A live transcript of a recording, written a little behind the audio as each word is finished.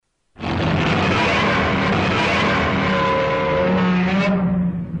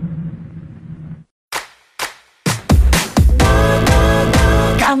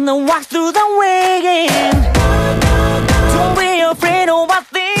and then walk through the wind. Don't be afraid of what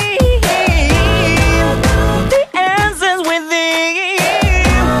the answer's within.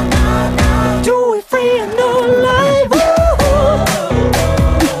 Do it free and no life.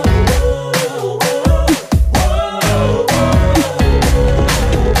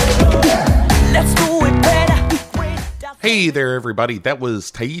 Let's do it better. Hey there, everybody. That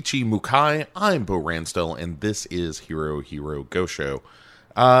was Taiichi Mukai. I'm Bo Ransdell, and this is Hero Go Show.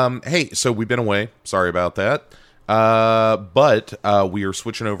 Hey, so we've been away. Sorry about that. But we are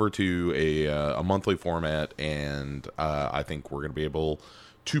switching over to a monthly format, and I think we're going to be able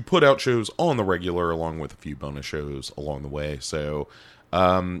to put out shows on the regular, along with a few bonus shows along the way. So,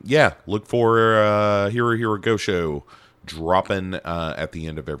 yeah, look for Hero Go Show dropping at the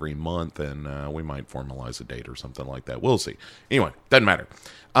end of every month, and we might formalize a date or something like that. We'll see. Anyway, doesn't matter.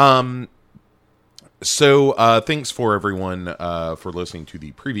 So thanks for everyone for listening to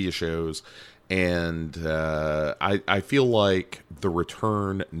the previous shows, and I feel like the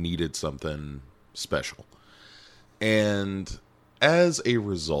return needed something special, and as a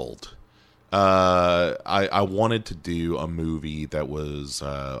result, I wanted to do a movie that was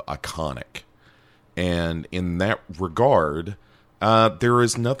iconic. And in that regard, there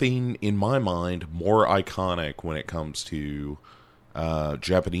is nothing in my mind more iconic when it comes to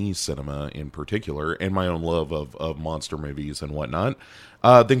Japanese cinema in particular, and my own love of monster movies and whatnot,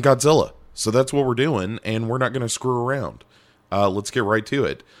 than Godzilla. So that's what we're doing, and we're not going to screw around. Let's get right to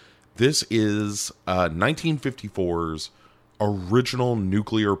it. This is 1954's original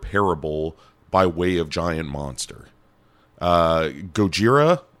nuclear parable by way of giant monster.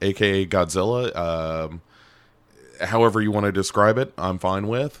 Gojira, aka Godzilla, however you want to describe it, I'm fine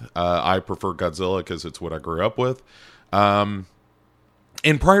with. I prefer Godzilla because it's what I grew up with.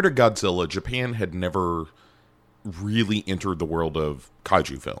 And prior to Godzilla, Japan had never really entered the world of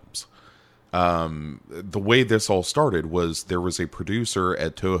kaiju films. The way this all started was there was a producer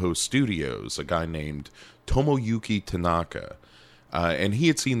at Toho Studios, a guy named Tomoyuki Tanaka. And he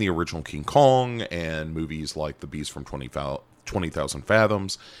had seen the original King Kong and movies like The Beast from 20,000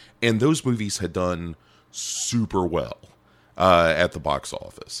 Fathoms. And those movies had done super well at the box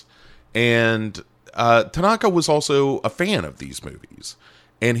office. And Tanaka was also a fan of these movies.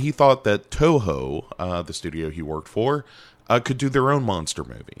 And he thought that Toho, the studio he worked for, could do their own monster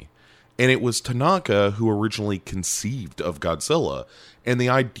movie. And it was Tanaka who originally conceived of Godzilla. And the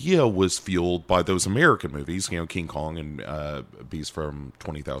idea was fueled by those American movies, you know, King Kong and Beast from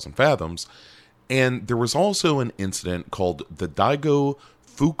 20,000 Fathoms. And there was also an incident called the Daigo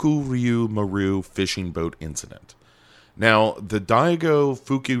Fukuryu Maru fishing boat incident. Now, the Daigo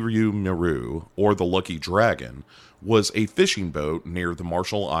Fukuryu Maru, or the Lucky Dragon, was a fishing boat near the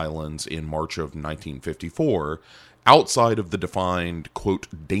Marshall Islands in March of 1954, outside of the defined, quote,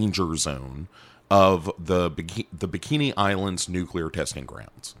 danger zone of the Bikini Islands nuclear testing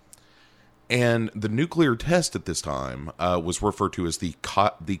grounds. And the nuclear test at this time was referred to as the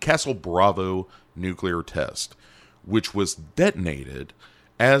Castle Bravo nuclear test, which was detonated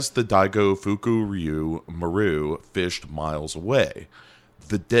as the Daigo Fukuryu Maru fished miles away.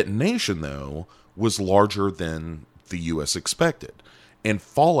 The detonation, though, was larger than the U.S. expected, and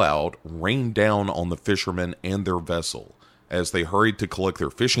fallout rained down on the fishermen and their vessel as they hurried to collect their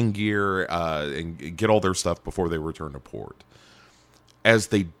fishing gear and get all their stuff before they returned to port. As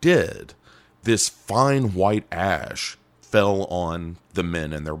they did, this fine white ash fell on the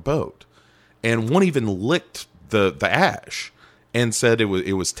men in their boat, and one even licked the ash and said it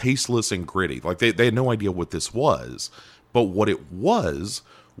was tasteless and gritty. Like they had no idea what this was, but what it was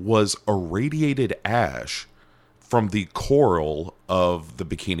irradiated ash from the coral of the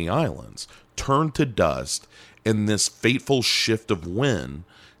Bikini Islands, turned to dust, and this fateful shift of wind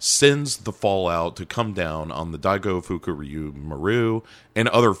sends the fallout to come down on the Daigo Fukuryu Maru and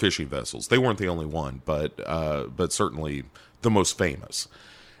other fishing vessels. They weren't the only one, but certainly the most famous.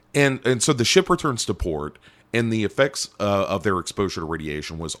 And so the ship returns to port, and the effects of their exposure to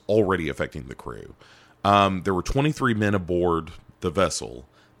radiation was already affecting the crew. There were 23 men aboard the vessel.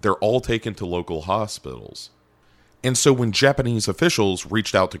 They're all taken to local hospitals. And so when Japanese officials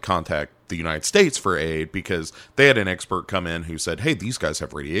reached out to contact the United States for aid, because they had an expert come in who said, hey, these guys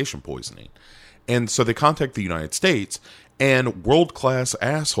have radiation poisoning. And so they contact the United States, and world-class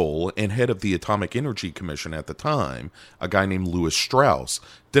asshole and head of the Atomic Energy Commission at the time, a guy named Lewis Strauss,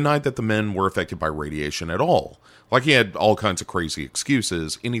 denied that the men were affected by radiation at all. Like, he had all kinds of crazy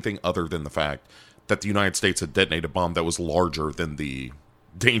excuses, anything other than the fact that the United States had detonated a bomb that was larger than the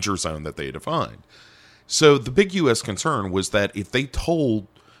danger zone that they had defined. So the big U.S. concern was that if they told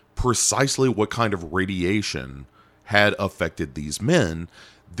precisely what kind of radiation had affected these men,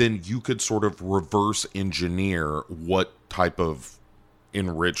 then you could sort of reverse engineer what type of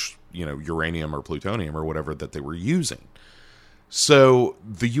enriched, uranium or plutonium or whatever that they were using. So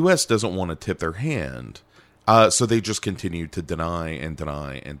the U.S. doesn't want to tip their hand, so they just continue to deny and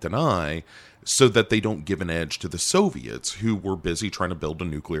deny and deny so that they don't give an edge to the Soviets, who were busy trying to build a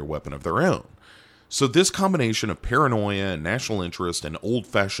nuclear weapon of their own. So this combination of paranoia and national interest and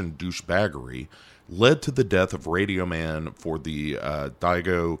old-fashioned douchebaggery led to the death of Radio Man for the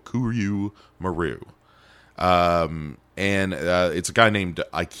Daigo Kuryu Maru. It's a guy named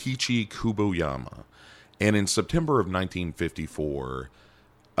Aikichi Kuboyama. And in September of 1954,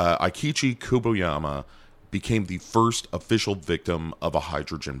 Aikichi Kuboyama became the first official victim of a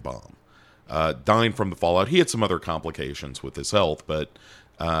hydrogen bomb, dying from the fallout. He had some other complications with his health, but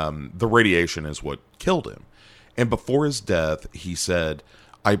the radiation is what killed him. And before his death, he said,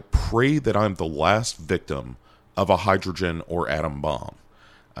 "I pray that I'm the last victim of a hydrogen or atom bomb."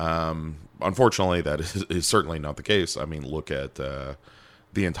 Unfortunately, that is certainly not the case. I mean, look at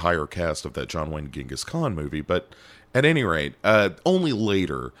the entire cast of that John Wayne Genghis Khan movie. But at any rate, only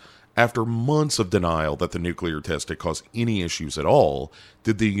later, after months of denial that the nuclear test had caused any issues at all,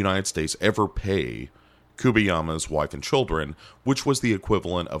 did the United States ever pay Kubayama's wife and children, which was the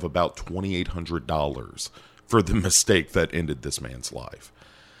equivalent of about $2,800 for the mistake that ended this man's life.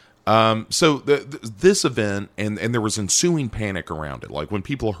 So this event, and there was ensuing panic around it. Like when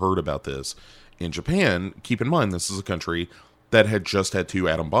people heard about this in Japan, keep in mind, this is a country that had just had 2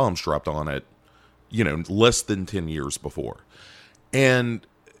 atom bombs dropped on it, less than 10 years before. And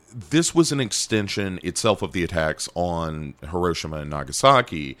this was an extension itself of the attacks on Hiroshima and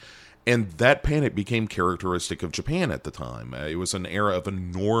Nagasaki. And that panic became characteristic of Japan at the time. It was an era of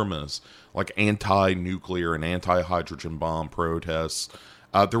enormous, anti-nuclear and anti-hydrogen bomb protests.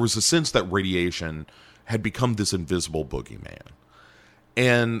 There was a sense that radiation had become this invisible boogeyman.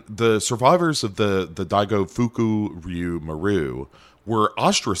 And the survivors of the Daigo Fuku-ryu Maru were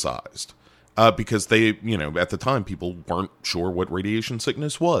ostracized because they, at the time, people weren't sure what radiation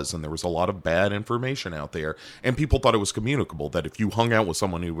sickness was. And there was a lot of bad information out there. And people thought it was communicable, that if you hung out with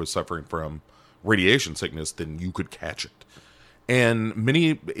someone who was suffering from radiation sickness, then you could catch it. And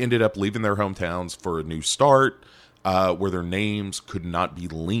many ended up leaving their hometowns for a new start, where their names could not be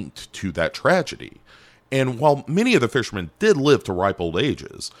linked to that tragedy. And while many of the fishermen did live to ripe old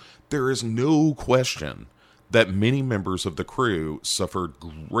ages, there is no question that many members of the crew suffered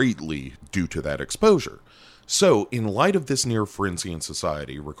greatly due to that exposure. So, in light of this near frenzy in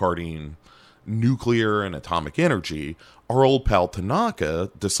society regarding nuclear and atomic energy, our old pal Tanaka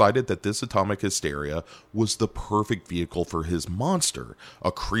decided that this atomic hysteria was the perfect vehicle for his monster,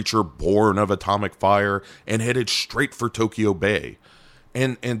 a creature born of atomic fire and headed straight for Tokyo Bay.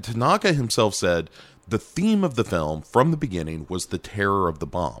 And Tanaka himself said, the theme of the film from the beginning was the terror of the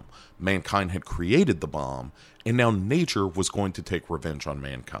bomb. Mankind had created the bomb, and now nature was going to take revenge on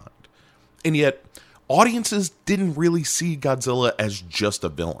mankind. And yet, audiences didn't really see Godzilla as just a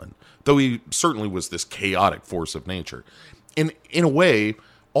villain, though he certainly was this chaotic force of nature. And in a way,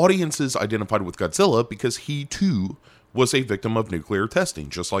 audiences identified with Godzilla because he, too, was a victim of nuclear testing,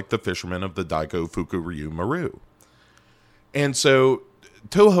 just like the fishermen of the Daigo Fuku-ryu Maru. And so,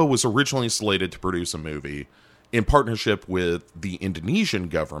 Toho was originally slated to produce a movie in partnership with the Indonesian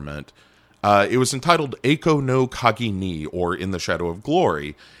government. It was entitled Eiko no Kagi ni, or In the Shadow of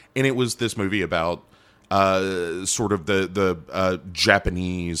Glory, and it was this movie about sort of the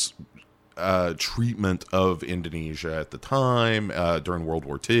Japanese treatment of Indonesia at the time during World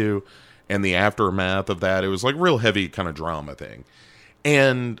War II, and the aftermath of that. It was like a real heavy kind of drama thing.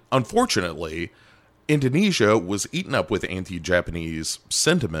 And unfortunately, Indonesia was eaten up with anti-Japanese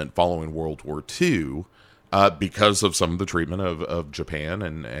sentiment following World War II because of some of the treatment of Japan.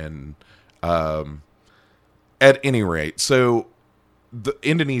 And at any rate, so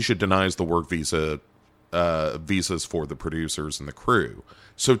Indonesia denies the work visas for the producers and the crew.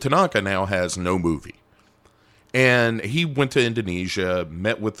 So Tanaka now has no movie. And he went to Indonesia,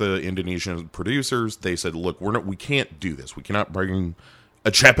 met with the Indonesian producers. They said, look, we can't do this. We cannot bring a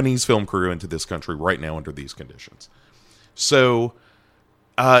Japanese film crew into this country right now under these conditions. So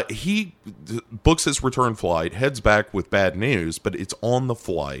he books his return flight, heads back with bad news, but it's on the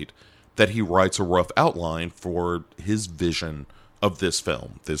flight that he writes a rough outline for his vision of this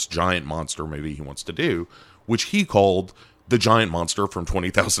film, this giant monster movie he wants to do, which he called The Giant Monster from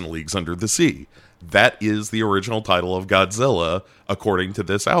 20,000 Leagues Under the Sea. That is the original title of Godzilla, according to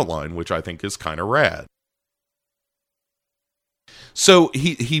this outline, which I think is kind of rad. So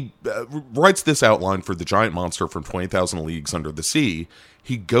he writes this outline for The Giant Monster from 20,000 Leagues Under the Sea.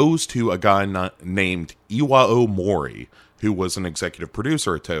 He goes to a guy named Iwao Mori, who was an executive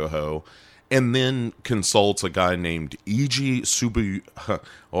producer at Toho, and then consults a guy named Eiji Subu.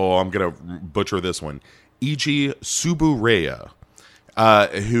 Oh, I'm gonna butcher this one. Eiji Subureya,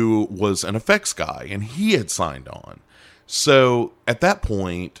 who was an effects guy, and he had signed on. So at that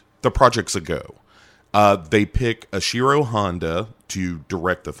point, the project's a go. They pick Ashiro Honda to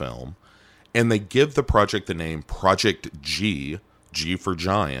direct the film, and they give the project the name Project G, G for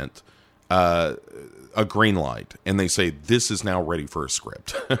Giant, a green light, and they say this is now ready for a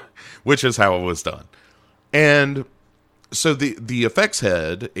script, which is how it was done. And so the effects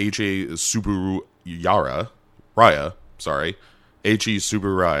head, Eiji Suburaya,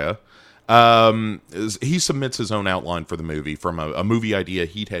 he submits his own outline for the movie from a movie idea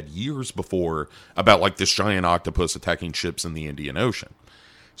he'd had years before about like this giant octopus attacking ships in the Indian Ocean.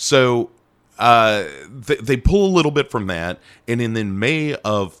 So they pull a little bit from that, and in May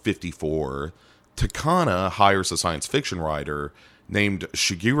of 54, Takana hires a science fiction writer named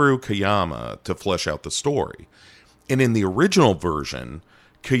Shigeru Kayama to flesh out the story. And in the original version,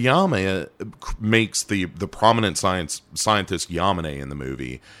 Kayama makes the prominent scientist Yamane in the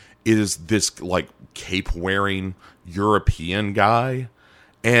movie is this like cape-wearing European guy.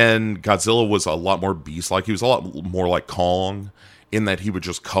 And Godzilla was a lot more beast-like. He was a lot more like Kong in that he would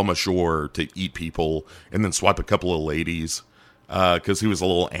just come ashore to eat people and then swipe a couple of ladies. Because he was a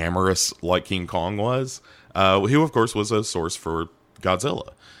little amorous like King Kong was, who, of course, was a source for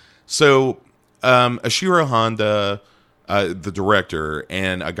Godzilla. So Ashiro Honda, the director,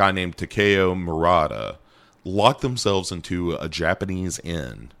 and a guy named Takeo Murata lock themselves into a Japanese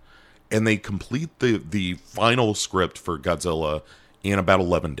inn, and they complete the final script for Godzilla in about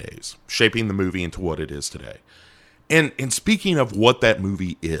 11 days, shaping the movie into what it is today. And speaking of what that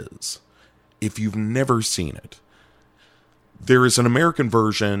movie is, if you've never seen it, there is an American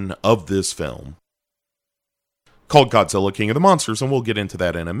version of this film called Godzilla King of the Monsters, and we'll get into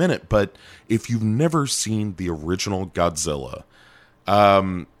that in a minute. But if you've never seen the original Godzilla,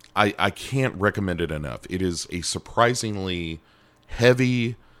 I can't recommend it enough. It is a surprisingly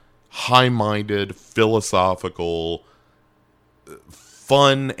heavy, high-minded, philosophical,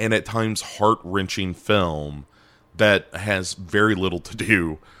 fun, and at times heart-wrenching film that has very little to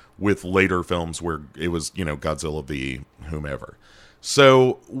do with later films where it was, Godzilla v. whomever.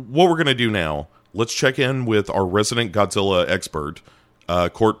 So what we're going to do now, let's check in with our resident Godzilla expert,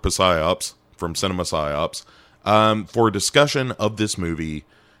 Court Psyops from Cinema Psyops, for a discussion of this movie.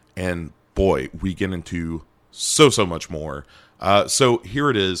 And boy, we get into so much more. So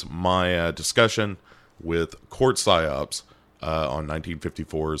here it is, my discussion with Court Psyops on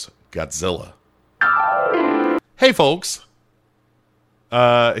 1954's Godzilla. Hey, folks.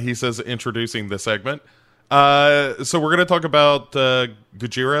 He says, introducing the segment. So we're going to talk about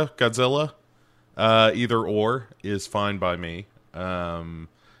Godzilla. Either or is fine by me.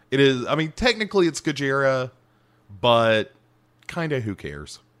 It is, technically it's Gojira, but kind of who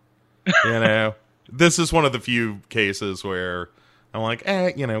cares? This is one of the few cases where I'm like,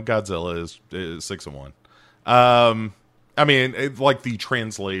 Godzilla is 6 and 1. Like the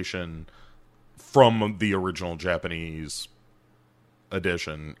translation from the original Japanese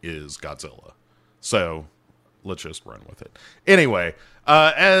edition is Godzilla. So let's just run with it. Anyway,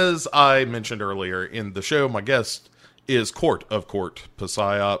 as I mentioned earlier in the show, my guest is Court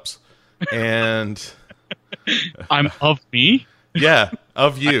Psyops, and I'm of me? Yeah,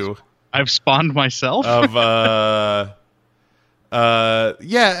 of you. I've spawned myself? Yeah,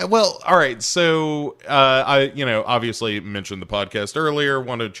 well, all right. So, I obviously mentioned the podcast earlier.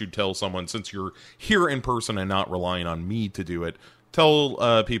 Why don't you tell someone, since you're here in person and not relying on me to do it,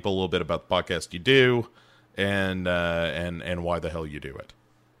 tell people a little bit about the podcast you do and why the hell you do it.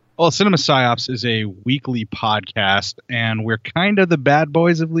 Well, Cinema Psyops is a weekly podcast, and we're kind of the bad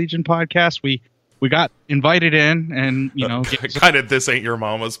boys of Legion podcast. We got invited in, and kind of This Ain't Your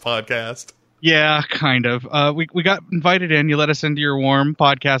Mama's podcast. Yeah, kind of. We got invited in. You let us into your warm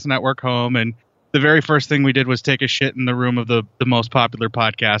podcast network home, and the very first thing we did was take a shit in the room of the most popular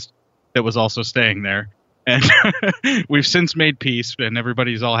podcast that was also staying there. And we've since made peace, and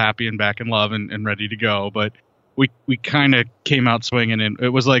everybody's all happy and back in love and ready to go. But we kind of came out swinging, and it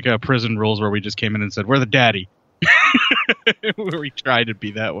was like a prison rules where we just came in and said, we're the daddy. We tried to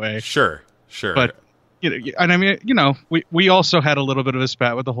be that way. Sure. But, we also had a little bit of a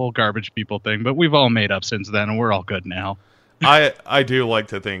spat with the whole garbage people thing, but we've all made up since then, and we're all good now. I do like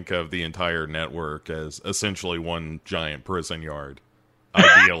to think of the entire network as essentially one giant prison yard,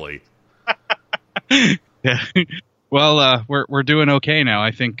 ideally. Yeah. Well, we're doing okay now.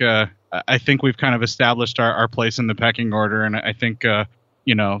 I think we've kind of established our place in the pecking order, and I think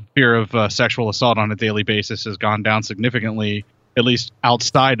fear of sexual assault on a daily basis has gone down significantly, at least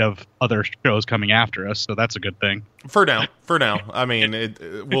outside of other shows coming after us. So that's a good thing. For now. I mean,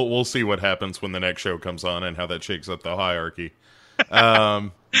 we'll see what happens when the next show comes on and how that shakes up the hierarchy.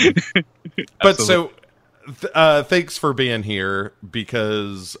 But so, thanks for being here,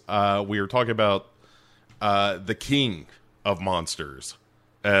 because we were talking about the king of monsters,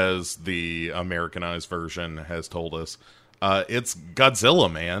 as the Americanized version has told us. It's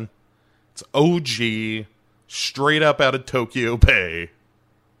Godzilla, man. It's OG, straight up out of Tokyo Bay.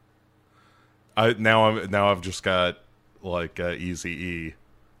 Now I've just got like Eazy-E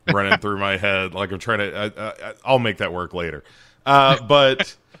running through my head. Like I'm trying to. I'll make that work later.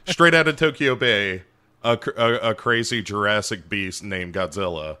 But straight out of Tokyo Bay, a crazy Jurassic beast named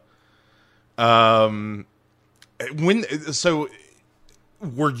Godzilla.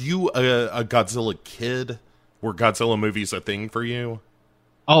 Were you a Godzilla kid? Were Godzilla movies a thing for you?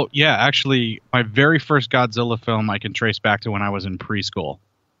 Oh, yeah. Actually, my very first Godzilla film I can trace back to when I was in preschool,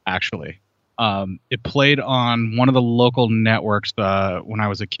 actually. It played on one of the local networks when I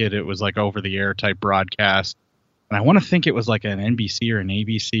was a kid. It was like over-the-air type broadcast. And I want to think it was like an NBC or an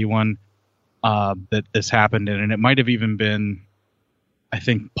ABC one that this happened in. And it might have even been, I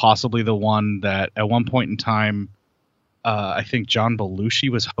think, possibly the one that at one point in time, I think John Belushi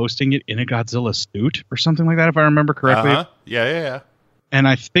was hosting it in a Godzilla suit or something like that, if I remember correctly. Uh-huh. Yeah. And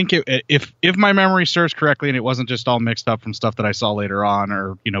I think if my memory serves correctly, and it wasn't just all mixed up from stuff that I saw later on,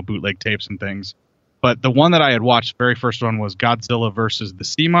 or bootleg tapes and things, but the one that I had watched, the very first one, was Godzilla versus the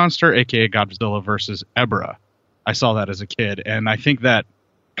Sea Monster, aka Godzilla versus Ebra. I saw that as a kid, and I think that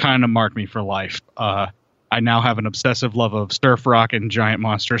kind of marked me for life. I now have an obsessive love of surf rock and giant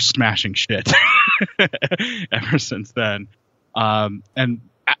monsters smashing shit ever since then. And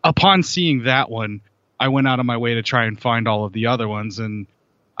upon seeing that one, I went out of my way to try and find all of the other ones. And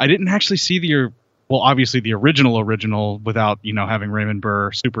I didn't actually see obviously the original without, having Raymond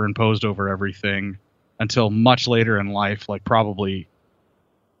Burr superimposed over everything until much later in life, like probably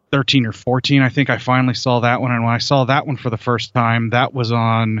 13 or 14. I think I finally saw that one. And when I saw that one for the first time, that was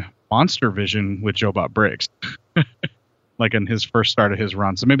on Monster Vision with Joe Bob Briggs, like in his first start of his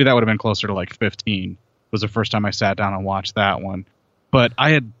run. So maybe that would have been closer to like 15 was the first time I sat down and watched that one. But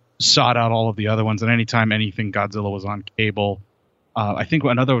I had sought out all of the other ones, and anytime anything Godzilla was on cable, I think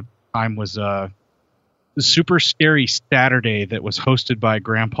another time was the Super Scary Saturday that was hosted by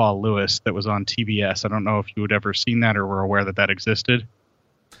Grandpa Lewis that was on TBS. I don't know if you had ever seen that or were aware that existed.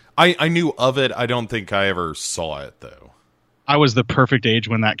 I knew of it. I don't think I ever saw it, though. I was the perfect age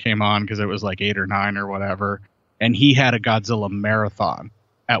when that came on because it was like 8 or 9 or whatever. And he had a Godzilla marathon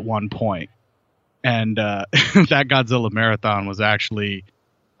at one point. And that Godzilla marathon was actually,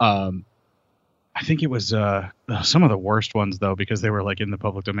 I think it was some of the worst ones, though, because they were like in the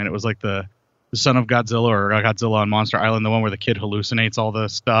public domain. It was like the Son of Godzilla or Godzilla on Monster Island, the one where the kid hallucinates all the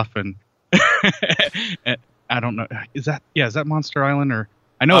stuff. And, and I don't know. Is that Monster Island? Or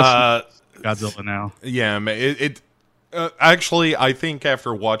I know it's Godzilla now. Yeah, actually, I think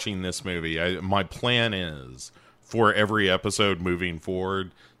after watching this movie, my plan is for every episode moving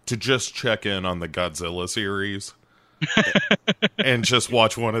forward to just check in on the Godzilla series and just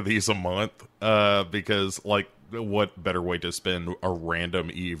watch one of these a month. Because, like, what better way to spend a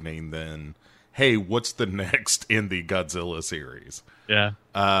random evening than, hey, what's the next in the Godzilla series? Yeah.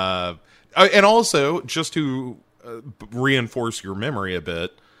 And also, just to reinforce your memory a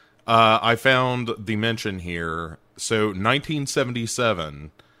bit, I found the mention here. So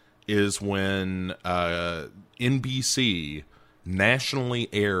 1977 is when NBC nationally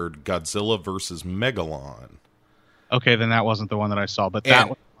aired Godzilla versus Megalon. Okay, then that wasn't the one that I saw, but that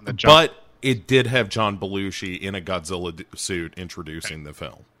was the one that jumped. But it did have John Belushi in a Godzilla suit introducing the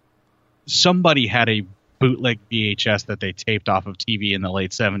film. Somebody had a bootleg VHS that they taped off of TV in the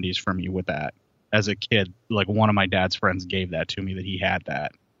late 70s for me with that. As a kid, like one of my dad's friends gave that to me, that he had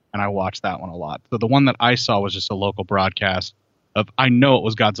that. And I watched that one a lot. So the one that I saw was just a local broadcast of, I know it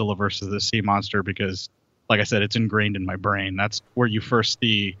was Godzilla versus the Sea Monster because, like I said, it's ingrained in my brain. That's where you first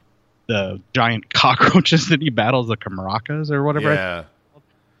see the giant cockroaches that he battles, the Kamarakas or whatever. Yeah.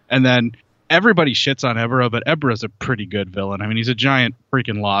 And then everybody shits on Ebra, but Ebra's a pretty good villain. I mean, he's a giant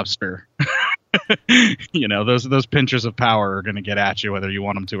freaking lobster. Those pinchers of power are going to get at you whether you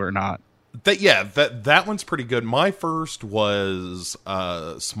want them to or not. That one's pretty good. My first was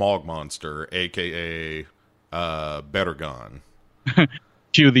Smog Monster, aka Bettergon.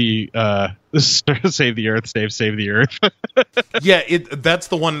 Cue the save the earth, save the earth. Yeah, that's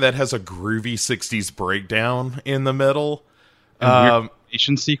the one that has a groovy 60s breakdown in the middle.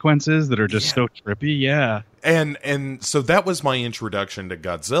 animation sequences that are just so trippy. Yeah. And so that was my introduction to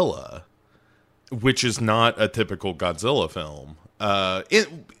Godzilla, which is not a typical Godzilla film. I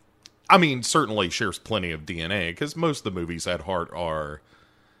mean, certainly shares plenty of DNA, because most of the movies at heart are,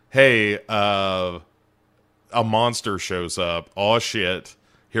 hey, a monster shows up, aw shit,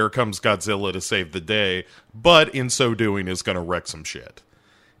 here comes Godzilla to save the day, but in so doing is going to wreck some shit.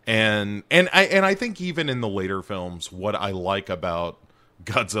 And I think even in the later films, what I like about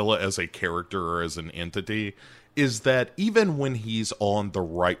Godzilla as a character or as an entity is that even when he's on the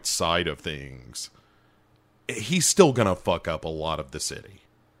right side of things, he's still gonna fuck up a lot of the city.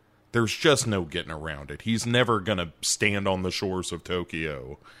 There's just no getting around it. He's never gonna stand on the shores of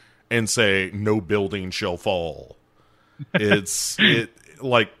Tokyo and say, no building shall fall. The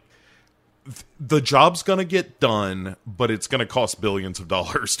job's gonna get done, but it's gonna cost billions of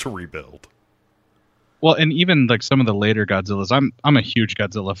dollars to rebuild. Well, and even like some of the later Godzillas, I'm a huge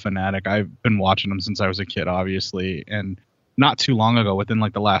Godzilla fanatic. I've been watching them since I was a kid, obviously. And not too long ago, within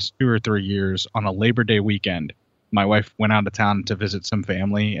like the last 2 or 3 years, on a Labor Day weekend, my wife went out of town to visit some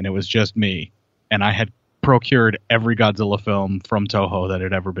family, and it was just me. And I had procured every Godzilla film from Toho that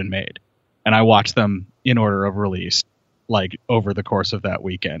had ever been made. And I watched them in order of release, like over the course of that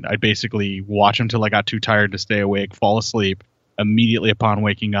weekend. I'd basically watch them till I got too tired to stay awake, fall asleep, immediately upon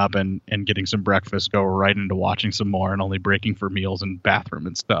waking up and getting some breakfast, go right into watching some more and only breaking for meals and bathroom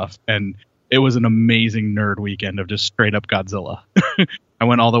and stuff. And it was an amazing nerd weekend of just straight up Godzilla. I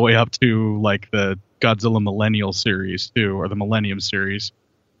went all the way up to like the Godzilla Millennial series too, or the Millennium series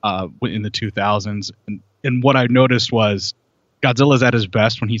in the 2000s. And what I noticed was Godzilla's at his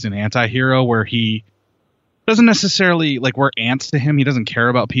best when he's an anti-hero, where he doesn't necessarily, like, we're ants to him. He doesn't care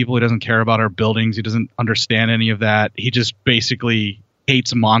about people. He doesn't care about our buildings. He doesn't understand any of that. He just basically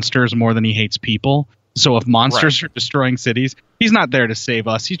hates monsters more than he hates people. So if monsters are destroying cities, he's not there to save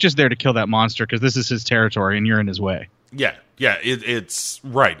us. He's just there to kill that monster because this is his territory and you're in his way. Yeah. It's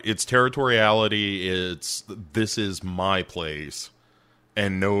right. It's territoriality. This is my place,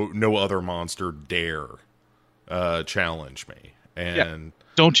 and no other monster dare challenge me. And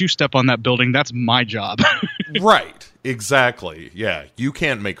don't you step on that building. That's my job. Right. Exactly. Yeah. You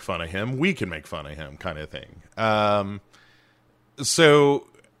can't make fun of him. We can make fun of him, kind of thing. So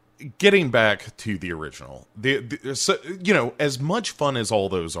getting back to the original, so, you know, as much fun as all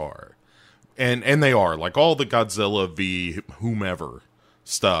those are, and they are, like all the Godzilla v whomever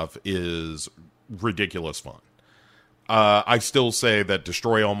stuff is ridiculous fun. I still say that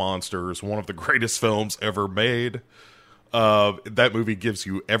Destroy All Monsters, one of the greatest films ever made. That movie gives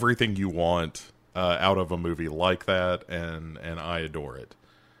you everything you want out of a movie like that, and I adore it.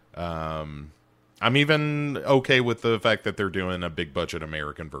 I'm even okay with the fact that they're doing a big budget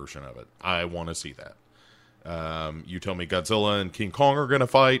American version of it. I want to see that. You tell me Godzilla and King Kong are going to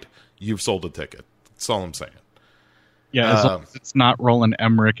fight, you've sold a ticket. That's all I'm saying. Yeah, as long as it's not Roland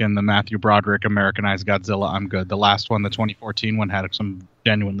Emmerich and the Matthew Broderick Americanized Godzilla, I'm good. The last one, the 2014 one, had some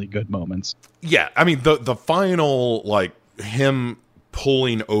genuinely good moments. Yeah, I mean, the final, like, him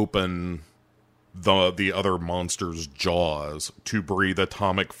pulling open the other monster's jaws to breathe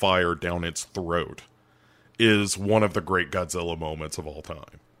atomic fire down its throat is one of the great Godzilla moments of all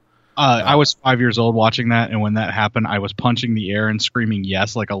time. I was 5 years old watching that, and when that happened, I was punching the air and screaming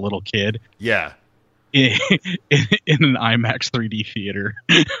yes like a little kid. Yeah. In an IMAX 3D theater.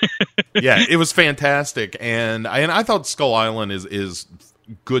 Yeah, it was fantastic, and I thought Skull Island is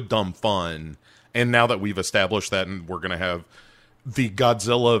good dumb fun. And now that we've established that, and we're going to have the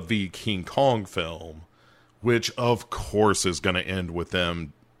Godzilla v King Kong film, which of course is going to end with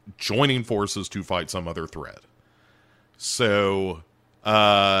them joining forces to fight some other threat. So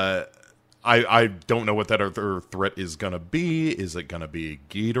I don't know what that other threat is going to be. Is it going to be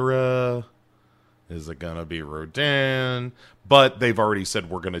Ghidorah? Is it going to be Rodan? But they've already said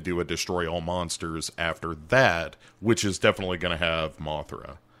we're going to do a Destroy All Monsters after that, which is definitely going to have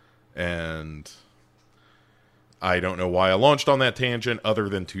Mothra. And I don't know why I launched on that tangent other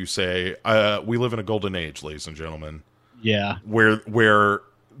than to say we live in a golden age, ladies and gentlemen. Yeah. Where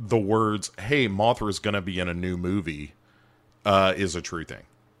the words, hey, Mothra is going to be in a new movie is a true thing.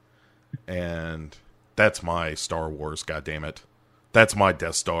 And that's my Star Wars, goddammit. That's my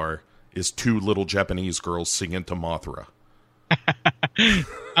Death Star, is 2 little Japanese girls singing to Mothra.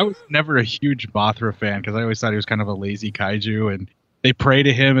 I was never a huge Mothra fan because I always thought he was kind of a lazy kaiju, and they pray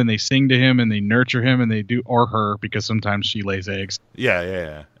to him and they sing to him and they nurture him and they do, or her, because sometimes she lays eggs.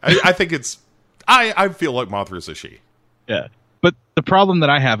 Yeah. I think it's, I feel like Mothra's a she. Yeah. But the problem that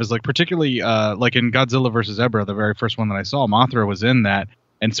I have is, like, particularly like in Godzilla versus Ebra, the very first one that I saw, Mothra was in that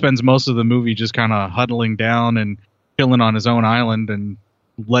and spends most of the movie just kind of huddling down and chilling on his own island and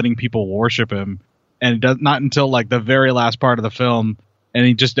letting people worship him. And it does not until like the very last part of the film, and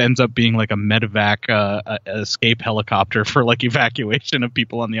he just ends up being like a medevac escape helicopter for like evacuation of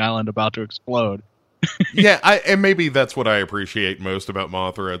people on the island about to explode. Yeah, and maybe that's what I appreciate most about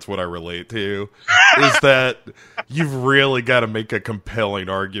Mothra. It's what I relate to, is that you've really got to make a compelling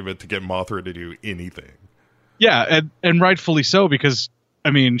argument to get Mothra to do anything. Yeah, and rightfully so, because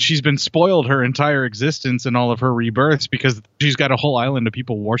I mean, she's been spoiled her entire existence and all of her rebirths because she's got a whole island of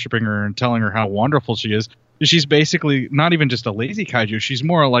people worshiping her and telling her how wonderful she is. She's basically not even just a lazy kaiju. She's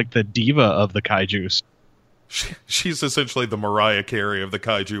more like the diva of the kaijus. She's essentially the Mariah Carey of the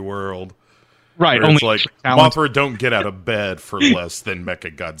kaiju world. Right. Only it's like, Mothra don't get out of bed for less than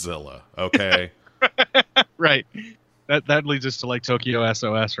Mecha Godzilla, okay? Right. That leads us to like Tokyo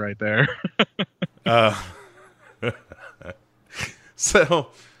SOS right there. So,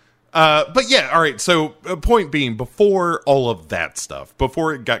 but yeah, all right. So, point being, before all of that stuff,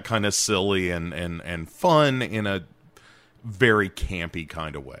 before it got kind of silly and fun in a very campy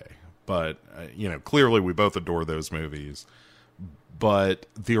kind of way, but clearly we both adore those movies. But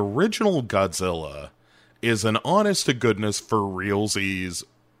the original Godzilla is an honest to goodness for realsies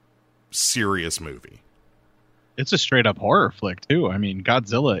serious movie. It's a straight up horror flick too. I mean,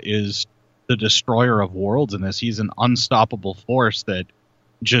 Godzilla is the destroyer of worlds in this. He's an unstoppable force that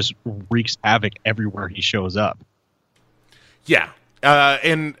just wreaks havoc everywhere he shows up. Yeah.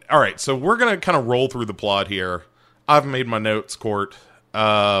 And all right, so we're going to kind of roll through the plot here. I've made my notes, Court.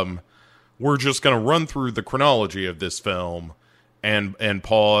 We're just going to run through the chronology of this film and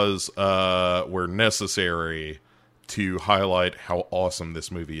pause where necessary to highlight how awesome this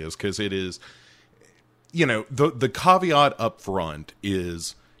movie is, because it is, the caveat up front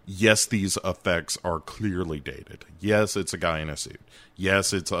is, yes, these effects are clearly dated. Yes, it's a guy in a suit.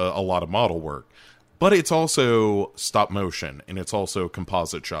 Yes, it's a lot of model work. But it's also stop motion, and it's also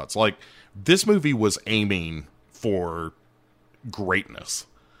composite shots. Like, this movie was aiming for greatness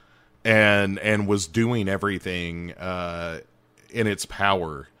and was doing everything in its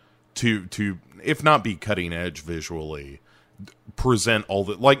power to if not be cutting edge visually, present all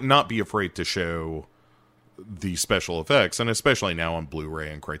the, like, not be afraid to show the special effects, and especially now on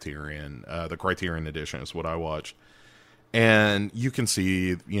Blu-ray and Criterion. The Criterion edition is what I watched. And you can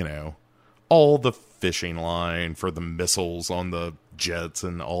see, all the fishing line for the missiles on the jets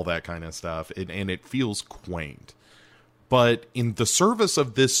and all that kind of stuff. And it feels quaint. But in the service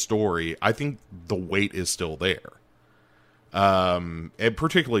of this story, I think the weight is still there. And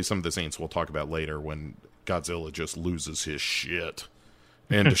particularly some of the scenes we'll talk about later when Godzilla just loses his shit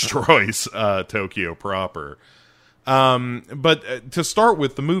and destroys Tokyo proper. But to start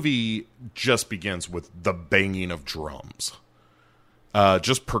with, the movie just begins with the banging of drums.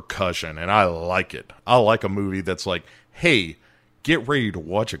 Just percussion, and I like it. I like a movie that's like, hey, get ready to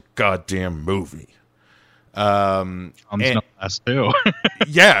watch a goddamn movie. No less too.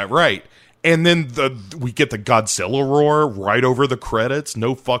 Yeah, right. And then we get the Godzilla roar right over the credits.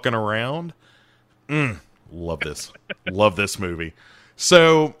 No fucking around. Love this. Love this movie.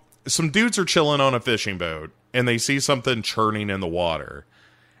 So, some dudes are chilling on a fishing boat, and they see something churning in the water.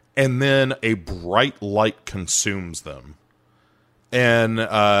 And then a bright light consumes them. And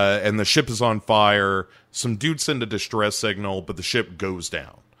the ship is on fire. Some dudes send a distress signal, but the ship goes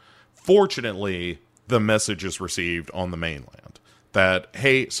down. Fortunately, the message is received on the mainland that,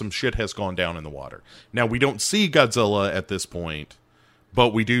 hey, some shit has gone down in the water. Now, we don't see Godzilla at this point,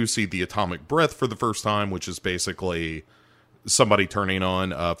 but we do see the atomic breath for the first time, which is basically somebody turning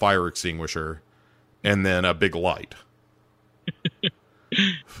on a fire extinguisher and then a big light.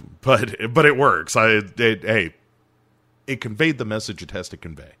 but it works. It conveyed the message it has to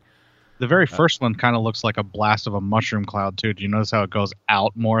convey. The very first one kind of looks like a blast of a mushroom cloud too. Do you notice how it goes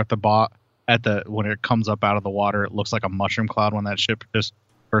out more when it comes up out of the water? It looks like a mushroom cloud when that ship just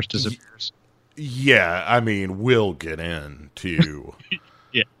first disappears. Yeah, I mean, we'll get into.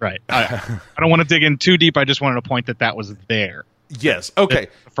 Yeah, right. I don't want to dig in too deep. I just wanted to point that was there. Yes. Okay.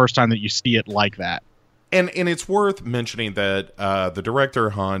 The first time that you see it like that. And it's worth mentioning that the director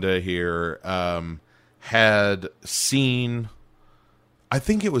Honda here had seen, I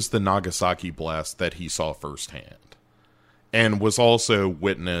think it was the Nagasaki blast that he saw firsthand, and was also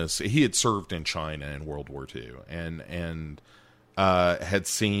witness. He had served in China in World War II, and had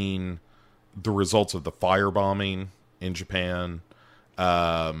seen the results of the firebombing in Japan,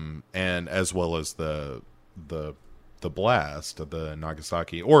 and as well as the blast of the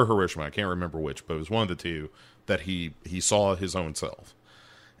Nagasaki or Hiroshima. I can't remember which, but it was one of the two that he saw his own self.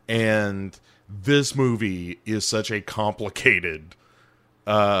 And this movie is such a complicated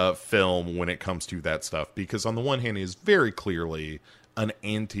film when it comes to that stuff, because on the one hand, is very clearly an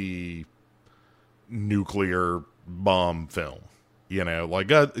anti-nuclear bomb film. You know, like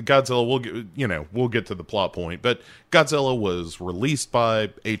Godzilla, we'll get to the plot point, but Godzilla was released by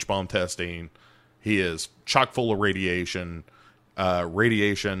H-bomb testing. He is chock full of radiation.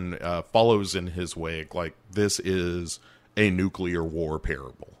 Radiation follows in his wake. Like, this is a nuclear war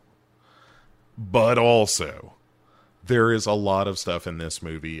parable. But also, there is a lot of stuff in this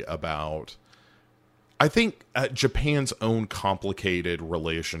movie about, I think, Japan's own complicated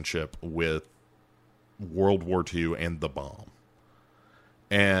relationship with World War II and the bomb.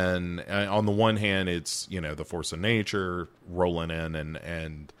 And on the one hand, it's, the force of nature rolling in,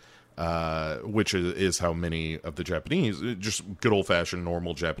 and which is how many of the Japanese, just good old-fashioned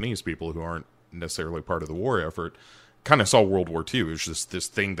normal Japanese people who aren't necessarily part of the war effort, kind of saw World War II. It was just this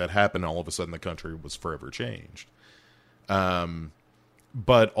thing that happened, all of a sudden the country was forever changed.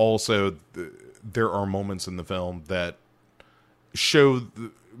 But also, there are moments in the film that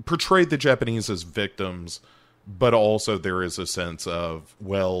portray the Japanese as victims, but also there is a sense of,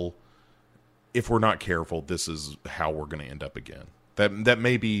 well, if we're not careful, this is how we're going to end up again. That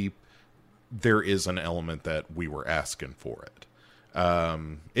maybe there is an element that we were asking for it.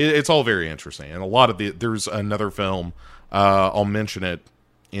 It's all very interesting. And a lot of there's another film, I'll mention it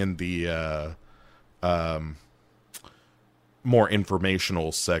in the more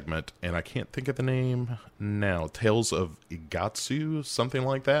informational segment, and I can't think of the name now. Tales of Igatsu, something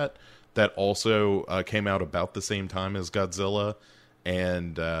like that. That also came out about the same time as Godzilla,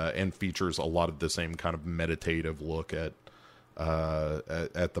 and features a lot of the same kind of meditative look at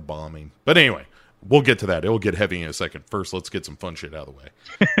the bombing. But anyway, we'll get to that. It'll get heavy in a second. First, let's get some fun shit out of the way.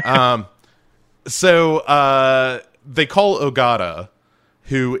 So they call Ogata,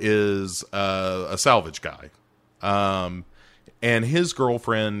 who is a salvage guy, and his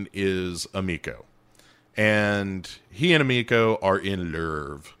girlfriend is Amiko, and he and Amiko are in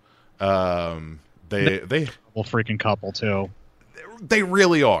love. They freaking couple too. They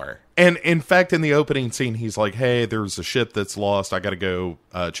really are. And in fact, in the opening scene, he's like, hey, there's a ship that's lost. I got to go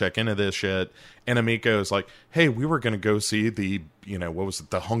check into this shit. And Amiko is like, hey, we were going to go see the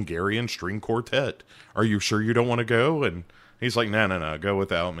Hungarian string quartet. Are you sure you don't want to go? And he's like, no, go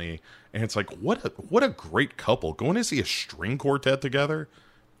without me. And it's like, what a great couple. Going to see a string quartet together?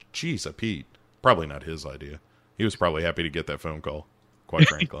 Jeez, Pete. Probably not his idea. He was probably happy to get that phone call, quite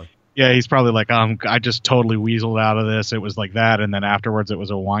frankly. Yeah, he's probably like, I just totally weaseled out of this. It was like that, and then afterwards it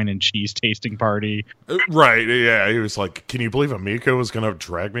was a wine and cheese tasting party. Right, yeah. He was like, can you believe Amiko was going to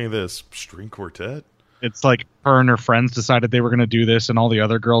drag me to this string quartet? It's like her and her friends decided they were going to do this, and all the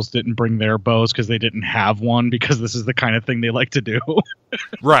other girls didn't bring their bows because they didn't have one, because this is the kind of thing they like to do.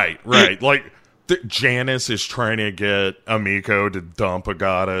 Right. Like, Janice is trying to get Amiko to dump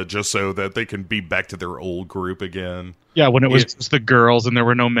Ogata just so that they can be back to their old group again. Yeah, when it was just the girls and there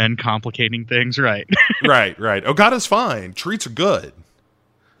were no men complicating things, right? Right. Ogata's fine. Treats are good.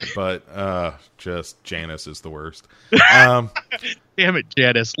 But just Janice is the worst. Damn it,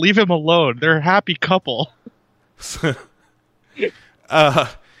 Janice. Leave him alone. They're a happy couple. The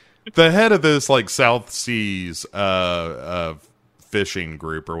head of this, like, South Seas fishing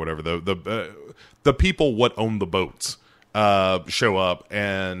group or whatever, the people what own the boats show up,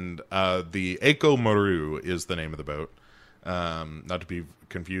 and the Eiko Maru is the name of the boat. Not to be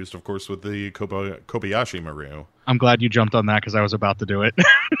confused, of course, with the Kobayashi Maru. I'm glad you jumped on that because I was about to do it.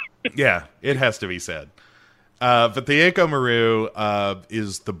 Yeah, it has to be said. But the Eiko Maru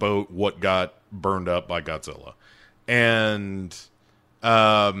is the boat what got burned up by Godzilla. And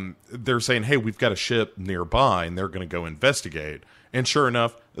they're saying, hey, we've got a ship nearby, and they're going to go investigate. And sure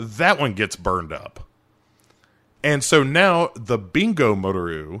enough, that one gets burned up. And so now the Bingo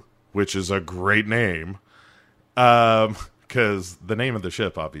Maru, which is a great name, because the name of the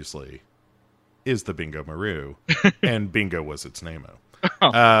ship, obviously, is the Bingo Maru, and Bingo was its name-o.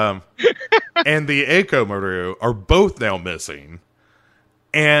 And the Eiko Maru are both now missing.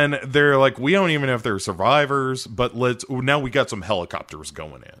 And they're like, we don't even know if they're survivors, but now we got some helicopters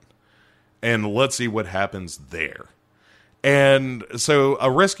going in. And let's see what happens there. And so a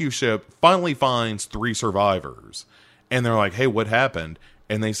rescue ship finally finds 3 survivors. And they're like, hey, what happened?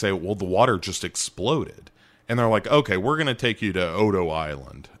 And they say, well, the water just exploded. And they're like, okay, we're going to take you to Odo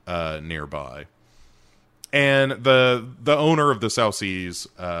Island nearby. And the owner of the South Seas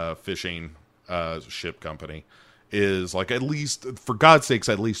fishing ship company is like, at least, for God's sakes,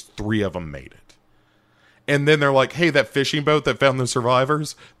 at least 3 of them made it. And then they're like, hey, that fishing boat that found the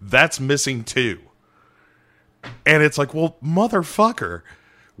survivors, that's missing too. And it's like, well, motherfucker,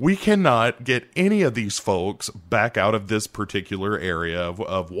 we cannot get any of these folks back out of this particular area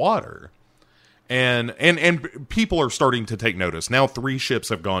of water. And people are starting to take notice. Now 3 ships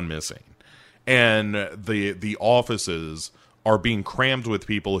have gone missing. And the offices are being crammed with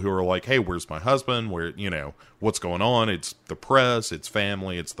people who are like, hey, where's my husband? Where, what's going on? It's the press, it's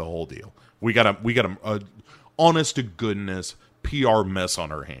family, it's the whole deal. We got a honest to goodness PR mess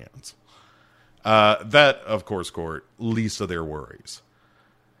on our hands. That, of course, Court, least of their worries.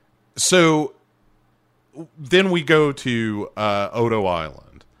 So then we go to Odo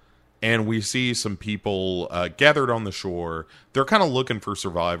Island, and we see some people gathered on the shore. They're kind of looking for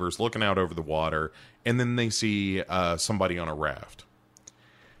survivors, looking out over the water, and then they see somebody on a raft.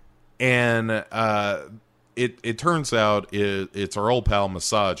 And it turns out it's our old pal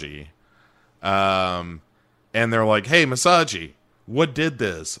Masagi. And they're like, hey, Masagi, what did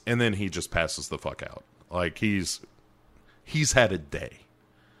this? And then he just passes the fuck out. Like, he's had a day.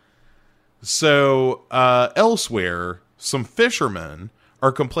 So, elsewhere, some fishermen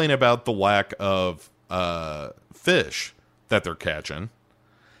are complaining about the lack of fish that they're catching.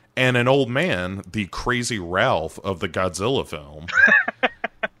 And an old man, the Crazy Ralph of the Godzilla film,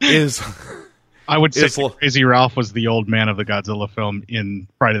 is... I would say Crazy Ralph was the old man of the Godzilla film in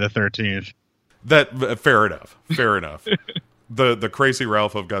Friday the 13th. That fair enough. Fair enough. The Crazy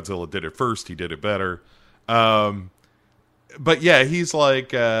Ralph of Godzilla did it first. He did it better. But yeah, he's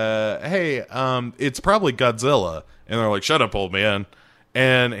like, hey, it's probably Godzilla. And they're like, shut up, old man.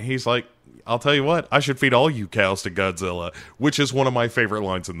 And he's like, I'll tell you what, I should feed all you cows to Godzilla, which is one of my favorite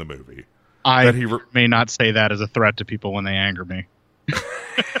lines in the movie. I may not say that as a threat to people when they anger me.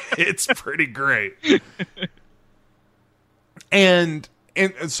 It's pretty great. And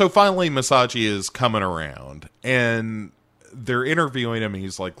so finally Masagi is coming around, and they're interviewing him, and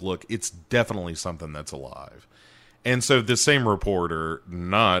he's like, look, it's definitely something that's alive. And so the same reporter,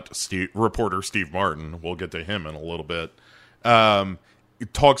 not reporter Steve Martin, we'll get to him in a little bit,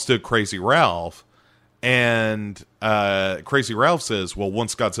 talks to Crazy Ralph, and Crazy Ralph says, well,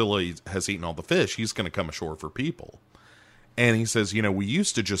 once Godzilla has eaten all the fish, he's going to come ashore for people. And he says, we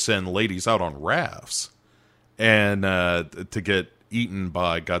used to just send ladies out on rafts and to get eaten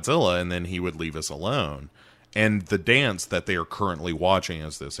by Godzilla, and then he would leave us alone. And the dance that they are currently watching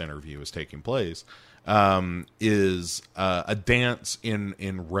as this interview is taking place is a dance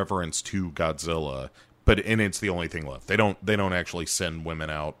in reverence to Godzilla, and it's the only thing left. They don't actually send women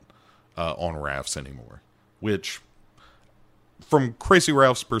out on rafts anymore, which, from Crazy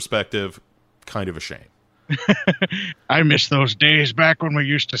Ralph's perspective, kind of a shame. I miss those days back when we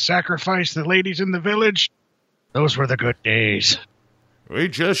used to sacrifice the ladies in the village. Those were the good days. We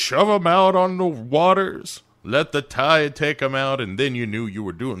just shove them out on the waters, let the tide take them out, and then you knew you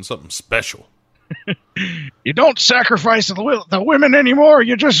were doing something special. You don't sacrifice the women anymore.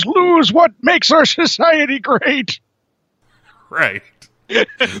 You just lose what makes our society great. Right.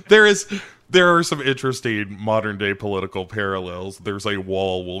 There are some interesting modern day political parallels. There's a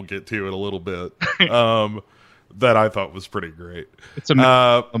wall we'll get to in a little bit that I thought was pretty great. It's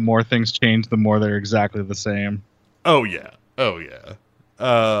the more things change, the more they're exactly the same. Oh yeah.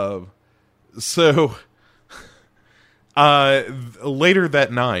 So later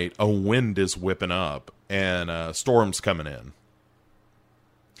that night, a wind is whipping up and storm's coming in.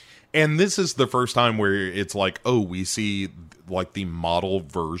 And this is the first time where it's like, oh, we see like the model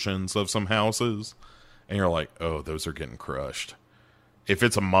versions of some houses. And you're like, oh, those are getting crushed. If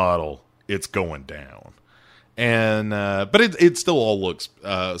it's a model, it's going down. And but it still all looks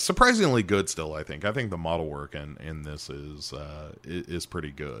surprisingly good still, I think. I think the model work in this is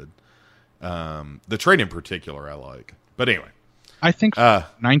pretty good. The train in particular I like. But anyway. I think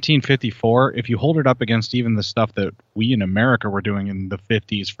 1954, if you hold it up against even the stuff that we in America were doing in the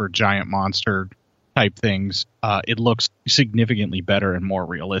 50s for giant monster type things, it looks significantly better and more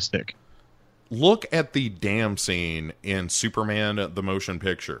realistic. Look at the dam scene in Superman, the motion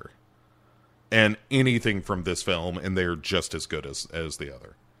picture, and anything from this film, and they're just as good as the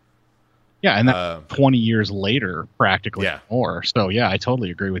other. Yeah, and that's 20 years later, practically yeah. more. So, yeah, I totally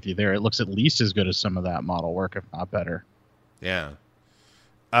agree with you there. It looks at least as good as some of that model work, if not better. Yeah.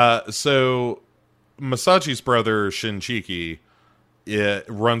 So Masagi's brother Shinchiki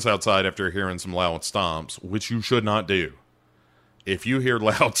runs outside after hearing some loud stomps, which you should not do. If you hear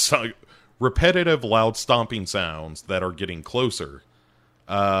repetitive loud stomping sounds that are getting closer,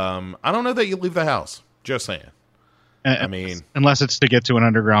 I don't know that you leave the house. Just saying. I mean, unless it's to get to an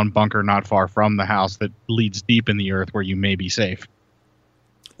underground bunker not far from the house that leads deep in the earth where you may be safe.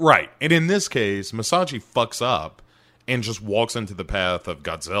 Right. And in this case, Masagi fucks up and just walks into the path of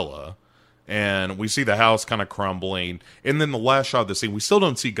Godzilla And we see the house kind of crumbling. And then the last shot of the scene, we still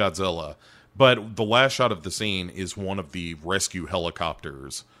don't see Godzilla, but the last shot of the scene is one of the rescue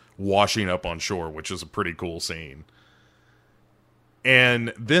helicopters washing up on shore, which is a pretty cool scene.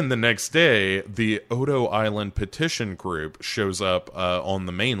 And then the next day, the Odo Island petition group shows up on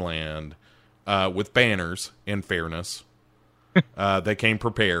the mainland with banners, in fairness. They came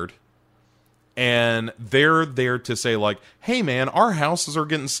prepared. And they're there to say, like, hey, man, our houses are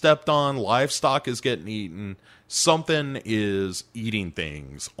getting stepped on. Livestock is getting eaten. Something is eating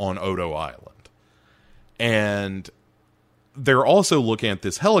things on Odo Island. And they're also looking at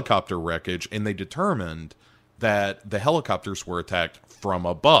this helicopter wreckage, and they determined that the helicopters were attacked from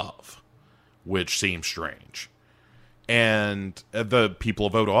above, which seems strange. And the people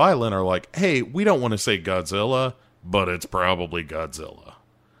of Odo Island are like, hey, we don't want to say Godzilla, but it's probably Godzilla.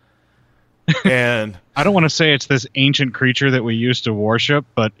 And I don't want to say it's this ancient creature that we used to worship,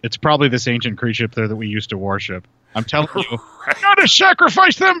 but it's probably this ancient creature there that we used to worship. I'm telling you, gotta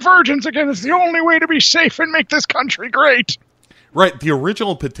sacrifice them virgins again. It's the only way to be safe and make this country great. Right, the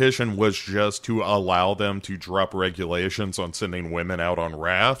original petition was just to allow them to drop regulations on sending women out on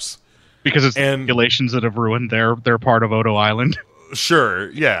rafts. Because it's regulations that have ruined their part of Odo Island. Sure,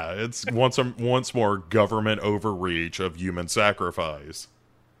 yeah, it's once more government overreach of human sacrifice.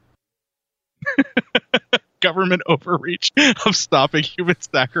 Government overreach of stopping human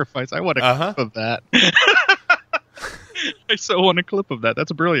sacrifice. I want a clip of that. I so want a clip of that.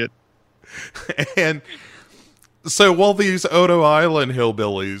 That's brilliant. And so while these Odo Island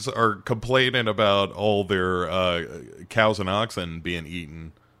hillbillies are complaining about all their cows and oxen being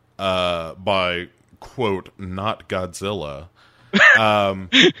eaten by, quote, not Godzilla.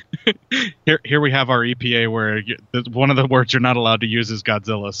 Here we have our EPA where one of the words you're not allowed to use is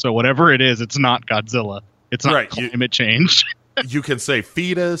Godzilla. So whatever it is, it's not Godzilla. It's not climate change. You can say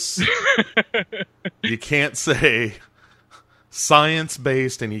fetus. You can't say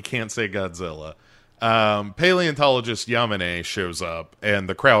science-based, and you can't say Godzilla. Paleontologist Yamane shows up, and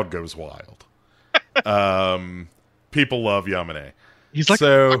the crowd goes wild. People love Yamane. He's like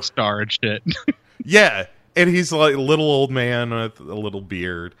a rock star and shit. Yeah. And he's like a little old man with a little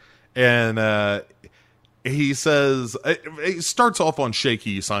beard. And he says, he starts off on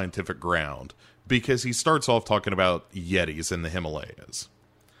shaky scientific ground because he starts off talking about Yetis in the Himalayas.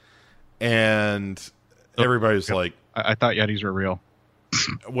 And everybody's like... I thought Yetis were real.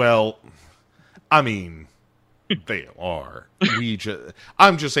 Well, I mean, they are.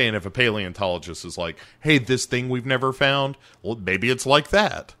 I'm just saying if a paleontologist is like, hey, this thing we've never found, well, maybe it's like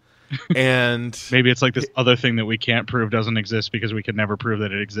that. And maybe it's like this other thing that we can't prove doesn't exist because we could never prove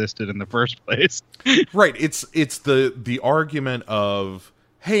that it existed in the first place. Right. It's the argument of,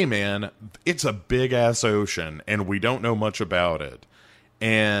 hey man, it's a big ass ocean and we don't know much about it.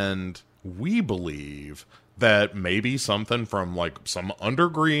 And we believe that maybe something from like some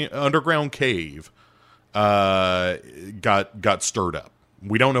underground cave got stirred up.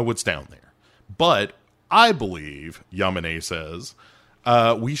 We don't know what's down there. But I believe, Yamane says,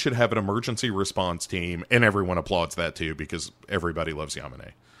 we should have an emergency response team, and everyone applauds that too because everybody loves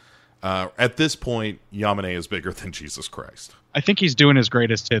Yamane. At this point, Yamane is bigger than Jesus Christ. I think he's doing his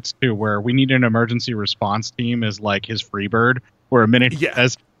greatest hits too, where we need an emergency response team is like his Freebird, where the minute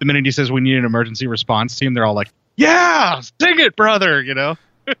he says we need an emergency response team, they're all like, yeah, sing it, brother, you know?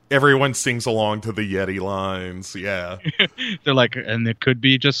 Everyone sings along to the Yeti lines, yeah. They're like, and it could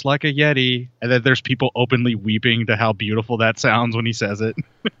be just like a Yeti. And then there's people openly weeping to how beautiful that sounds when he says it.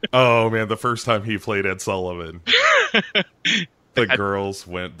 Oh, man, the first time he played Ed Sullivan, the girls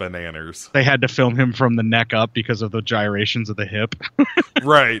went bananas. They had to film him from the neck up because of the gyrations of the hip.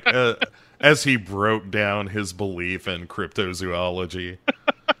 Right, as he broke down his belief in cryptozoology.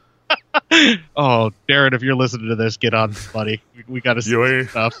 Oh, Darren, if you're listening to this, get on, buddy. We got to see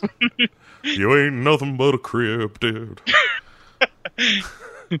stuff. You ain't nothing but a crib, dude.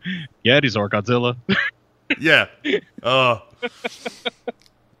 Yetis or Godzilla. Yeah.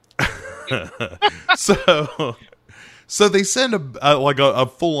 So they send a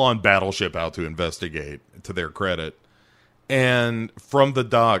full-on battleship out to investigate, to their credit. And from the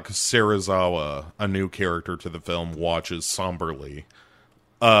dock, Serizawa, a new character to the film, watches somberly.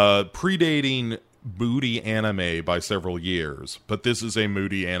 Predating moody anime by several years, but this is a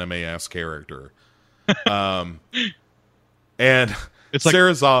moody anime-ass character. And it's like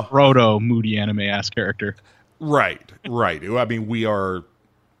Serizawa, proto moody anime-ass character. Right. I mean, we're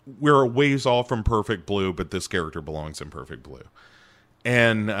a ways off from Perfect Blue, but this character belongs in Perfect Blue.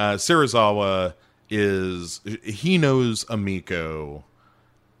 And Serizawa he knows Amiko,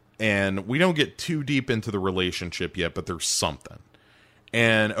 and we don't get too deep into the relationship yet, but there's something.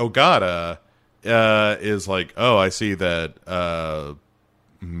 And Ogata is like, oh, I see that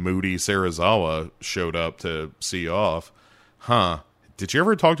Moody Sarazawa showed up to see you off. Huh. Did you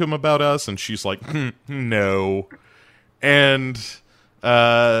ever talk to him about us? And she's like, no. And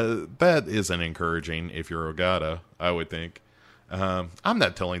that isn't encouraging if you're Ogata, I would think. I'm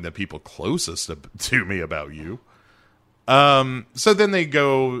not telling the people closest to me about you. So then they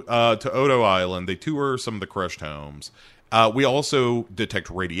go to Odo Island. They tour some of the crushed homes. We also detect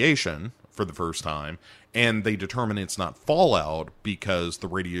radiation for the first time, and they determine it's not fallout because the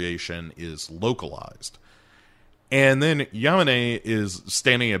radiation is localized. And then Yamane is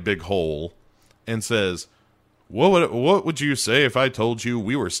standing in a big hole and says, what would you say if I told you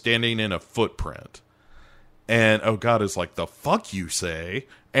we were standing in a footprint? And God is like, the fuck you say?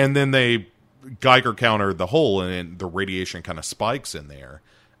 And then they Geiger counter the hole, and the radiation kind of spikes in there.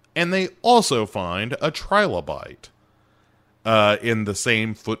 And they also find a trilobite in the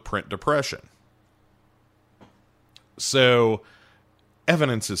same footprint depression. So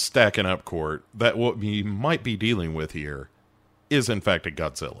evidence is stacking up, court, that what we might be dealing with here is in fact a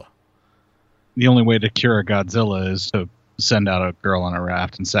Godzilla. The only way to cure a Godzilla is to send out a girl on a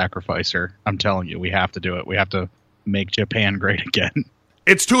raft and sacrifice her. I'm telling you, we have to do it. We have to make Japan great again.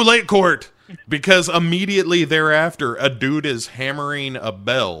 It's too late, court, because immediately thereafter, a dude is hammering a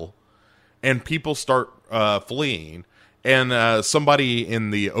bell, and people start fleeing. And somebody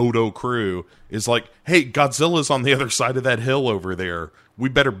in the Odo crew is like, hey, Godzilla's on the other side of that hill over there. We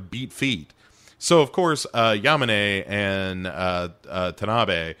better beat feet. So, of course, Yamane and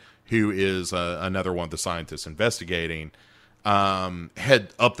Tanabe, who is another one of the scientists investigating, head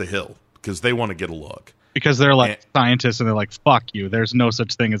up the hill because they want to get a look. Because they're like scientists and they're like, fuck you. There's no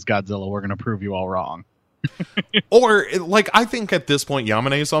such thing as Godzilla. We're going to prove you all wrong. Or, like, I think at this point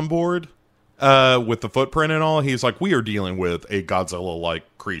Yamane's on board with the footprint and all. He's like, we are dealing with a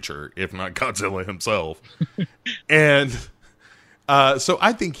Godzilla-like creature, if not Godzilla himself. And so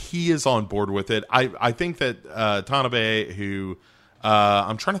I think he is on board with it. I think that Tanabe, who...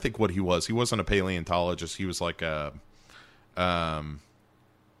 I'm trying to think what he was. He wasn't a paleontologist. He was like a, I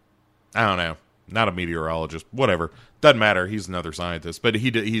don't know, not a meteorologist. Whatever, doesn't matter. He's another scientist, but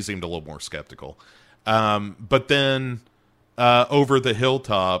he seemed a little more skeptical. But then over the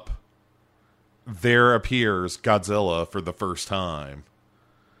hilltop, there appears Godzilla for the first time,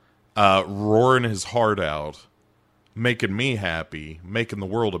 roaring his heart out, making me happy, making the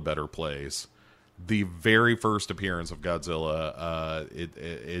world a better place. The very first appearance of Godzilla,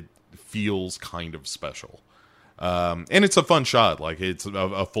 it feels kind of special. And it's a fun shot. Like, it's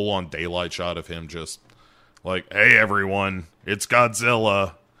a full-on daylight shot of him just like, hey, everyone, it's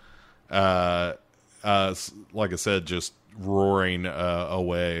Godzilla. Like I said, just roaring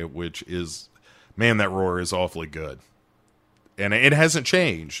away, which is, man, that roar is awfully good. And it hasn't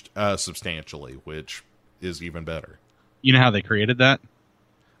changed substantially, which is even better. You know how they created that?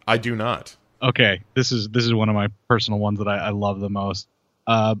 I do not. Okay, this is one of my personal ones that I love the most.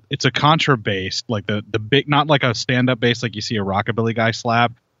 It's a contra bass, like the big, not like a stand-up bass like you see a rockabilly guy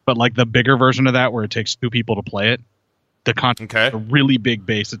slap, but like the bigger version of that where it takes two people to play it. The contra, a really big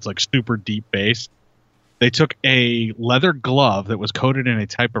bass. It's like super deep bass. They took a leather glove that was coated in a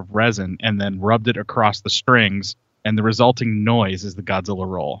type of resin and then rubbed it across the strings, and the resulting noise is the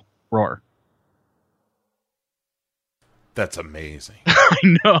Godzilla roar. That's amazing.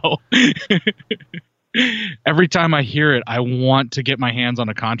 I know. Every time I hear it, I want to get my hands on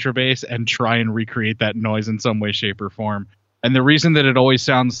a contrabass and try and recreate that noise in some way, shape, or form. And the reason that it always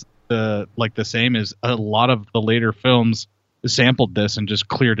sounds like the same is a lot of the later films sampled this and just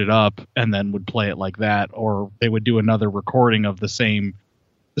cleared it up and then would play it like that, or they would do another recording of the same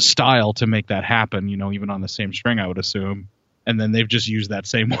style to make that happen, you know, even on the same string, I would assume. And then they've just used that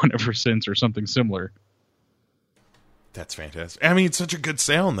same one ever since, or something similar. That's fantastic. I mean, it's such a good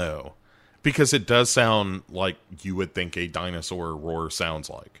sound, though, because it does sound like you would think a dinosaur roar sounds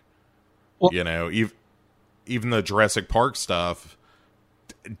like. Well, you know, even the Jurassic Park stuff,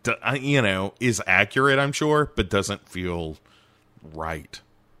 you know, is accurate, I'm sure, but doesn't feel right.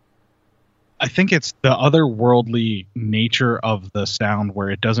 I think it's the otherworldly nature of the sound where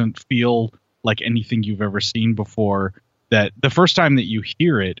it doesn't feel like anything you've ever seen before, that the first time that you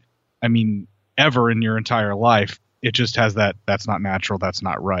hear it, I mean, ever in your entire life, it just has that's not natural, that's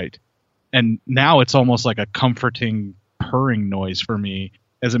not right. And now it's almost like a comforting purring noise for me.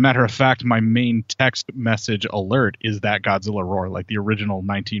 As a matter of fact, my main text message alert is that Godzilla roar, like the original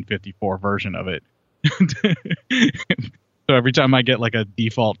 1954 version of it. So every time I get like a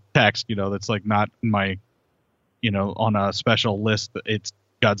default text, you know, that's like not in my, you know, on a special list, it's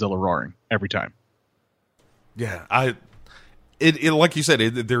Godzilla roaring every time. Yeah, it like you said,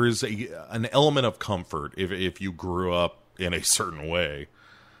 there is an element of comfort if you grew up in a certain way,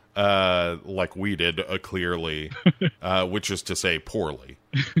 like we did, clearly, which is to say poorly.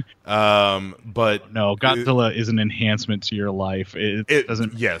 But no, Godzilla is an enhancement to your life. It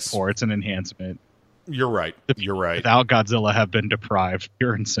doesn't. Yes, or it's an enhancement. You're right. You're right. Without Godzilla, have been deprived,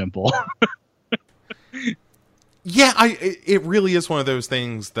 pure and simple. Yeah, it really is one of those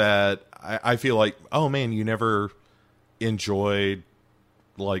things that I feel like, oh man, you never enjoyed,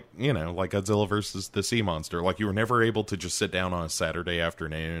 like, you know, like Godzilla versus the Sea Monster. Like, you were never able to just sit down on a Saturday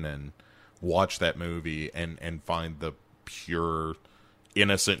afternoon and watch that movie and find the pure,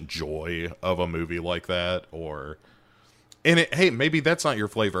 innocent joy of a movie like that. Hey, maybe that's not your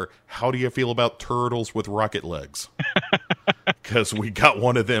flavor. How do you feel about turtles with rocket legs? Because we got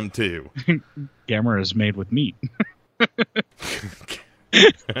one of them too. Gamera is made with meat.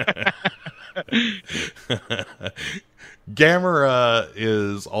 Gamera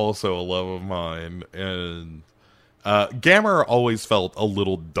is also a love of mine, and Gamera always felt a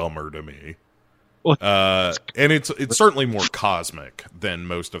little dumber to me. And it's certainly more cosmic than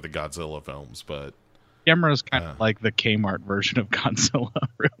most of the Godzilla films, but Gamera is kind of like the Kmart version of Godzilla,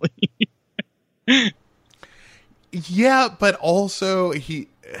 really. Yeah, but also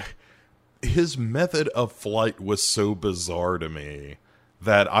his method of flight was so bizarre to me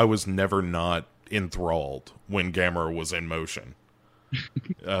that I was never not enthralled when Gamera was in motion.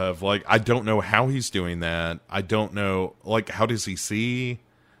 Like, I don't know how he's doing that. I don't know, like, how does he see?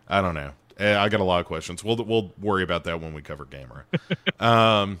 I don't know. I got a lot of questions. We'll worry about that when we cover Gamera.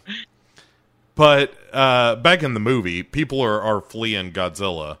 But back in the movie, people are fleeing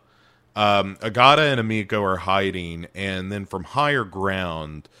Godzilla. Agata and Amiko are hiding, and then from higher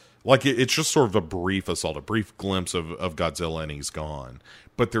ground, like, it's just sort of a brief assault, a brief glimpse of Godzilla, and he's gone.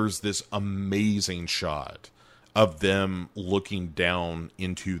 But there's this amazing shot of them looking down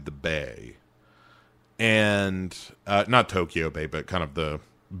into the bay. And, not Tokyo Bay, but kind of the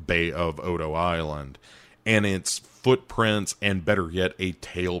bay of Odo Island. And it's footprints, and better yet, a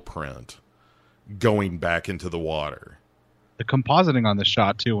tail print going back into the water. The compositing on the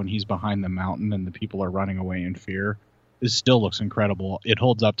shot, too, when he's behind the mountain and the people are running away in fear, it still looks incredible. It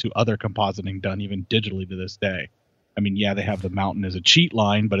holds up to other compositing done even digitally to this day. I mean, yeah, they have the mountain as a cheat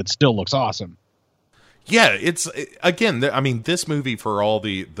line, but it still looks awesome. Yeah, again, I mean, this movie, for all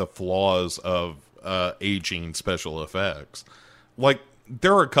the flaws of aging special effects, like,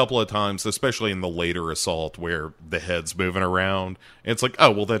 there are a couple of times, especially in the later assault, where the head's moving around, and it's like,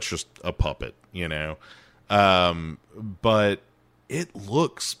 oh, well, that's just a puppet, you know? But it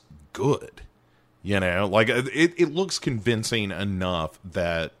looks good, you know, like it looks convincing enough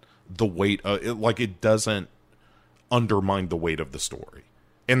that the weight, it doesn't undermine the weight of the story.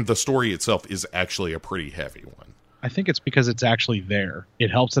 And the story itself is actually a pretty heavy one. I think it's because it's actually there.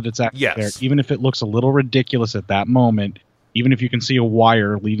 It helps that it's actually there. Yes. Even if it looks a little ridiculous at that moment, even if you can see a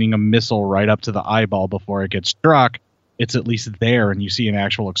wire leading a missile right up to the eyeball before it gets struck, it's at least there, and you see an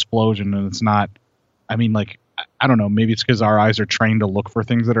actual explosion, and it's not, I mean, like, I don't know, maybe it's because our eyes are trained to look for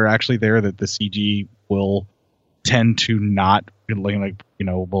things that are actually there, that the CG will tend to not, like, you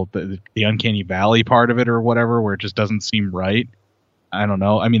know, well, the uncanny valley part of it or whatever, where it just doesn't seem right. I don't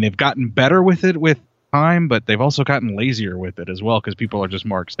know. I mean, they've gotten better with it with time, but they've also gotten lazier with it as well, because people are just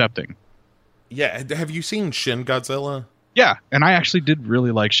more accepting. Yeah, have you seen Shin Godzilla? Yeah, and I actually did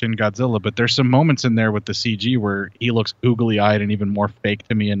really like Shin Godzilla, but there's some moments in there with the CG where he looks googly-eyed and even more fake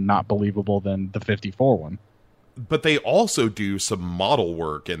to me and not believable than the 54 one. But they also do some model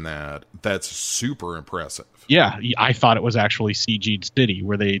work in that's super impressive. Yeah, I thought it was actually CG'd city,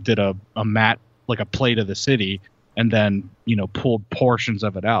 where they did a matte, like a plate of the city, and then, you know, pulled portions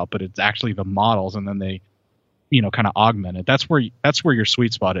of it out, but it's actually the models, and then they, you know, kind of augment it. That's where your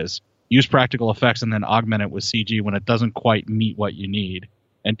sweet spot is. Use practical effects and then augment it with CG when it doesn't quite meet what you need,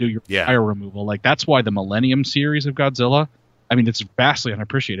 and do your fire removal. Like, that's why the Millennium series of Godzilla, I mean, it's vastly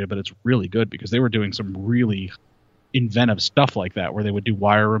unappreciated, but it's really good, because they were doing some really inventive stuff like that, where they would do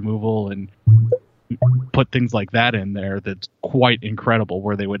wire removal and put things like that in there that's quite incredible,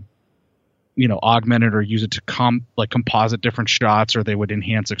 where they would, you know, augment it or use it to composite different shots, or they would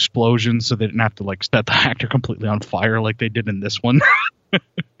enhance explosions so they didn't have to, like, set the actor completely on fire like they did in this one.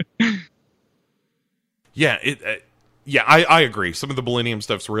 Yeah, I agree. Some of the Millennium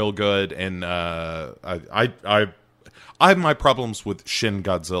stuff's real good, and I have my problems with Shin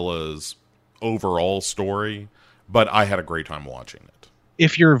Godzilla's overall story, but I had a great time watching it.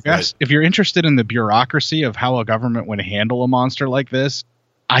 If you're interested in the bureaucracy of how a government would handle a monster like this,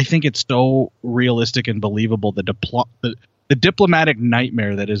 I think it's so realistic and believable. The diplomatic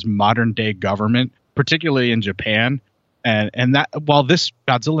nightmare that is modern day government, particularly in Japan, And that, while this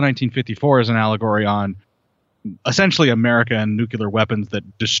Godzilla 1954 is an allegory on essentially America and nuclear weapons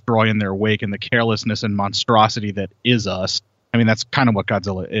that destroy in their wake and the carelessness and monstrosity that is us. I mean, that's kind of what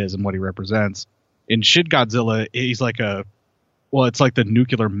Godzilla is and what he represents. In Shin Godzilla, he's like it's like the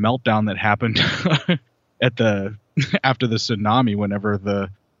nuclear meltdown that happened after the tsunami. Whenever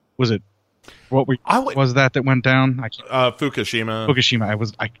was that went down? Fukushima.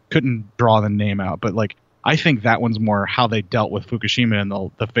 Fukushima. I couldn't draw the name out, but like I think that one's more how they dealt with Fukushima and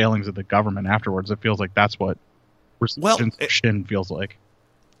the failings of the government afterwards. It feels like that's what Shin feels like.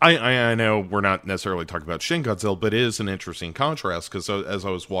 I know we're not necessarily talking about Shin Godzilla, but it is an interesting contrast because as I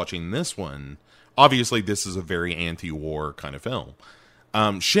was watching this one, obviously this is a very anti-war kind of film.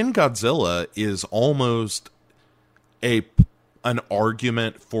 Shin Godzilla is almost an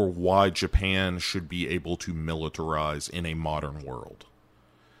argument for why Japan should be able to militarize in a modern world.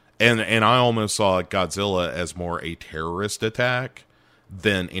 And I almost saw Godzilla as more a terrorist attack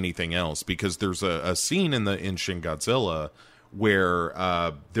than anything else, because there's a scene in Shin Godzilla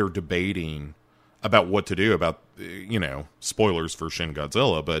where they're debating about what to do about, spoilers for Shin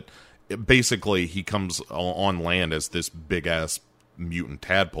Godzilla, but basically he comes on land as this big-ass mutant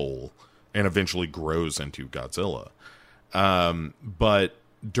tadpole and eventually grows into Godzilla. But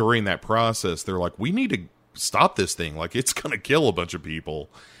during that process, they're like, we need to stop this thing. Like, it's going to kill a bunch of people,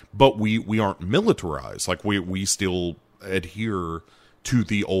 but we aren't militarized. Like, we still adhere to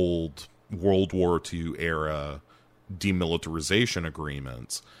the old World War II era demilitarization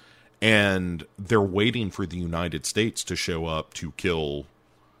agreements. And they're waiting for the United States to show up to kill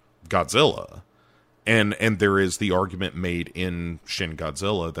Godzilla. And there is the argument made in Shin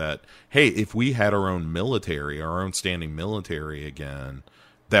Godzilla that, hey, if we had our own military, our own standing military again,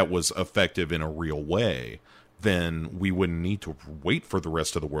 that was effective in a real way, then we wouldn't need to wait for the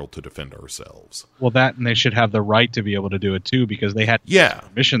rest of the world to defend ourselves. Well, that, and they should have the right to be able to do it too, because they had to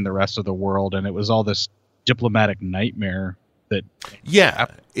mission the rest of the world, and it was all this diplomatic nightmare that... Yeah,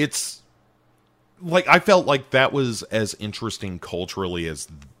 it's... like, I felt like that was as interesting culturally as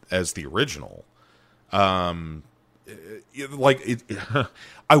the original. I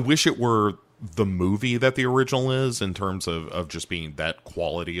wish it were the movie that the original is, in terms of just being that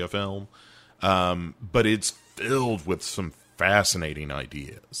quality of film. But it's filled with some fascinating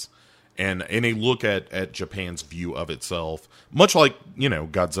ideas, and a look at Japan's view of itself, much like,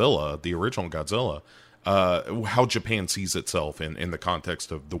 Godzilla, the original Godzilla, how Japan sees itself in the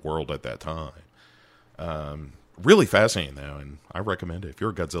context of the world at that time. Really fascinating, though, and I recommend it. If you're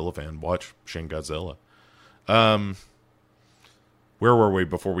a Godzilla fan, watch Shin Godzilla. Where were we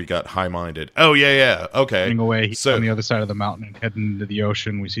before we got high-minded? Oh, yeah, okay. Running away, he's on the other side of the mountain and heading into the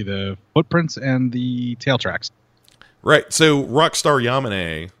ocean. We see the footprints and the tail tracks. Right, so Rockstar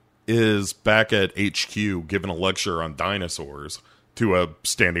Yamane is back at HQ giving a lecture on dinosaurs to a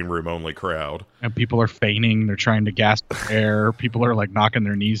standing room only crowd. And people are feigning. They're trying to gasp air. People are, like, knocking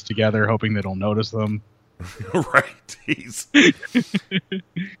their knees together, hoping they don't notice them. Right. He's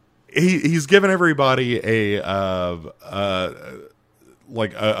giving everybody a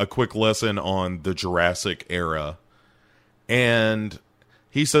quick lesson on the Jurassic era. And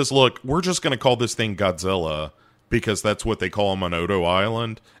he says, look, we're just going to call this thing Godzilla because that's what they call him on Odo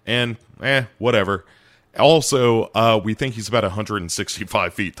Island. And, whatever. Also, we think he's about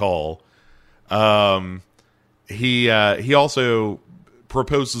 165 feet tall. He also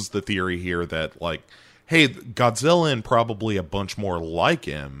proposes the theory here that, like, hey, Godzilla and probably a bunch more like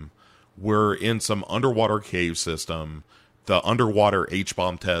him were in some underwater cave system. The underwater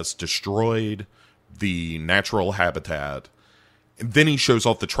H-bomb test destroyed the natural habitat. And then he shows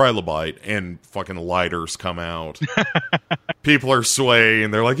off the trilobite and fucking lighters come out. People are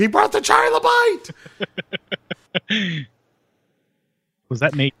swaying. They're like, he brought the trilobite! Was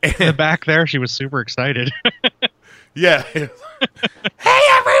that Nate in the back there? She was super excited. Yeah. Hey,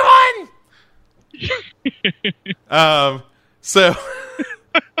 everyone! So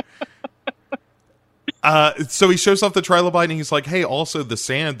he shows off the trilobite and he's like, hey, also the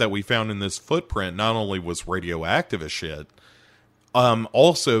sand that we found in this footprint not only was radioactive as shit,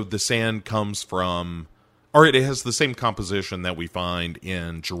 also the sand comes from, or it has the same composition that we find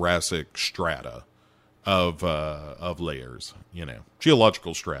in Jurassic strata of layers,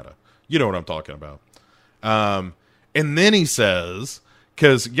 geological strata. You know what I'm talking about. And then he says,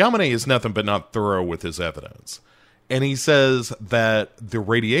 because Yamane is nothing but not thorough with his evidence. And he says that the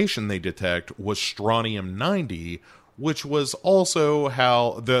radiation they detect was strontium-90, which was also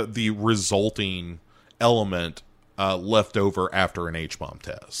how the resulting element left over after an H-bomb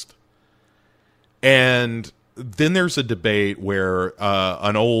test. And then there's a debate where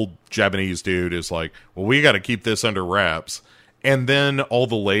an old Japanese dude is like, well, we got to keep this under wraps. And then all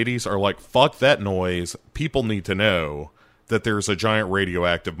the ladies are like, fuck that noise. People need to know that there's a giant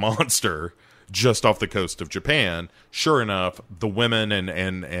radioactive monster just off the coast of Japan. Sure enough, the women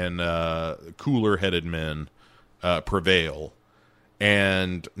and cooler-headed men prevail.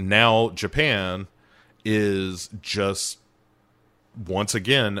 And now Japan is just, once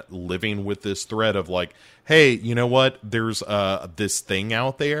again, living with this threat of like, hey, you know what? There's this thing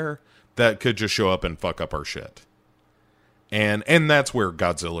out there that could just show up and fuck up our shit. And that's where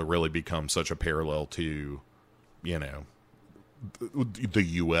Godzilla really becomes such a parallel to, you know, the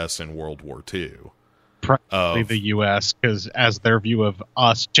U.S. in World War II. Probably the U.S., because as their view of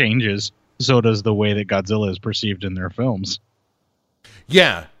us changes, so does the way that Godzilla is perceived in their films.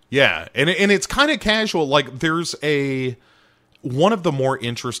 Yeah. And it's kind of casual. Like, there's one of the more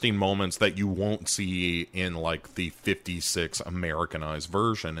interesting moments that you won't see in, like, the 56 Americanized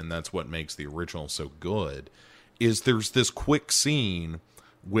version, and that's what makes the original so good, is there's this quick scene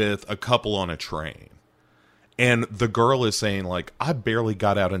with a couple on a train. And the girl is saying, like, I barely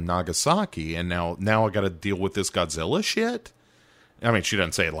got out of Nagasaki, and now I got to deal with this Godzilla shit? I mean, she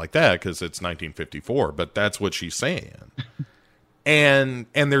doesn't say it like that, because it's 1954, but that's what she's saying. and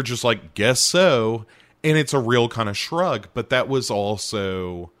they're just like, guess so. And it's a real kind of shrug, but that was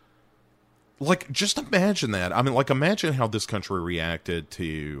also... Like, just imagine that. I mean, like, imagine how this country reacted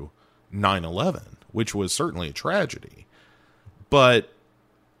to 9/11, which was certainly a tragedy. But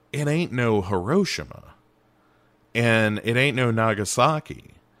it ain't no Hiroshima. And it ain't no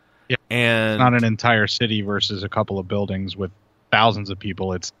Nagasaki. Yeah, and it's not an entire city versus a couple of buildings with thousands of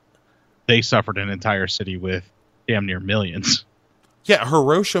people. They suffered an entire city with damn near millions. Yeah,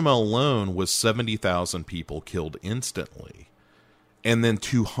 Hiroshima alone was 70,000 people killed instantly. And then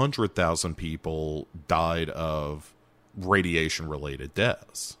 200,000 people died of radiation-related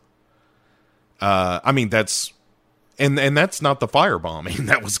deaths. I mean, that's... And that's not the firebombing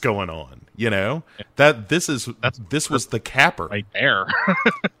that was going on, you know? This was the capper. Right there.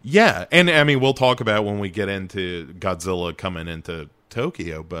 Yeah, and I mean, we'll talk about when we get into Godzilla coming into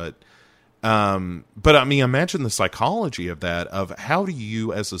Tokyo, but I mean, imagine the psychology of that, of how do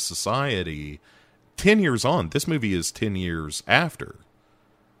you as a society, 10 years on, this movie is 10 years after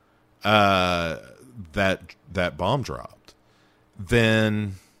that bomb dropped,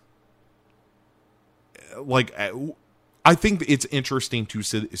 then, like, I think it's interesting to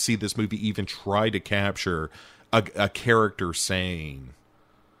see this movie even try to capture a character saying,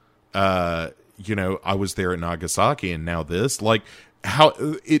 you know, I was there at Nagasaki and now this, like, how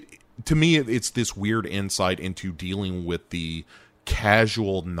it, to me, it's this weird insight into dealing with the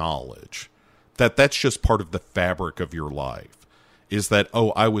casual knowledge that that's just part of the fabric of your life, is that,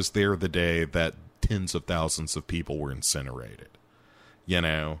 oh, I was there the day that tens of thousands of people were incinerated, you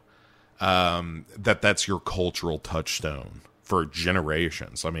know, that's your cultural touchstone for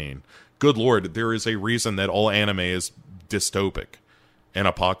generations. I mean, good Lord, there is a reason that all anime is dystopic and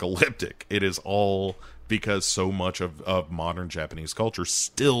apocalyptic. It is all because so much of modern Japanese culture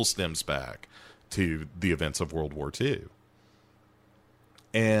still stems back to the events of World War II.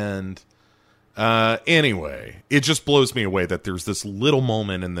 And anyway, it just blows me away that there's this little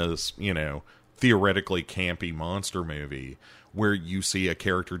moment in this, you know, theoretically campy monster movie where you see a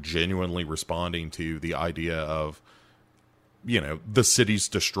character genuinely responding to the idea of, you know, the city's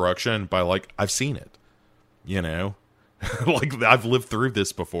destruction by, like, I've seen it, you know? Like, I've lived through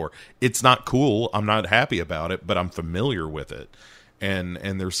this before. It's not cool. I'm not happy about it, but I'm familiar with it. And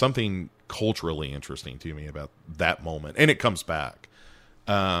there's something culturally interesting to me about that moment. And it comes back.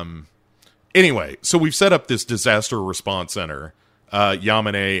 Anyway, so we've set up this disaster response center.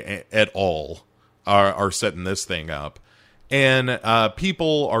 Yamane et al. Are setting this thing up. And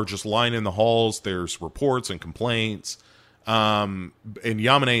people are just lining the halls. There's reports and complaints. And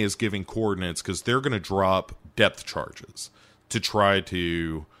Yamane is giving coordinates because they're going to drop depth charges to try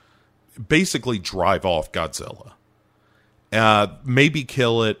to basically drive off Godzilla. Maybe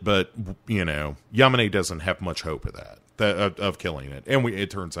kill it, but, you know, Yamane doesn't have much hope of that, of killing it. And it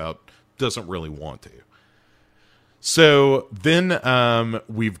turns out doesn't really want to. So then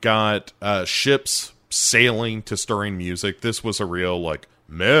we've got ships sailing to stirring music. This was a real, like,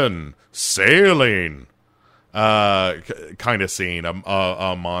 men sailing kind of scene, a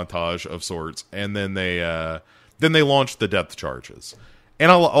montage of sorts. And then they launched the depth charges. And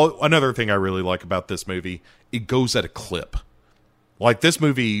another thing I really like about this movie, it goes at a clip. Like, this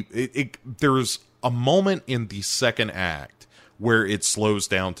movie, there's a moment in the second act where it slows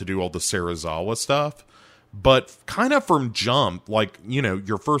down to do all the Serizawa stuff, But kind of from jump, like,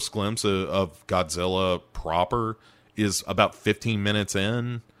 your first glimpse of Godzilla proper is about 15 minutes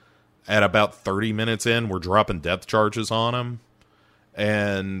in. At about 30 minutes in, we're dropping depth charges on him.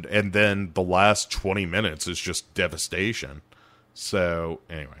 And then the last 20 minutes is just devastation. So,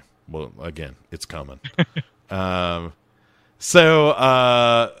 anyway, well, again, it's coming. Amiko,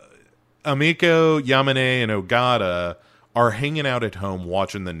 Yamane, and Ogata are hanging out at home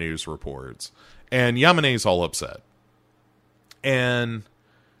watching the news reports. And Yamane's all upset. And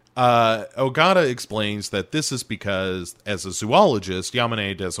Ogata explains that this is because, as a zoologist,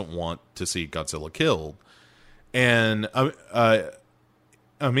 Yamane doesn't want to see Godzilla killed. And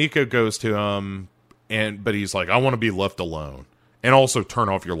Amiko goes to him, but he's like, I want to be left alone. And also turn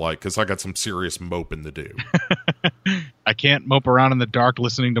off your light, because I got some serious moping to do. I can't mope around in the dark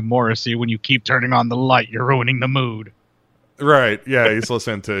listening to Morrissey. When you keep turning on the light, you're ruining the mood. Right, yeah, he's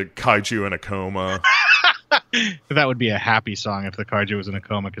listening to Kaiju in a Coma. That would be a happy song if the Kaiju was in a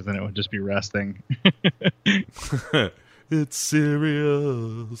coma, because then it would just be resting. It's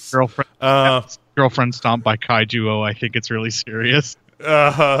serious. Girlfriend stomped by Kaiju. Oh, I think it's really serious.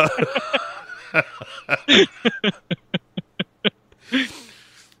 That's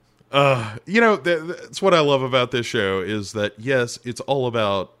what I love about this show, is that, yes, it's all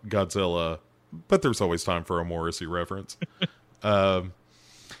about Godzilla, but there's always time for a Morrissey reference.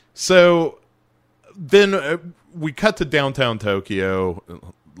 So then we cut to downtown Tokyo,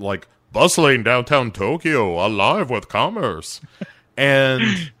 like bustling downtown Tokyo, alive with commerce.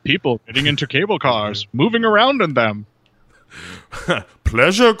 And people getting into cable cars, moving around in them.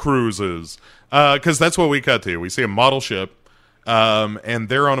 Pleasure cruises. Because that's what we cut to. We see a model ship. And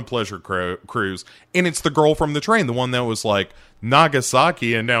they're on a pleasure cruise, and it's the girl from the train, the one that was like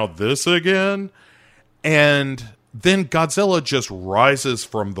Nagasaki, and now this again. And then Godzilla just rises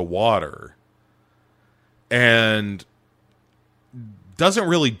from the water and doesn't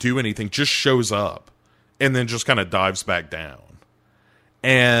really do anything, just shows up and then just kind of dives back down.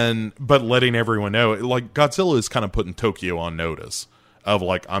 But letting everyone know, like, Godzilla is kind of putting Tokyo on notice of,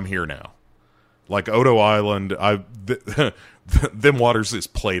 like, I'm here now. Like Odo Island, them waters is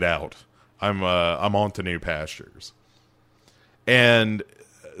played out. I'm on to new pastures. And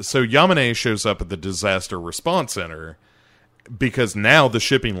so Yamane shows up at the disaster response center, because now the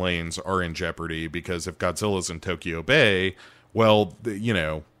shipping lanes are in jeopardy, because if Godzilla's in Tokyo Bay, well,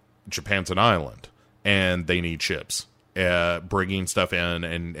 Japan's an island and they need ships bringing stuff in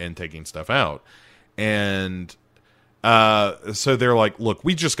and taking stuff out. And so they're like, look,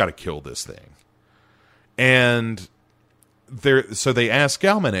 we just got to kill this thing. And so they ask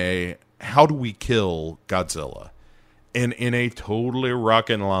Yamane, how do we kill Godzilla? And in a totally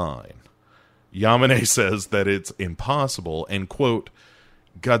rockin' line, Yamane says that it's impossible, and, quote,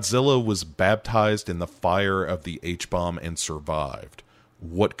 Godzilla was baptized in the fire of the H-bomb and survived.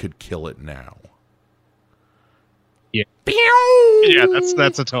 What could kill it now? Yeah. Yeah,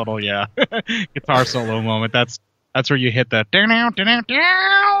 that's a total, guitar solo moment. That's where you hit that.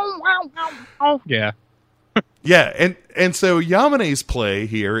 Yeah. Yeah, and so Yamane's play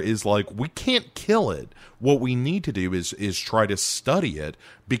here is like, we can't kill it. What we need to do is try to study it,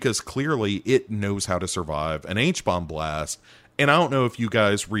 because clearly it knows how to survive an H-bomb blast. And I don't know if you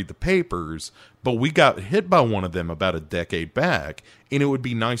guys read the papers, but we got hit by one of them about a decade back, and it would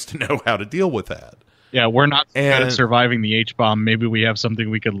be nice to know how to deal with that. Yeah, we're not good at surviving the H-bomb. Maybe we have something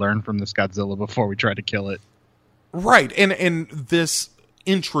we could learn from this Godzilla before we try to kill it. Right, and this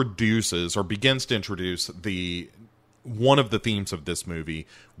introduces, or begins to introduce, one of the themes of this movie,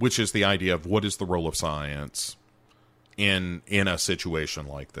 which is the idea of what is the role of science in a situation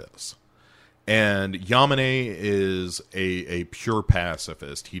like this. And Yamane is a pure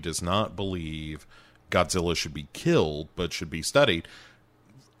pacifist. He does not believe Godzilla should be killed, but should be studied.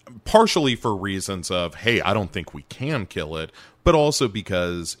 Partially for reasons of, hey, I don't think we can kill it, but also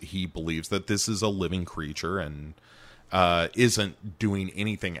because he believes that this is a living creature and isn't doing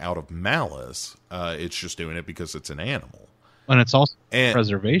anything out of malice. It's just doing it because it's an animal. And it's also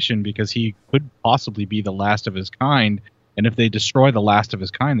preservation, because he could possibly be the last of his kind. And if they destroy the last of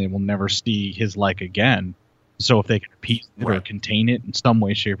his kind, they will never see his like again. So if they can appease it or contain it in some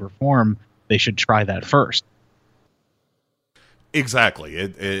way, shape, or form, they should try that first. Exactly.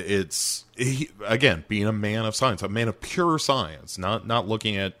 It's again, being a man of science, a man of pure science, not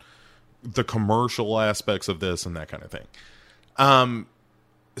looking at the commercial aspects of this and that kind of thing.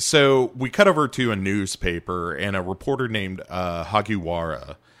 So we cut over to a newspaper, and a reporter named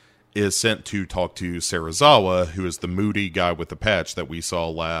Hagiwara is sent to talk to Serizawa, who is the moody guy with the patch that we saw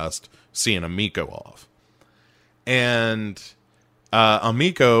last seeing Amiko off. And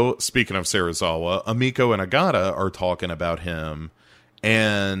Amiko, speaking of Serizawa, Amiko and Agata are talking about him,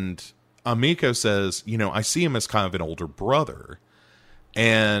 and Amiko says, I see him as kind of an older brother.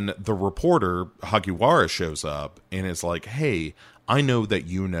 And the reporter, Hagiwara, shows up and is like, hey, I know that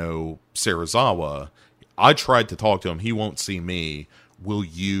you know Serizawa. I tried to talk to him. He won't see me. Will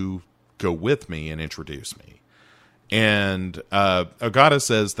you go with me and introduce me? And Agata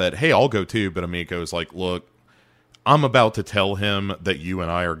says that, hey, I'll go too. But Amiko is like, look, I'm about to tell him that you and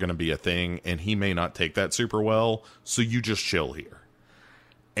I are going to be a thing, and he may not take that super well, so you just chill here.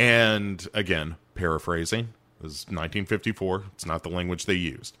 And again, paraphrasing, it was 1954. It's not the language they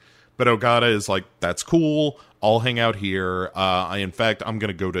used. But Ogata is like, that's cool. I'll hang out here. In fact, I'm going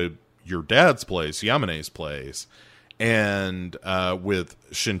to go to your dad's place, Yamane's place, and with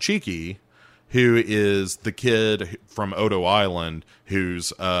Shinchiki, who is the kid from Odo Island,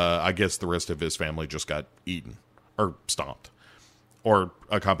 who's, I guess the rest of his family just got eaten. Or stomped. Or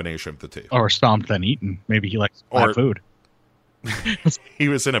a combination of the two. Or stomped then eaten. Maybe he likes flat food. He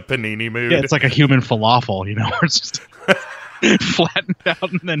was in a panini mood. Yeah, it's like a human falafel, where it's just flattened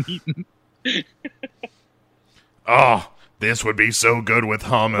out and then eaten. Oh, this would be so good with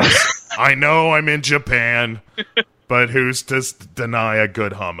hummus. I know I'm in Japan, but who's to deny a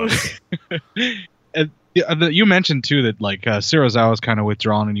good hummus? You mentioned, too, that Serizawa is kind of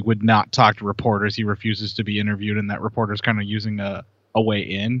withdrawn and he would not talk to reporters. He refuses to be interviewed, and that reporter's kind of using a way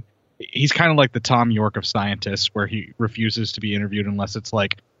in. He's kind of like the Tom York of scientists, where he refuses to be interviewed unless it's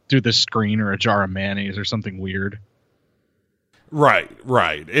through the screen or a jar of mayonnaise or something weird. Right.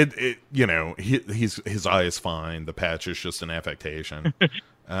 His eye is fine. The patch is just an affectation.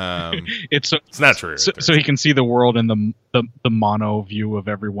 It's not true. So he can see the world in the mono view of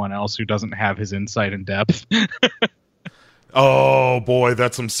everyone else who doesn't have his insight and depth. Oh boy,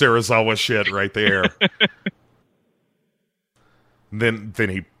 that's some Serizawa shit right there. Then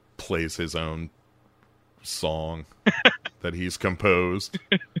he plays his own song that he's composed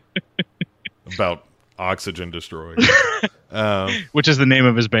about Oxygen Destroyer, which is the name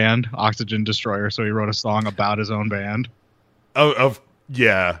of his band, Oxygen Destroyer. So he wrote a song about his own band.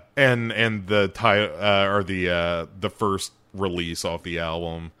 Yeah, and the the first release off the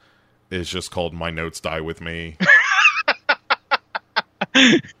album is just called "My Notes Die with Me."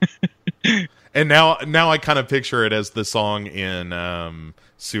 And now I kind of picture it as the song in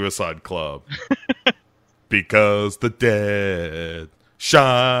Suicide Club, because the dead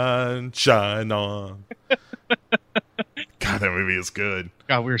shine on. God, that movie is good.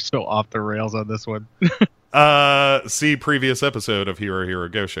 God, we're so off the rails on this one. See previous episode of Hero Hero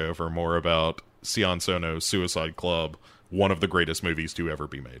Go Show for more about Sion Sono's Suicide Club, one of the greatest movies to ever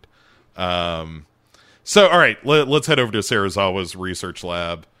be made. So, all right, let's head over to Serizawa's research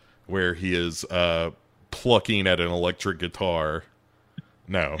lab, where he is plucking at an electric guitar.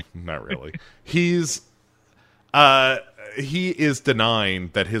 No, not really. He is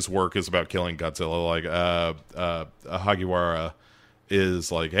denying that his work is about killing Godzilla. Hagiwara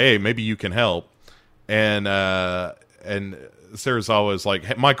is like, hey, maybe you can help. And Serizawa is like,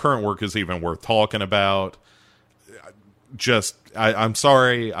 hey, my current work is even worth talking about. I'm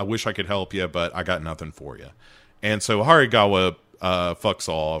sorry. I wish I could help you, but I got nothing for you. And so Harigawa fucks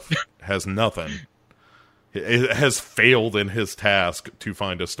off, has nothing. It has failed in his task to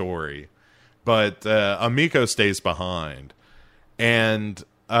find a story. But Amiko stays behind. And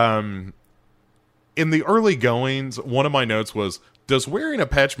in the early goings, one of my notes was, does wearing a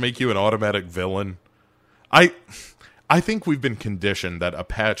patch make you an automatic villain? I think we've been conditioned that a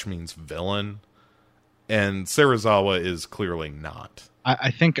patch means villain, and Serizawa is clearly not.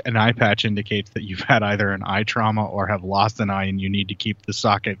 I think an eye patch indicates that you've had either an eye trauma or have lost an eye, and you need to keep the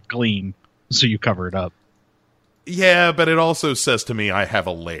socket clean, so you cover it up. Yeah, but it also says to me I have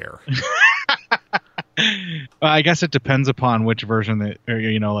a lair. I guess it depends upon which version that,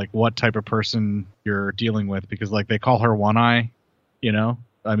 or, what type of person you're dealing with, because they call her One Eye,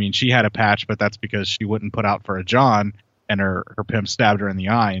 I mean, she had a patch, but that's because she wouldn't put out for a John, and her pimp stabbed her in the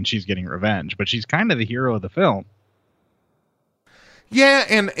eye, and she's getting revenge. But she's kind of the hero of the film. Yeah,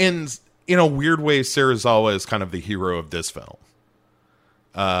 and in a weird way, Serizawa is kind of the hero of this film.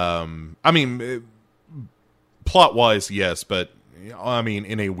 I mean, plot-wise, yes, but, I mean,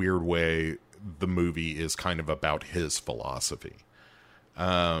 in a weird way, the movie is kind of about his philosophy.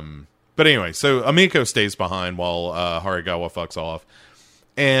 But anyway, so Amiko stays behind while Harigawa fucks off.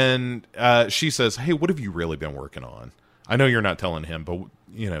 And she says, hey, what have you really been working on? I know you're not telling him, but,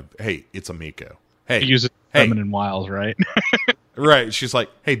 hey, it's Amiko. Hey, he uses feminine wiles, right? Right. She's like,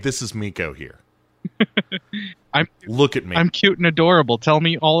 hey, this is Miko here. Look at me. I'm cute and adorable. Tell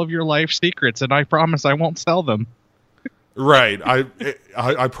me all of your life secrets, and I promise I won't sell them. Right.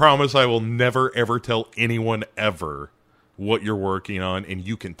 I promise I will never, ever tell anyone ever what you're working on, and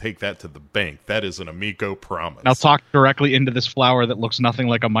you can take that to the bank. That is an Amico promise. I'll talk directly into this flower that looks nothing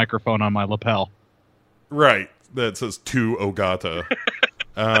like a microphone on my lapel. Right. That says to Ogata.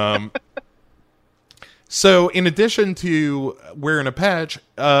 So, in addition to wearing a patch,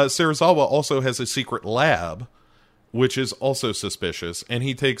 Serizawa also has a secret lab, which is also suspicious, and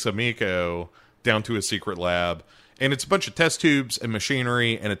he takes Amico down to a secret lab, and it's a bunch of test tubes and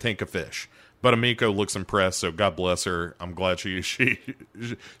machinery and a tank of fish. But Amico looks impressed, so God bless her. I'm glad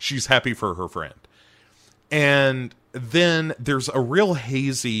she's happy for her friend. And then there's a real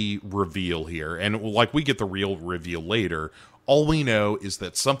hazy reveal here, and like we get the real reveal later. All we know is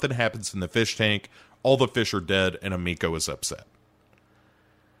that something happens in the fish tank, all the fish are dead, and Amico is upset.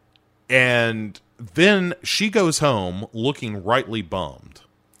 And then she goes home looking rightly bummed.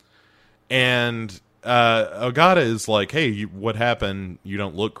 And Ogata is like, hey, what happened? You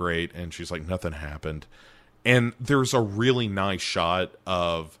don't look great. And she's like, nothing happened. And there's a really nice shot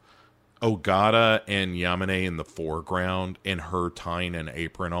of Ogata and Yamane in the foreground and her tying an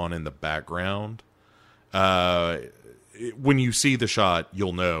apron on in the background. When you see the shot,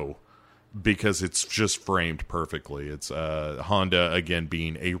 you'll know, because it's just framed perfectly. It's Honda, again,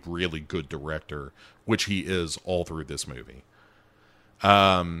 being a really good director, which he is all through this movie.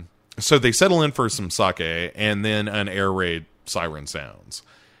 So they settle in for some sake, and then an air raid siren sounds.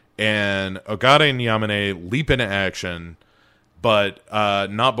 And Ogata and Yamane leap into action, but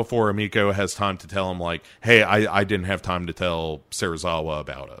not before Amico has time to tell him, like, hey, I didn't have time to tell Serizawa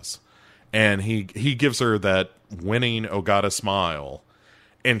about us. And he gives her that winning Ogata smile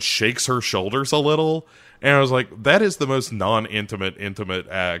and shakes her shoulders a little. And I was like, that is the most intimate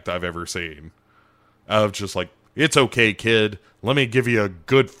act I've ever seen. Of just like, it's okay, kid. Let me give you a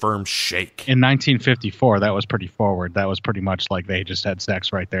good firm shake. In 1954, that was pretty forward. That was pretty much like they just had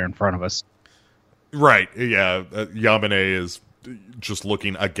sex right there in front of us. Right, yeah. Yamane is just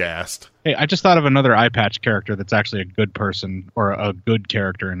looking aghast. Hey, I just thought of another eye patch character that's actually a good person, or a good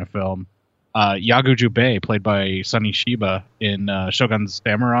character in a film. Yagu Jubei, played by Sonny Shiba in Shogun's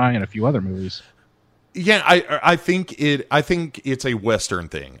Samurai and a few other movies. Yeah, I think it's a Western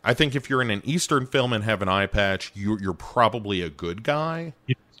thing. I think if you're in an Eastern film and have an eye patch, you're probably a good guy.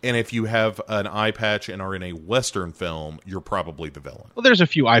 Yeah. And if you have an eye patch and are in a Western film, you're probably the villain. Well, there's a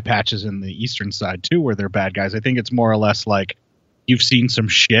few eye patches in the Eastern side, too, where they're bad guys. I think it's more or less like you've seen some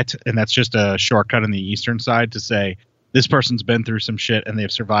shit, and that's just a shortcut in the Eastern side to say, this person's been through some shit, and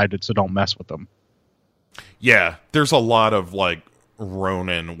they've survived it, so don't mess with them. Yeah, there's a lot of, like,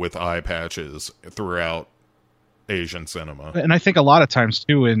 Ronin with eye patches throughout Asian cinema. And I think a lot of times,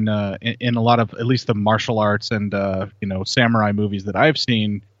 too, in a lot of, at least the martial arts and, samurai movies that I've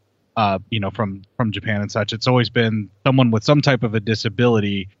seen, from Japan and such, it's always been someone with some type of a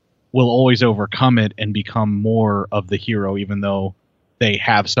disability will always overcome it and become more of the hero, even though they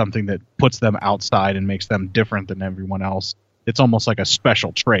have something that puts them outside and makes them different than everyone else. It's almost like a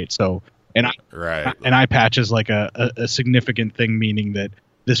special trait. So, an eye patch is like a significant thing, meaning that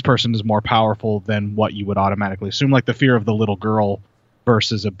this person is more powerful than what you would automatically assume, like the fear of the little girl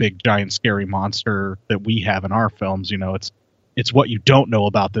versus a big, giant, scary monster that we have in our films. You know, it's what you don't know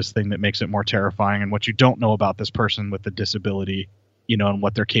about this thing that makes it more terrifying, and what you don't know about this person with the disability, and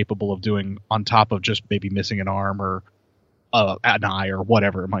what they're capable of doing on top of just maybe missing an arm or an eye or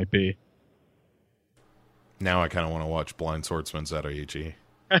whatever it might be. Now I kind of want to watch Blind Swordsman Zatoichi.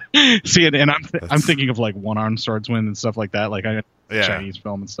 See, and I'm thinking of like one-armed swordsman and stuff like that, like Chinese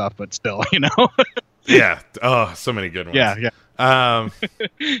film and stuff, but still, Yeah. Oh, so many good ones. Yeah.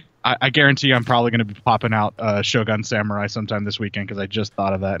 I guarantee you I'm probably going to be popping out Shogun Samurai sometime this weekend, because I just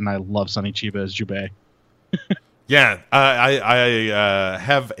thought of that, and I love Sonny Chiba as Jubei. Yeah, I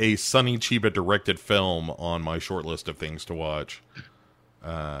have a Sonny Chiba directed film on my short list of things to watch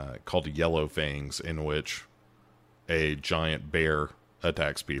called Yellow Fangs, in which a giant bear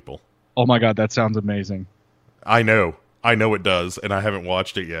attacks people. Oh my god, that sounds amazing. I know it does, and I haven't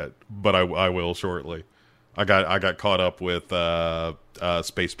watched it yet, but I will shortly. I got caught up with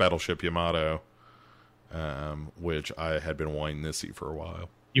Space Battleship Yamato, which I had been wanting to see for a while.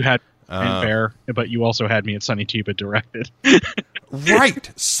 You had Bear, but you also had me at Sonny Chiba directed. Right,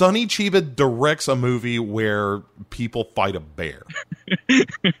 Sonny Chiba directs a movie where people fight a bear.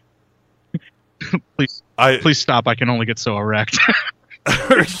 Please stop! I can only get so erect.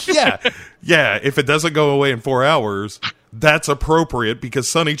 Yeah. If it doesn't go away in 4 hours, that's appropriate, because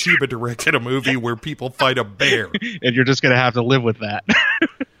Sonny Chiba directed a movie where people fight a bear, and you're just gonna have to live with that.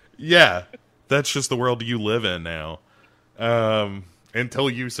 Yeah, that's just the world you live in now. until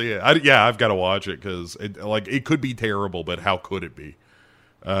you see it. I've got to watch it because it could be terrible, but how could it be?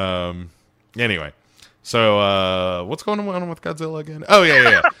 Anyway, so what's going on with Godzilla again? Oh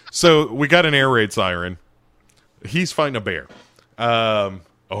yeah. So we got an air raid siren. He's fighting a bear.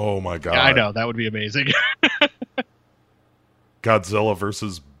 Oh my god! Yeah, I know, that would be amazing. Godzilla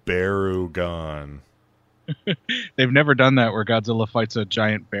versus Barugan. They've never done that where Godzilla fights a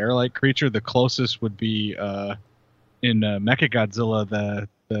giant bear-like creature. The closest would be in Mechagodzilla,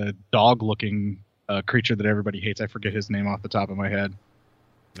 the dog-looking creature that everybody hates. I forget his name off the top of my head.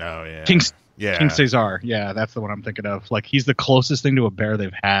 Oh yeah, King Caesar. Yeah, that's the one I'm thinking of. Like, he's the closest thing to a bear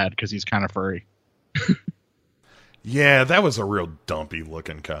they've had because he's kind of furry. Yeah, that was a real dumpy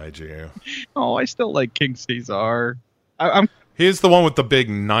looking kaiju. Oh, I still like King Caesar. He's the one with the big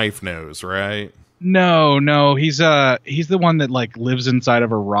knife nose, right? No, he's the one that like lives inside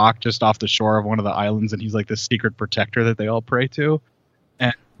of a rock just off the shore of one of the islands, and he's like the secret protector that they all pray to.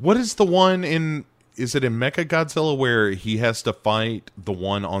 And what is the one in? Is it in Mechagodzilla where he has to fight the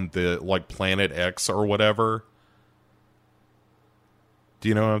one on the like Planet X or whatever? Do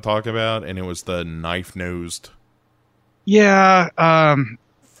you know what I'm talking about? And it was the knife nosed. Yeah,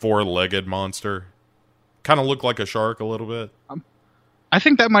 four-legged monster. Kind of looked like a shark a little bit. I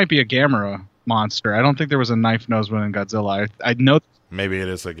think that might be a Gamera monster. I don't think there was a knife-nosed one in Godzilla. I know maybe it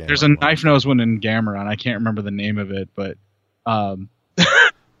is a Gamera. There's a knife-nosed one in Gamera, and I can't remember the name of it, but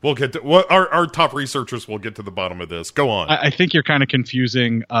we'll get to our top researchers will get to the bottom of this. Go on. I think you're kind of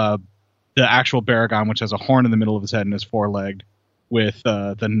confusing the actual Baragon, which has a horn in the middle of his head and is four-legged, with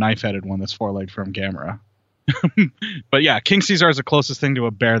the knife-headed one that's four-legged from Gamera. But yeah, King Caesar is the closest thing to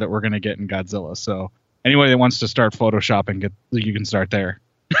a bear that we're going to get in Godzilla. So anybody that wants to start photoshopping, you can start there.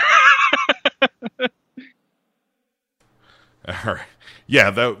 All right.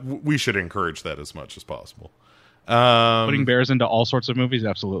 Yeah, we should encourage that as much as possible. Putting bears into all sorts of movies,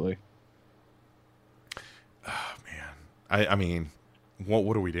 absolutely. Oh man, I mean,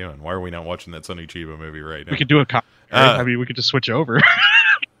 what are we doing? Why are we not watching that Sonny Chiba movie right now? We could do a I mean, we could just switch over.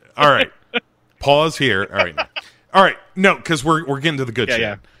 All right. Pause here. All right. No, because we're getting to the good shit.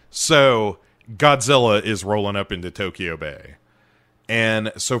 Yeah. So Godzilla is rolling up into Tokyo Bay,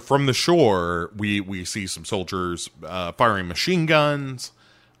 and so from the shore we see some soldiers firing machine guns.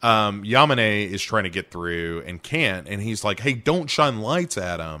 Yamane is trying to get through and can't, and he's like, "Hey, don't shine lights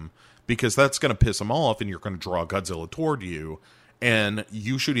at him because that's going to piss him off, and you're going to draw Godzilla toward you, and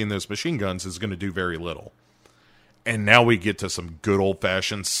you shooting those machine guns is going to do very little." And now we get to some good old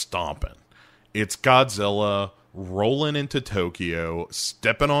fashioned stomping. It's Godzilla rolling into Tokyo,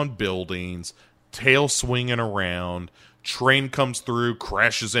 stepping on buildings, tail swinging around. Train comes through,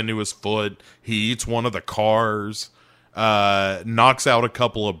 crashes into his foot. He eats one of the cars, knocks out a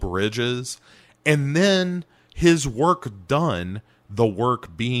couple of bridges. And then his work done, the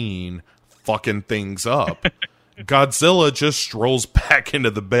work being fucking things up. Godzilla just strolls back into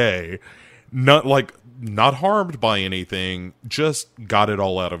the bay, not harmed by anything, just got it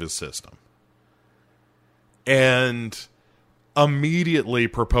all out of his system. And immediately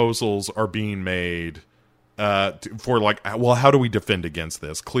proposals are being made for how do we defend against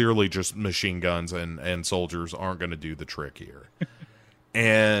this? Clearly just machine guns and soldiers aren't going to do the trick here.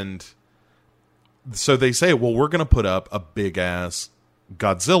 And so they say, well, we're going to put up a big ass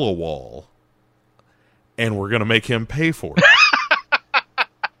Godzilla wall and we're going to make him pay for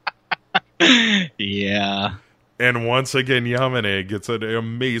it. Yeah. And once again, Yamane gets an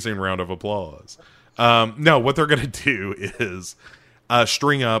amazing round of applause. No, what they're going to do is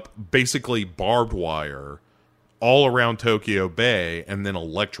string up basically barbed wire all around Tokyo Bay and then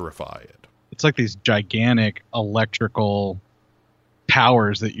electrify it. It's like these gigantic electrical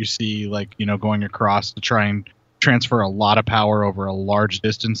towers that you see, going across to try and transfer a lot of power over a large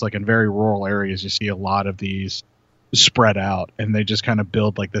distance. Like in very rural areas, you see a lot of these spread out, and they just kind of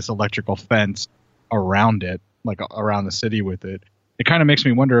build like this electrical fence around it, like around the city with it. It kind of makes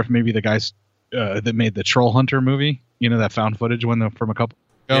me wonder if maybe the guys that made the Troll Hunter movie, that found footage from a couple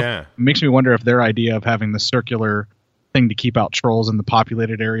ago. Yeah. It makes me wonder if their idea of having the circular thing to keep out trolls in the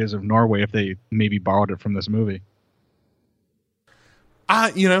populated areas of Norway, if they maybe borrowed it from this movie.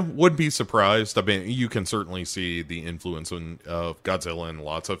 Would be surprised. I mean, you can certainly see the influence of Godzilla in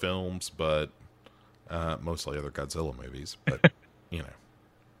lots of films, but mostly other Godzilla movies. But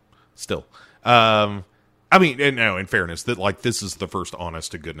still, in fairness, that this is the first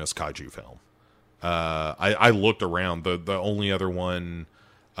honest to goodness kaiju film. I looked around. The only other one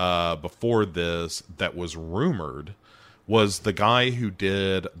before this that was rumored was the guy who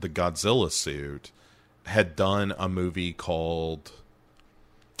did the Godzilla suit had done a movie called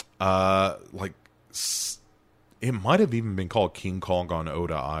It might have even been called King Kong on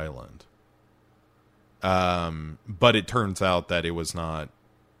Oda Island. But it turns out that it was not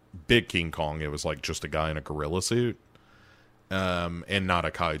Big King Kong. It was like just a guy in a gorilla suit. And not a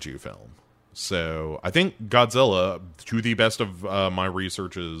kaiju film. So I think Godzilla, to the best of my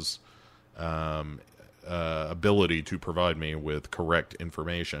research's ability to provide me with correct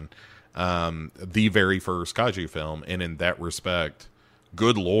information, the very first kaiju film, and in that respect,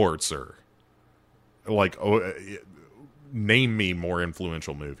 good lord, sir. Like, name me more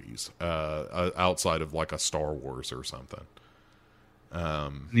influential movies outside of like a Star Wars or something.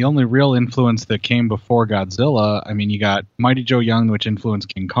 The only real influence that came before Godzilla, I mean, you got Mighty Joe Young, which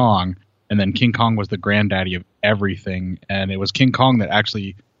influenced King Kong, and then King Kong was the granddaddy of everything, and it was King Kong that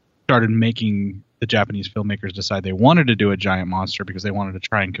actually started making the Japanese filmmakers decide they wanted to do a giant monster because they wanted to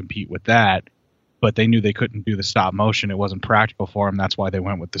try and compete with that, but they knew they couldn't do the stop motion. It wasn't practical for them. That's why they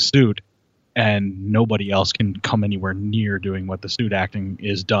went with the suit, and nobody else can come anywhere near doing what the suit acting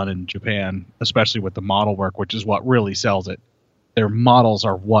is done in Japan, especially with the model work, which is what really sells it. Their models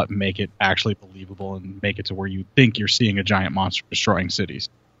are what make it actually believable and make it to where you think you're seeing a giant monster destroying cities.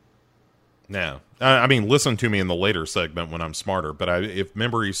 Yeah. I mean, listen to me in the later segment when I'm smarter, but if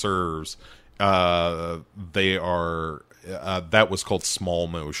memory serves, they are, that was called small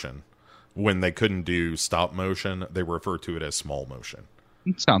motion. When they couldn't do stop motion, they refer to it as small motion.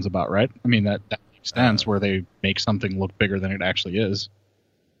 It sounds about right. I mean, that makes sense where they make something look bigger than it actually is.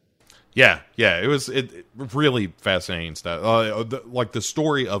 Yeah, it really fascinating stuff. Like the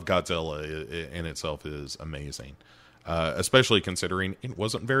story of Godzilla in itself is amazing, especially considering it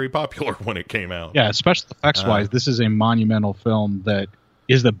wasn't very popular when it came out. Yeah, special effects wise, this is a monumental film that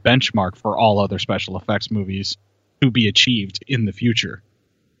is the benchmark for all other special effects movies to be achieved in the future.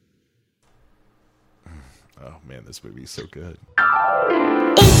 Oh man, this movie is so good.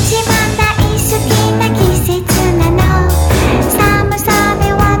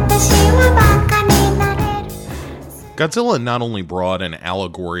 Godzilla not only brought an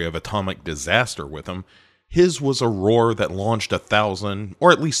allegory of atomic disaster with him, his was a roar that launched 1,000,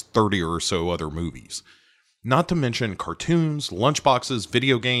 or at least 30 or so other movies. Not to mention cartoons, lunchboxes,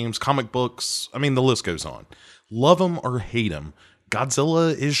 video games, comic books, I mean the list goes on. Love him or hate him,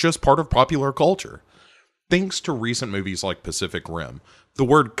 Godzilla is just part of popular culture. Thanks to recent movies like Pacific Rim, the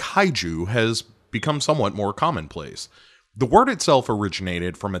word kaiju has become somewhat more commonplace. The word itself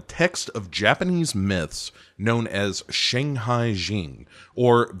originated from a text of Japanese myths known as Shanghai Jing,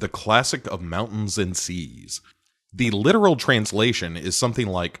 or the classic of mountains and seas. The literal translation is something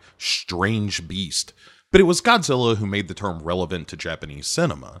like strange beast, but it was Godzilla who made the term relevant to Japanese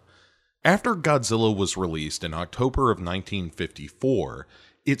cinema. After Godzilla was released in October of 1954,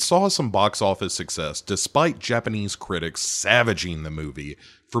 it saw some box office success despite Japanese critics savaging the movie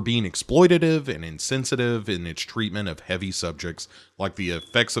for being exploitative and insensitive in its treatment of heavy subjects like the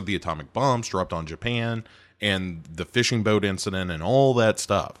effects of the atomic bombs dropped on Japan and the fishing boat incident and all that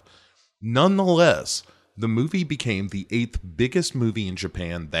stuff. Nonetheless, the movie became the 8th biggest movie in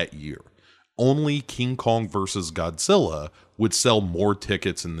Japan that year. Only King Kong vs. Godzilla would sell more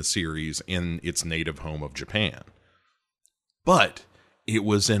tickets in the series in its native home of Japan. But it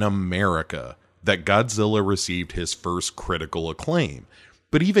was in America that Godzilla received his first critical acclaim.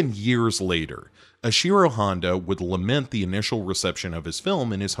 But even years later, Ishiro Honda would lament the initial reception of his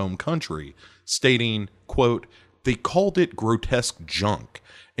film in his home country, stating, quote, "They called it grotesque junk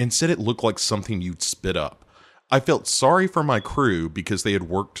and said it looked like something you'd spit up. I felt sorry for my crew because they had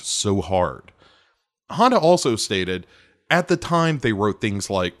worked so hard." Honda also stated, at the time they wrote things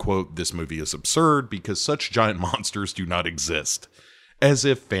like, quote, "This movie is absurd because such giant monsters do not exist," as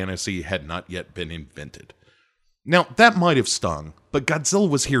if fantasy had not yet been invented. Now, that might have stung, but Godzilla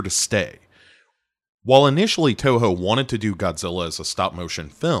was here to stay. While initially Toho wanted to do Godzilla as a stop-motion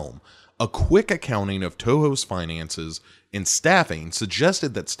film, a quick accounting of Toho's finances and staffing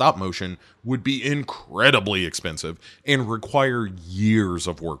suggested that stop-motion would be incredibly expensive and require years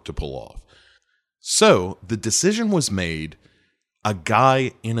of work to pull off. So, the decision was made, a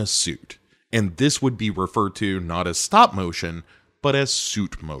guy in a suit, and this would be referred to not as stop-motion, but as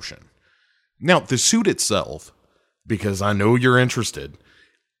suit motion. Now, the suit itself, because I know you're interested,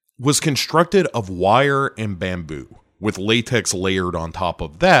 was constructed of wire and bamboo, with latex layered on top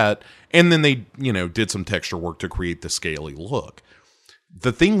of that, and then they, did some texture work to create the scaly look.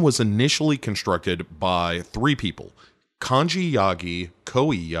 The thing was initially constructed by 3 people, Kanji Yagi,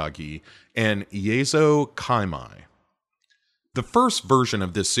 Koi Yagi, and Iezo Kaimai. The first version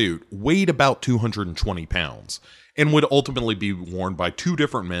of this suit weighed about 220 pounds, and would ultimately be worn by 2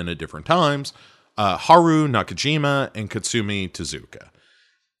 different men at different times, Haru Nakajima and Katsumi Tezuka.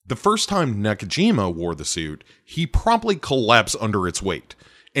 The first time Nakajima wore the suit, he promptly collapsed under its weight,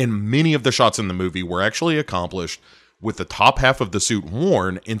 and many of the shots in the movie were actually accomplished with the top half of the suit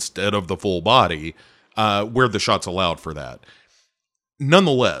worn instead of the full body, where the shots allowed for that.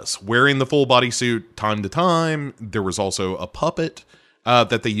 Nonetheless, wearing the full body suit time to time, there was also a puppet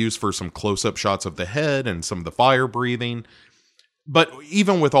that they used for some close-up shots of the head and some of the fire breathing. But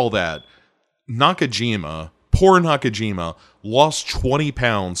even with all that, poor Nakajima, lost 20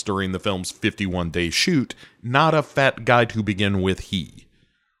 pounds during the film's 51-day shoot. Not a fat guy to begin with, he.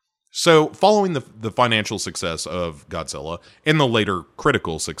 So, following the financial success of Godzilla and the later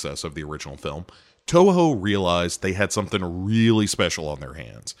critical success of the original film, Toho realized they had something really special on their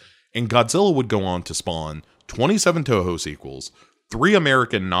hands, and Godzilla would go on to spawn 27 Toho sequels, 3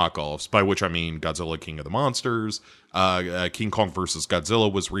 American knockoffs, by which I mean Godzilla King of the Monsters, King Kong vs.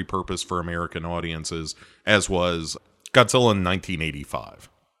 Godzilla was repurposed for American audiences, as was Godzilla in 1985.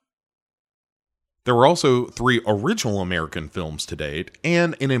 There were also 3 original American films to date,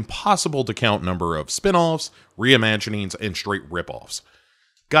 and an impossible-to-count number of spin-offs, reimaginings, and straight rip-offs.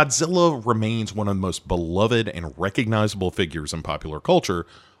 Godzilla remains one of the most beloved and recognizable figures in popular culture,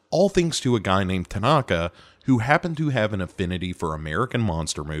 all thanks to a guy named Tanaka who happened to have an affinity for American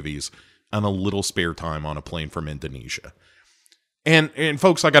monster movies and a little spare time on a plane from Indonesia. And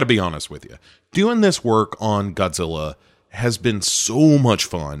folks, I gotta be honest with you. Doing this work on Godzilla has been so much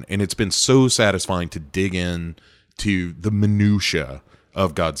fun, and it's been so satisfying to dig in to the minutia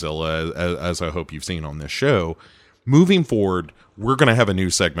of Godzilla, as I hope you've seen on this show. Moving forward, we're going to have a new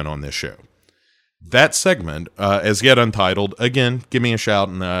segment on this show. That segment, as yet untitled, again, give me a shout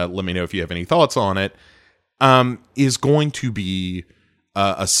and let me know if you have any thoughts on it, is going to be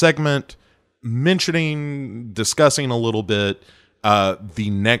a segment discussing a little bit the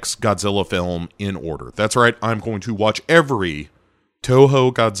next Godzilla film in order. That's right, I'm going to watch every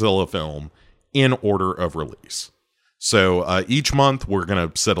Toho Godzilla film in order of release. So each month, we're going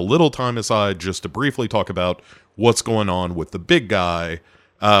to set a little time aside just to briefly talk about what's going on with the big guy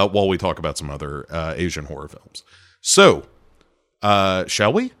while we talk about some other Asian horror films. So,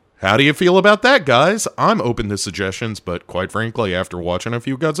 shall we? How do you feel about that, guys? I'm open to suggestions, but quite frankly, after watching a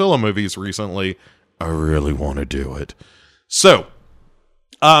few Godzilla movies recently, I really want to do it. So,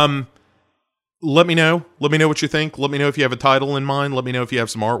 let me know. Let me know what you think. Let me know if you have a title in mind. Let me know if you have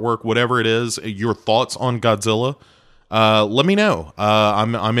some artwork, whatever it is, your thoughts on Godzilla. Let me know.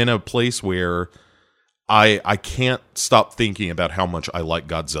 I'm in a place where I can't stop thinking about how much I like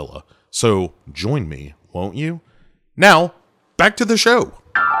Godzilla. So join me, won't you? Now, back to the show.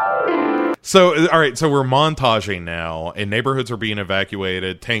 So, all right, so we're montaging now, and neighborhoods are being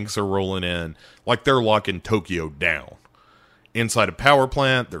evacuated, tanks are rolling in, like they're locking Tokyo down. Inside a power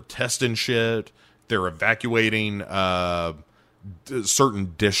plant, they're testing shit, they're evacuating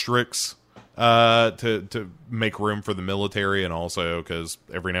certain districts to make room for the military, and also because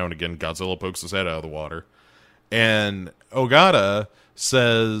every now and again Godzilla pokes his head out of the water. And Ogata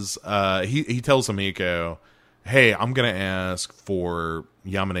says, he tells Amiko, hey, I'm going to ask for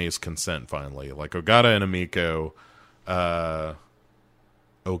Yamane's consent finally. Like Ogata and Amiko,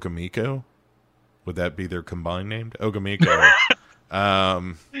 Okamiko? Would that be their combined name? Okamiko.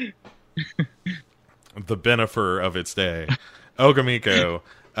 The Benefer of its day. Okamiko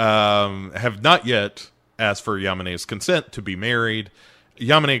have not yet asked for Yamane's consent to be married.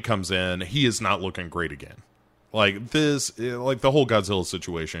 Yamane comes in. He is not looking great again. Like the whole Godzilla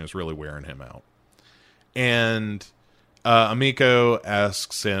situation is really wearing him out. And Amiko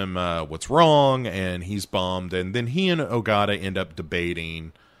asks him what's wrong, and he's bummed. And then he and Ogata end up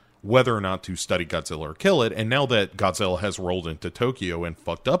debating whether or not to study Godzilla or kill it. And now that Godzilla has rolled into Tokyo and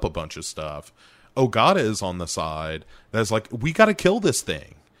fucked up a bunch of stuff, Ogata is on the side that's like, we got to kill this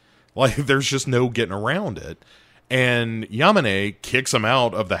thing. Like, there's just no getting around it. And Yamane kicks him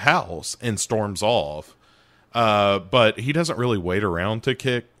out of the house and storms off. But he doesn't really wait around to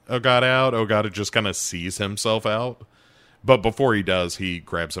kick Ogata out. Ogata just kind of sees himself out. But before he does, he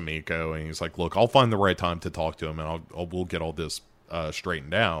grabs Amiko and he's like, look, I'll find the right time to talk to him, and we'll get all this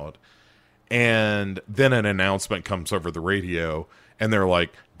straightened out. And then an announcement comes over the radio, and they're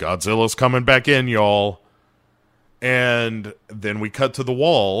like, Godzilla's coming back in, y'all. And then we cut to the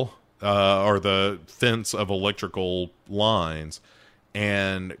wall, or the fence of electrical lines,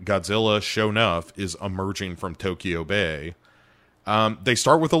 and Godzilla, sure enough, is emerging from Tokyo Bay. They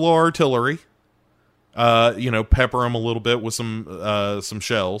start with a little artillery, pepper them a little bit with some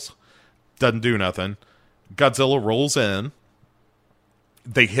shells. Doesn't do nothing. Godzilla rolls in.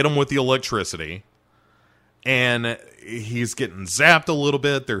 They hit him with the electricity, and he's getting zapped a little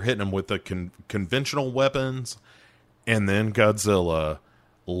bit. They're hitting him with the conventional weapons, and then Godzilla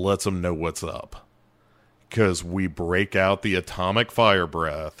lets them know what's up. Because we break out the atomic fire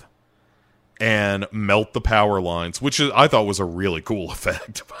breath and melt the power lines, which I thought was a really cool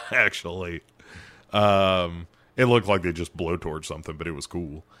effect, actually. It looked like they just blowtorched something, but it was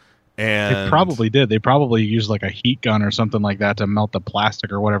cool. And they probably did. They probably used like a heat gun or something like that to melt the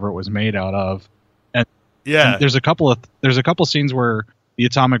plastic or whatever it was made out of. And yeah, and there's a couple scenes where the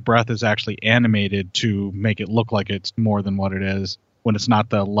atomic breath is actually animated to make it look like it's more than what it is, when it's not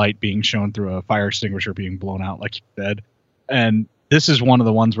the light being shown through a fire extinguisher being blown out, like you said. And this is one of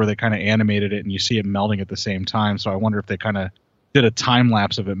the ones where they kind of animated it and you see it melting at the same time. So I wonder if they kind of did a time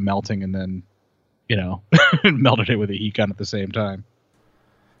lapse of it melting and then, melted it with a heat gun at the same time.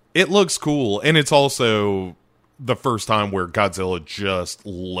 it looks cool. And it's also the first time where Godzilla just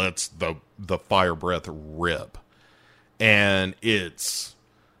lets the fire breath rip. And it's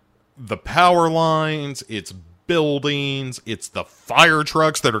the power lines, it's buildings, it's the fire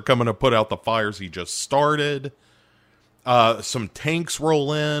trucks that are coming to put out the fires he just started. Some tanks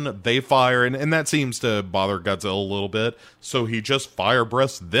roll in, they fire, and that seems to bother Godzilla a little bit. So he just fire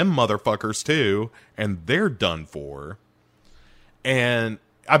breaths them motherfuckers too, and they're done for. And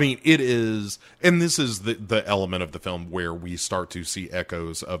I mean, it is, and this is the element of the film where we start to see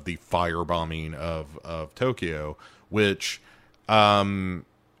echoes of the firebombing of Tokyo, which,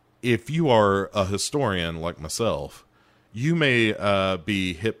 if you are a historian like myself, you may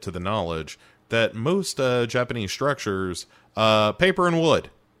be hip to the knowledge that most Japanese structures, paper and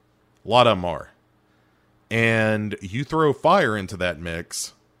wood, a lot of them are. And you throw fire into that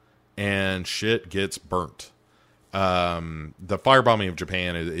mix, and shit gets burnt. The firebombing of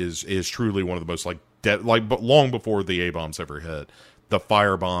Japan is truly one of the most but long before the A-bombs ever hit, the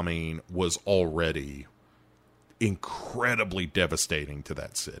firebombing was already incredibly devastating to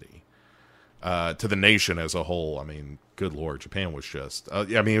that city, to the nation as a whole. I mean, good Lord, Japan was just,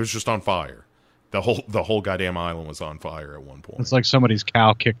 it was just on fire. The whole goddamn island was on fire at one point. It's like somebody's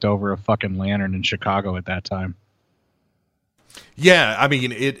cow kicked over a fucking lantern in Chicago at that time. Yeah, I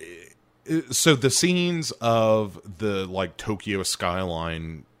mean, so the scenes of the Tokyo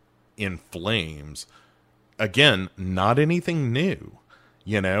skyline in flames, again, not anything new.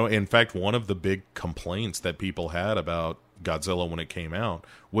 In fact, one of the big complaints that people had about Godzilla when it came out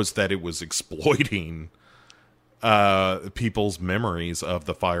was that it was exploiting people's memories of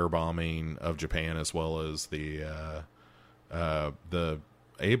the firebombing of Japan, as well as the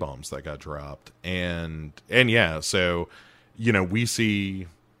A-bombs that got dropped. And yeah, so, we see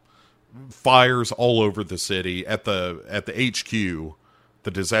fires all over the city at the HQ,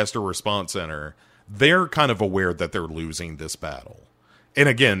 the Disaster Response Center. They're kind of aware that they're losing this battle. And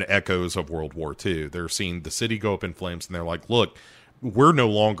again, echoes of World War II. They're seeing the city go up in flames, and they're like, look, we're no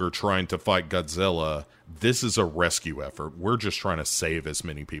longer trying to fight Godzilla. This is a rescue effort. We're just trying to save as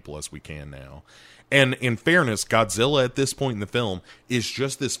many people as we can now. And in fairness, Godzilla at this point in the film is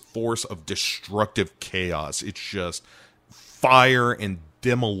just this force of destructive chaos. It's just fire and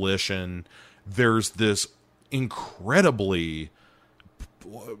demolition. There's this incredibly,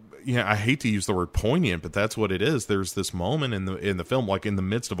 I hate to use the word poignant, but that's what it is. There's this moment in the film, in the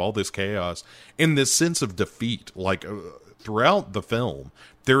midst of all this chaos, in this sense of defeat, throughout the film,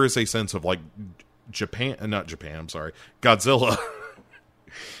 there is a sense of Godzilla.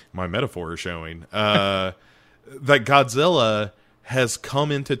 My metaphor is showing that Godzilla has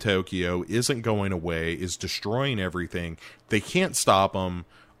come into Tokyo, isn't going away, is destroying everything. They can't stop him.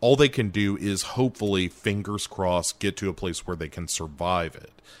 All they can do is hopefully, fingers crossed, get to a place where they can survive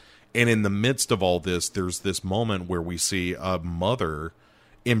it. And in the midst of all this, there's this moment where we see a mother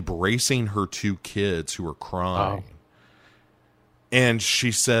embracing her two kids who are crying. Oh. And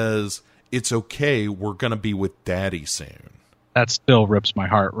she says, "It's okay, we're going to be with Daddy soon." That still rips my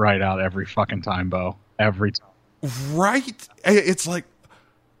heart right out every fucking time, Bo. Every time. Right? It's like,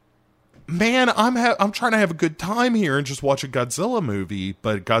 man, I'm trying to have a good time here and just watch a Godzilla movie,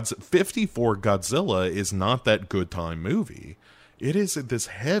 but 54 Godzilla is not that good time movie. It is this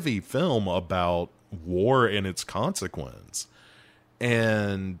heavy film about war and its consequence.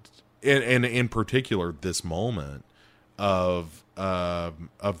 And in particular, this moment of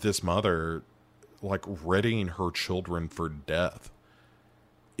this mother readying her children for death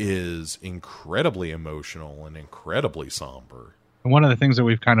is incredibly emotional and incredibly somber. And one of the things that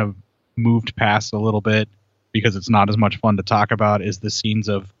we've kind of moved past a little bit, because it's not as much fun to talk about, is the scenes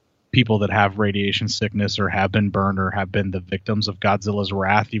of people that have radiation sickness or have been burned or have been the victims of Godzilla's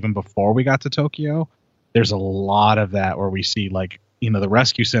wrath even before we got to Tokyo. There's a lot of that where we see the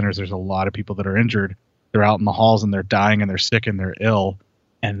rescue centers, there's a lot of people that are injured. They're out in the halls and they're dying and they're sick and they're ill.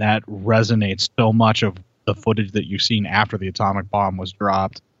 And that resonates so much of the footage that you've seen after the atomic bomb was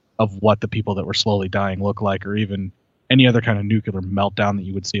dropped of what the people that were slowly dying look like, or even any other kind of nuclear meltdown that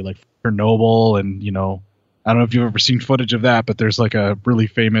you would see, like Chernobyl. And, you know, I don't know if you've ever seen footage of that, but there's like a really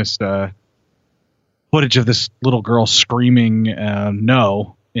famous footage of this little girl screaming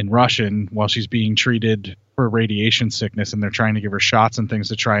no in Russian while she's being treated for radiation sickness, and they're trying to give her shots and things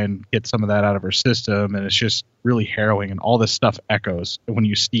to try and get some of that out of her system. And it's just really harrowing, and all this stuff echoes when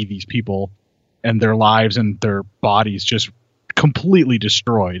you see these people and their lives and their bodies just completely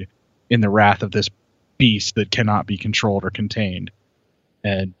destroyed in the wrath of this beast that cannot be controlled or contained.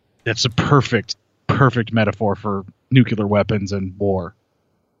 And that's a perfect metaphor for nuclear weapons and war.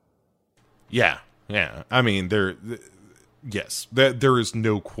 Yeah. I mean, there is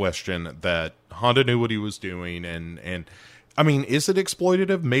no question that Honda knew what he was doing, and I mean, is it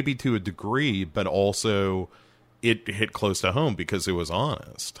exploitative? Maybe to a degree, but also it hit close to home because it was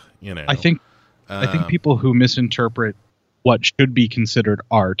honest. You know, I think people who misinterpret what should be considered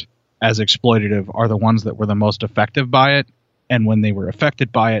art as exploitative are the ones that were the most effective by it. And when they were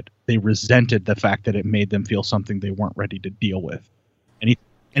affected by it, they resented the fact that it made them feel something they weren't ready to deal with.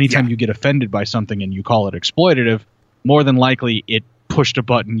 Anytime you get offended by something and you call it exploitative, more than likely it pushed a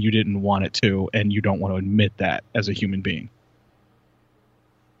button you didn't want it to, and you don't want to admit that as a human being.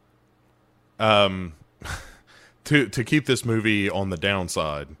 To keep this movie on the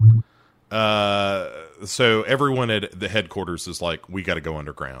downside, so everyone at the headquarters is like, we got to go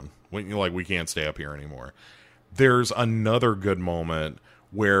underground. We can't stay up here anymore. There's another good moment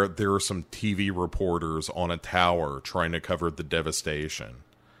where there are some TV reporters on a tower trying to cover the devastation.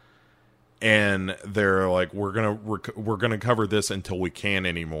 And they're like, we're gonna cover this until we can't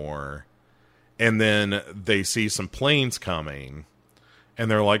anymore. And then they see some planes coming, and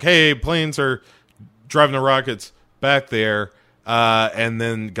they're like, hey, planes are driving the rockets back there. And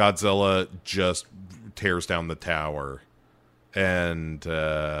then Godzilla just tears down the tower. And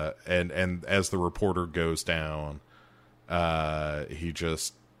as the reporter goes down, he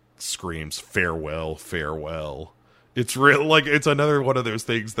just screams, farewell, farewell. It's real, like, it's another one of those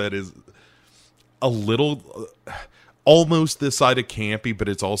things that is a little almost this side of campy, but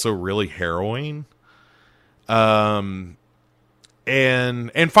it's also really harrowing. And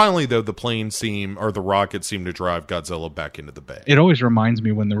finally, though, the rockets seem to drive Godzilla back into the bay. It always reminds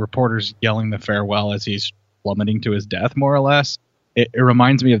me when the reporter's yelling the farewell as he's plummeting to his death, more or less. It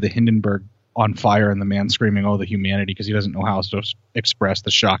reminds me of the Hindenburg on fire and the man screaming, oh, the humanity, because he doesn't know how to express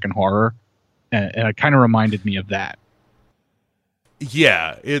the shock and horror. And it kind of reminded me of that.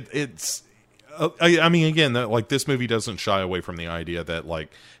 Yeah, it's... I mean, again, like, this movie doesn't shy away from the idea that,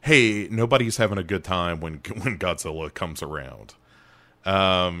 like, hey, nobody's having a good time when Godzilla comes around.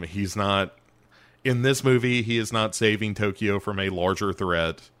 He's not... In this movie, he is not saving Tokyo from a larger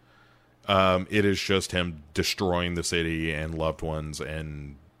threat. It is just him destroying the city and loved ones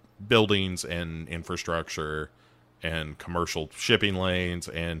and buildings and infrastructure and commercial shipping lanes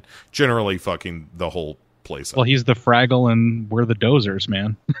and generally fucking the whole place up. Well, he's the Fraggle and we're the Dozers,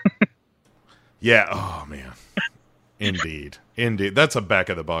 man. Yeah. Oh, man. Indeed. That's a back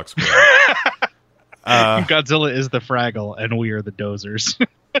of the box quote. Godzilla is the Fraggle and we are the Dozers.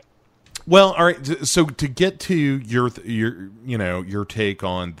 Well, all right. So to get to your take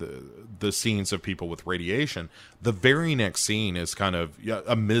on the scenes of people with radiation, the very next scene is kind of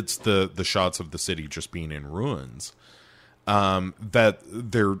amidst the shots of the city just being in ruins. That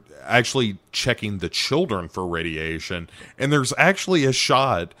they're actually checking the children for radiation, and there's actually a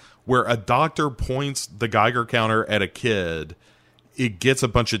shot where a doctor points the Geiger counter at a kid. It gets a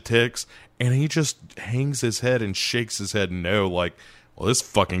bunch of ticks, and he just hangs his head and shakes his head no, like, well, this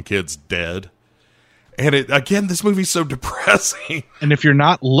fucking kid's dead. And again, this movie's so depressing. And if you're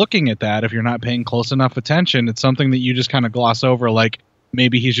not looking at that, if you're not paying close enough attention, it's something that you just kind of gloss over, like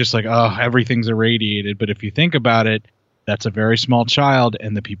maybe he's just like, oh, everything's irradiated. But if you think about it, that's a very small child,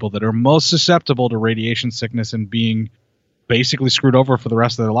 and the people that are most susceptible to radiation sickness and being basically screwed over for the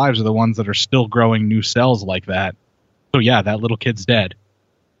rest of their lives are the ones that are still growing new cells like that. So yeah, that little kid's dead.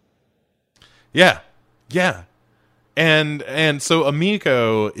 Yeah. And so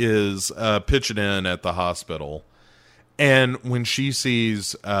Amiko is pitching in at the hospital, and when she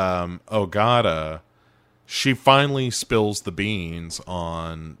sees Ogata, she finally spills the beans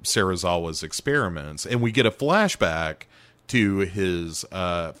on Serizawa's experiments, and we get a flashback to his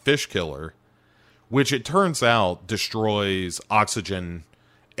fish killer, which it turns out destroys oxygen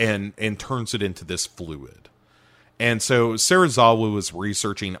and turns it into this fluid. And so Serizawa was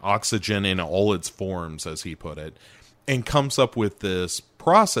researching oxygen in all its forms, as he put it, and comes up with this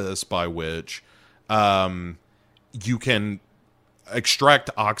process by which you can extract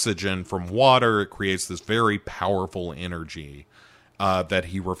oxygen from water. It creates this very powerful energy that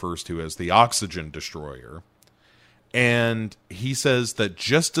he refers to as the oxygen destroyer. And he says that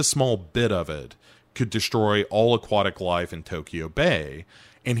just a small bit of it could destroy all aquatic life in Tokyo Bay.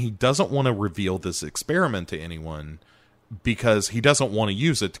 And he doesn't want to reveal this experiment to anyone because he doesn't want to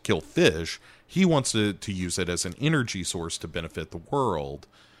use it to kill fish. He wants to use it as an energy source to benefit the world.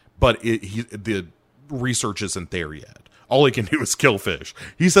 But the research isn't there yet. All he can do is kill fish.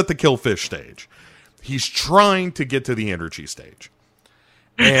 He's at the kill fish stage. He's trying to get to the energy stage.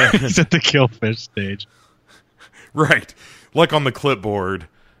 And He's at the kill fish stage. Right. Like on the clipboard,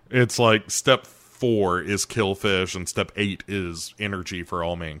 it's like step 4 is kill fish and step 8 is energy for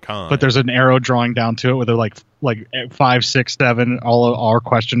all mankind. But there's an arrow drawing down to it with like 5, 6, 7, all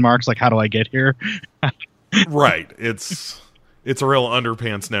question marks. Like, how do I get here? Right. It's a real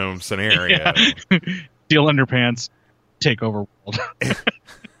underpants gnome scenario. Yeah. Steal underpants, take over world.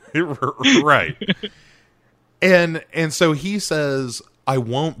 Right. And so he says, I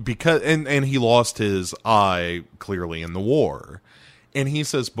won't, because and he lost his eye clearly in the war. And he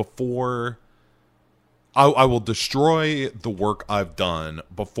says, before I will destroy the work I've done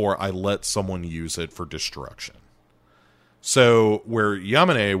before I let someone use it for destruction. So where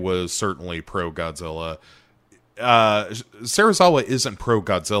Yamane was certainly pro Godzilla, Serizawa isn't pro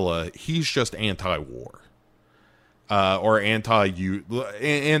Godzilla. He's just anti-war, or anti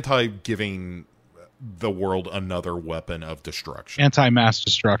giving the world another weapon of destruction. Anti-mass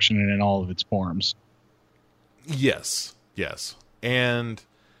destruction in all of its forms. Yes. And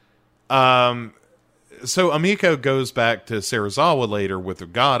so Amiko goes back to Serizawa later with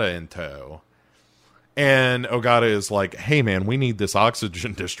Ogata in tow. And Ogata is like, hey man, we need this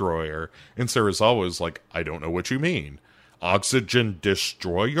oxygen destroyer. And Serizawa is like, I don't know what you mean. Oxygen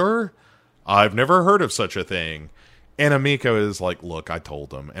destroyer? I've never heard of such a thing. And Amiko is like, look, I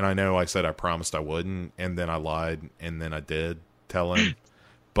told him. And I know I said I promised I wouldn't. And then I lied. And then I did tell him.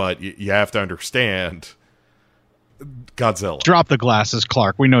 But you have to understand, Godzilla. Drop the glasses,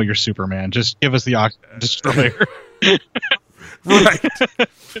 Clark. We know you're Superman. Just give us the oxygen destroyer. Right.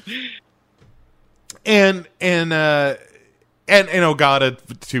 And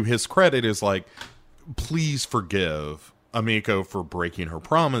Ogata, to his credit, is like, please forgive Amiko for breaking her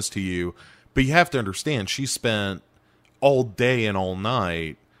promise to you, but you have to understand, she spent all day and all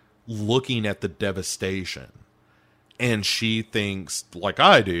night looking at the devastation, and she thinks, like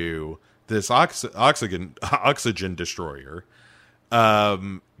I do, this oxygen destroyer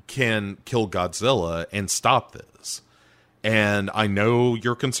can kill Godzilla and stop this. And I know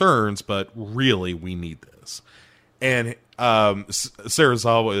your concerns, but really, we need this. And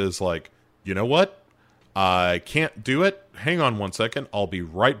Serizawa is like, you know what? I can't do it. Hang on one second. I'll be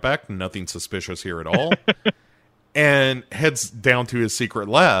right back. Nothing suspicious here at all. And heads down to his secret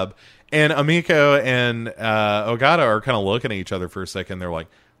lab. And Amiko and Ogata are kind of looking at each other for a second. They're like,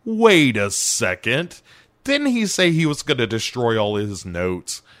 wait a second. Didn't he say he was going to destroy all his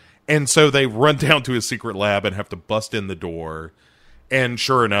notes? And so they run down to his secret lab and have to bust in the door. And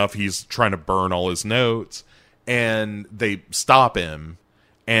sure enough, he's trying to burn all his notes. And they stop him.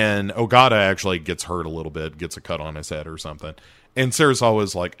 And Ogata actually gets hurt a little bit, gets a cut on his head or something. And Serizawa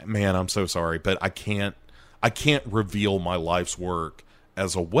is like, man, I'm so sorry, but I can't reveal my life's work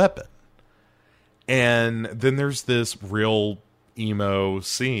as a weapon. And then there's this real emo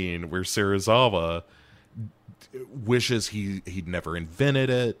scene where Serizawa wishes he'd never invented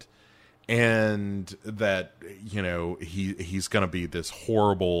it, and that, you know, he's going to be this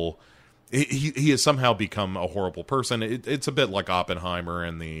horrible. He has somehow become a horrible person. It's a bit like Oppenheimer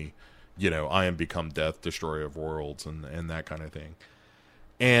and the, you know, I am become death, destroyer of worlds, and that kind of thing.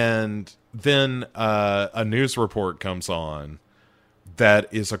 And then a news report comes on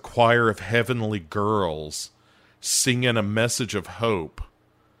that is a choir of heavenly girls singing a message of hope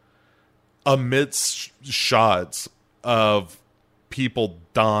amidst shots of people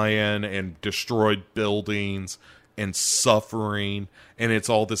dying and destroyed buildings and suffering, and it's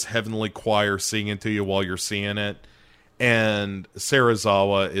all this heavenly choir singing to you while you're seeing it. And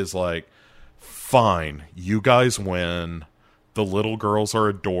Serizawa is like, fine, you guys win. The little girls are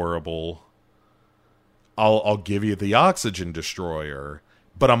adorable. I'll give you the oxygen destroyer,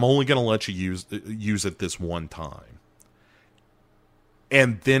 but I'm only going to let you use it this one time.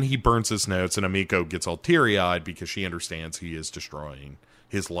 And then he burns his notes, and Amiko gets all teary-eyed because she understands he is destroying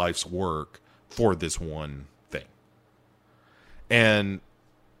his life's work for this one thing. And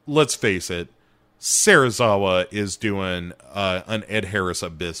let's face it, Serizawa is doing an Ed Harris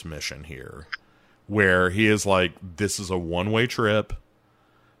Abyss mission here, where he is like, this is a one-way trip.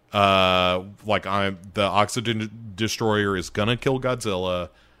 Like the oxygen destroyer is gonna kill Godzilla,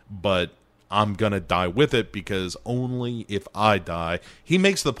 but I'm gonna die with it because only if I die. He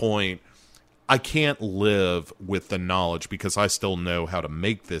makes the point, I can't live with the knowledge because I still know how to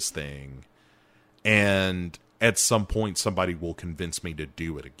make this thing. And at some point, somebody will convince me to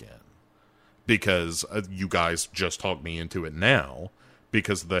do it again. Because you guys just talked me into it now.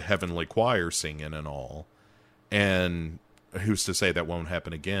 Because of the heavenly choir singing and all. And who's to say that won't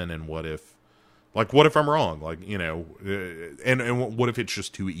happen again? And what if I'm wrong? Like, you know, and what if it's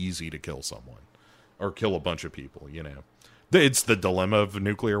just too easy to kill someone? Or kill a bunch of people, you know? It's the dilemma of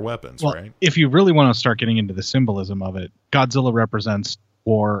nuclear weapons, well, right? If you really want to start getting into the symbolism of it, Godzilla represents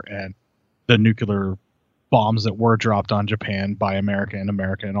war and the nuclear bombs that were dropped on Japan by America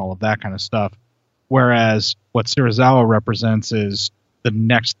and all of that kind of stuff. Whereas what Serizawa represents is the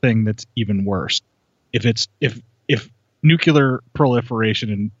next thing that's even worse. If nuclear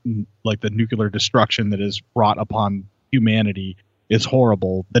proliferation and like the nuclear destruction that is brought upon humanity is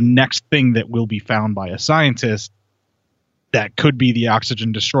horrible, the next thing that will be found by a scientist that could be the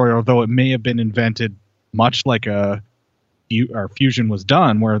oxygen destroyer, although it may have been invented much like fusion was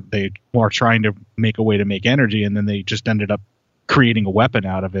done, where they were trying to make a way to make energy and then they just ended up creating a weapon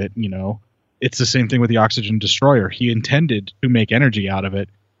out of it. You know, it's the same thing with the oxygen destroyer. He intended to make energy out of it,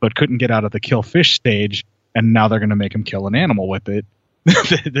 but couldn't get out of the kill fish stage. And now they're going to make him kill an animal with it.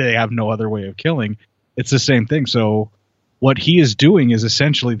 They have no other way of killing. It's the same thing. So what he is doing is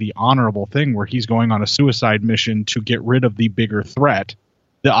essentially the honorable thing, where he's going on a suicide mission to get rid of the bigger threat.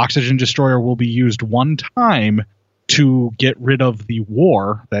 The oxygen destroyer will be used one time to get rid of the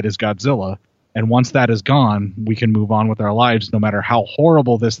war that is Godzilla. And once that is gone, we can move on with our lives. No matter how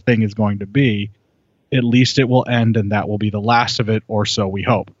horrible this thing is going to be, at least it will end, and that will be the last of it, or so we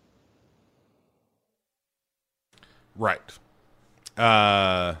hope. Right.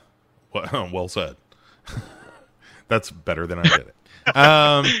 Well said. That's better than I did it.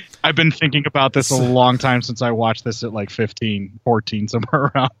 I've been thinking about this a long time since I watched this at like 15, 14,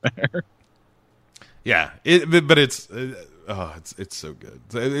 somewhere around there. Yeah, but it's so good.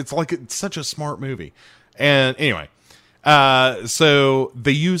 It's such a smart movie. And anyway, so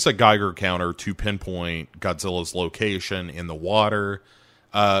they use a Geiger counter to pinpoint Godzilla's location in the water.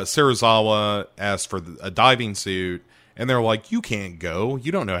 Serizawa asked for a diving suit, and they're like, "You can't go.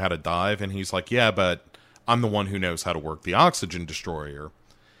 You don't know how to dive." And he's like, "Yeah, but I'm the one who knows how to work the oxygen destroyer."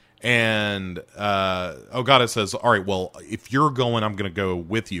 And Ogata says, "All right, well, if you're going, I'm going to go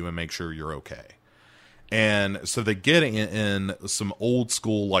with you and make sure you're okay." And so they get in some old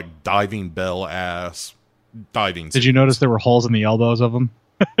school, like, diving bell ass diving suits. Did you notice there were holes in the elbows of them?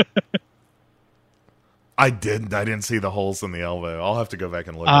 I didn't see the holes in the elbow. I'll have to go back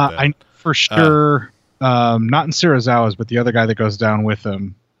and look at that. For sure, not in Serizawa's, but the other guy that goes down with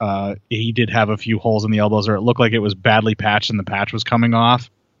him, he did have a few holes in the elbows, or it looked like it was badly patched and the patch was coming off.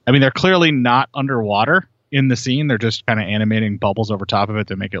 I mean, they're clearly not underwater in the scene. They're just kind of animating bubbles over top of it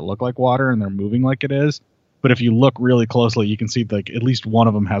to make it look like water, and they're moving like it is. But if you look really closely, you can see like at least one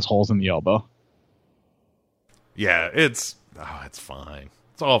of them has holes in the elbow. Yeah, it's fine.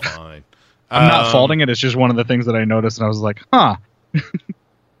 It's all fine. I'm not faulting it. It's just one of the things that I noticed, and I was like, huh.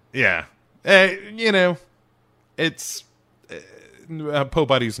 Yeah. You know, it's Po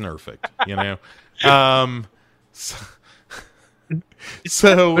Buddy's perfect, you know?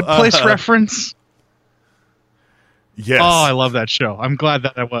 So good place reference. Yes. Oh, I love that show. I'm glad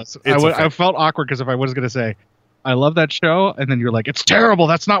that I was. I felt awkward because if I was going to say, I love that show, and then you're like, it's terrible,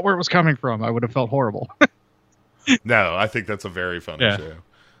 that's not where it was coming from, I would have felt horrible. No, I think that's a very funny show.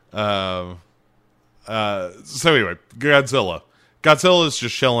 So anyway, Godzilla. Godzilla is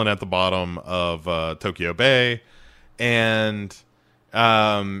just chilling at the bottom of Tokyo Bay, and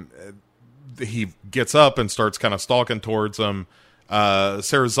he gets up and starts kind of stalking towards him.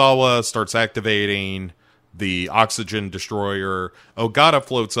 Serizawa starts activating the oxygen destroyer. Ogata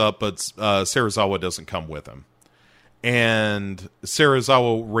floats up, but Serizawa doesn't come with him. And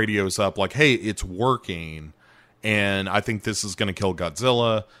Serizawa radios up like, hey, it's working, and I think this is going to kill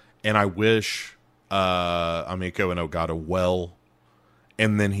Godzilla, and I wish Amiko and Ogata well.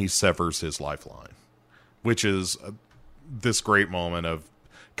 And then he severs his lifeline, which is this great moment of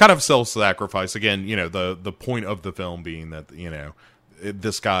kind of self-sacrifice. Again, you know, the point of the film being that, you know,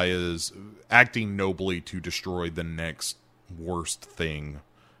 this guy is acting nobly to destroy the next worst thing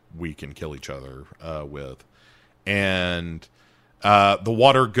we can kill each other with. And the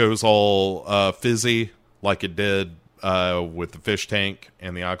water goes all fizzy like it did with the fish tank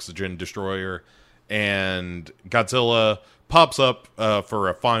and the oxygen destroyer. And Godzilla pops up for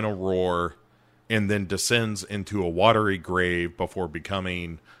a final roar and then descends into a watery grave before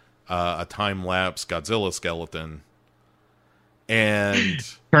becoming a time-lapse Godzilla skeleton. And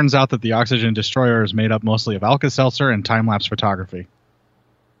turns out that the Oxygen Destroyer is made up mostly of Alka-Seltzer and time-lapse photography.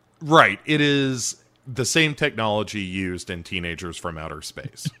 Right. It is the same technology used in Teenagers from Outer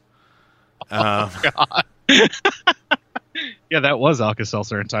Space. God. Yeah, that was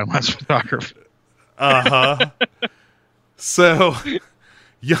Alka-Seltzer and time-lapse photography. Uh-huh. So,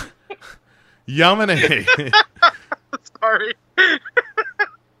 Yamane... Sorry.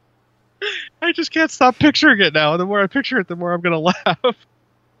 I just can't stop picturing it now. The more I picture it, the more I'm going to laugh.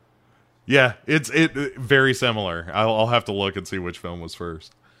 Yeah, it's very similar. I'll have to look and see which film was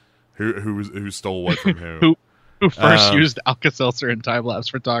first. Who stole what from who? who first used Alka-Seltzer and time-lapse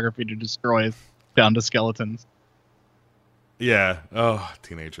photography to destroy us down to skeletons. Yeah. Oh,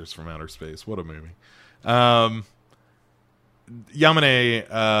 Teenagers from Outer Space. What a movie.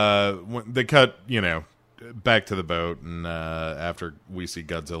 Yamane, they cut, back to the boat, and after we see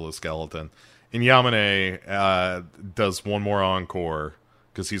Godzilla's skeleton, and Yamane does one more encore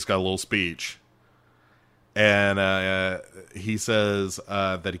because he's got a little speech, and he says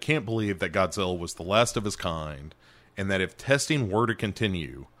that he can't believe that Godzilla was the last of his kind, and that if testing were to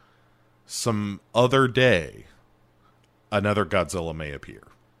continue, some other day, another Godzilla may appear.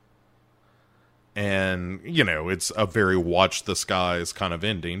 And, it's a very watch the skies kind of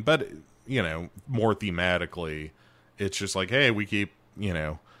ending, but, more thematically, it's just like, hey, we keep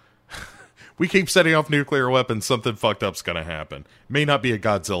setting off nuclear weapons, something fucked up's going to happen. May not be a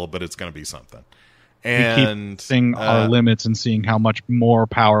Godzilla, but it's going to be something. And we keep seeing our limits and seeing how much more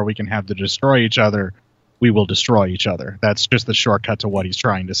power we can have to destroy each other. We will destroy each other. That's just the shortcut to what he's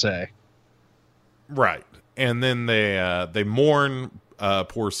trying to say. Right. And then they mourn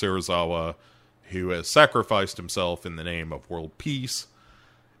poor Serizawa, who has sacrificed himself in the name of world peace.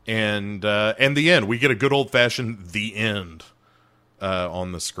 And the end. We get a good old-fashioned the end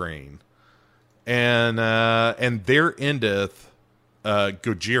on the screen. And there endeth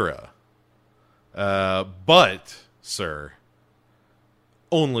Gojira. But, sir,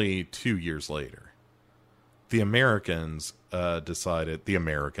 only 2 years later, the Americans decided... The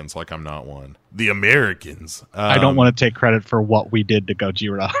Americans, like I'm not one. The Americans. I don't want to take credit for what we did to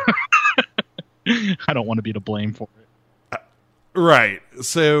Gojira. I don't want to be to blame for it. Right.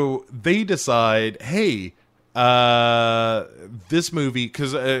 So they decide, hey, this movie,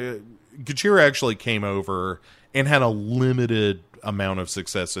 because Gojira actually came over and had a limited amount of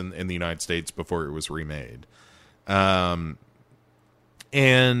success in the United States before it was remade. And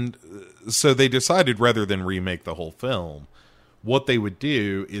so they decided, rather than remake the whole film, what they would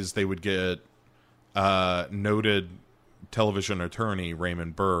do is they would get noted television attorney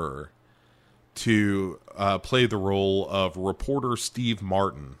Raymond Burr to play the role of reporter Steve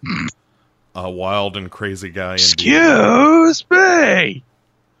Martin, a wild and crazy guy. Excuse me.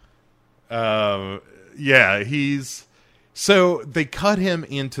 Yeah, so they cut him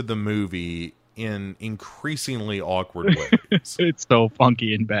into the movie in increasingly awkward ways. It's so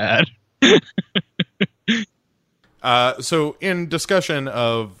funky and bad. So in discussion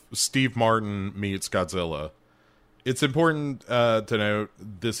of Steve Martin meets Godzilla, it's important to note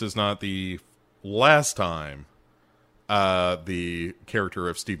this is not the last time the character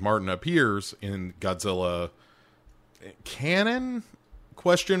of Steve Martin appears in Godzilla canon?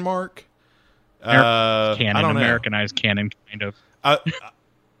 Question mark. Canon, I don't know. Americanized canon, kind of.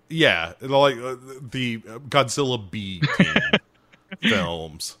 Yeah, like the Godzilla B team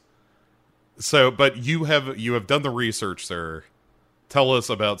films. So, but you have done the research, sir. Tell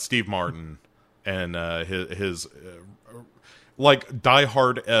us about Steve Martin and his like Die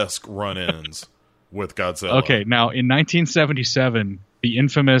Hard-esque run-ins with Godzilla. Okay, now in 1977, the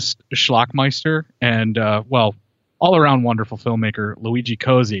infamous Schlockmeister and all-around wonderful filmmaker Luigi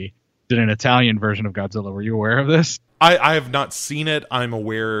Cozzi did an Italian version of Godzilla. Were you aware of this? I have not seen it. I'm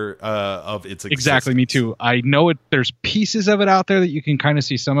aware of its existence. Exactly, me too. I know it. There's pieces of it out there that you can kind of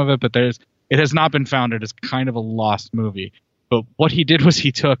see some of it, but it has not been founded as kind of a lost movie. But what he did was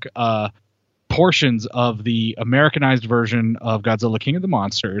he took portions of the Americanized version of Godzilla King of the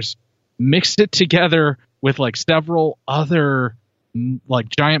Monsters, mixed it together with like several other like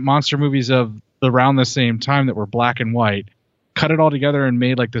giant monster movies of around the same time that were black and white, cut it all together and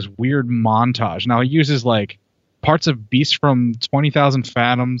made like this weird montage. Now he uses like parts of Beast from 20,000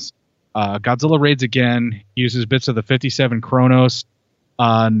 Fathoms, Godzilla Raids Again, he uses bits of the 57 Kronos,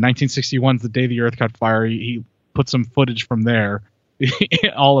 1961's The Day the Earth Caught Fire. He put some footage from there,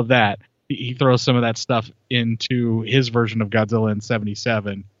 all of that. He throws some of that stuff into his version of Godzilla in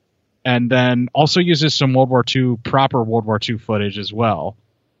 77. And then also uses some proper World War II footage as well.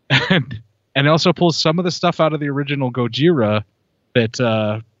 And also pulls some of the stuff out of the original Gojira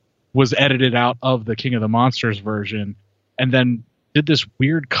that was edited out of the King of the Monsters version, and then did this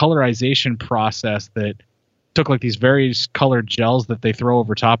weird colorization process that took like these various colored gels that they throw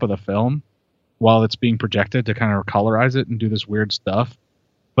over top of the film while it's being projected to kind of colorize it and do this weird stuff.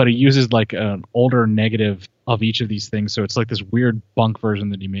 But it uses like an older negative of each of these things, so it's like this weird bunk version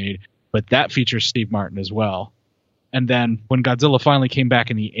that he made. But that features Steve Martin as well. And then when Godzilla finally came back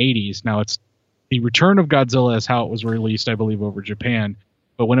in the 80s, now it's the Return of Godzilla is how it was released, I believe, over Japan.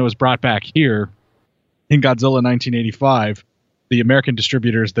 But when it was brought back here in Godzilla 1985, the American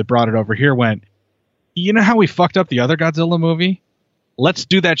distributors that brought it over here went, you know how we fucked up the other Godzilla movie? Let's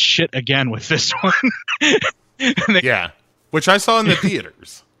do that shit again with this one. Yeah, which I saw in the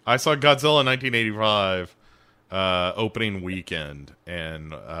theaters. I saw Godzilla 1985 opening weekend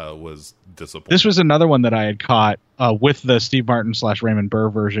and was disappointed. This was another one that I had caught with the Steve Martin / Raymond Burr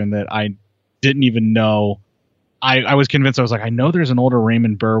version that I didn't even know. I was convinced. I was like, I know there's an older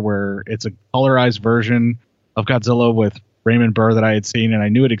Raymond Burr where it's a colorized version of Godzilla with Raymond Burr that I had seen, and I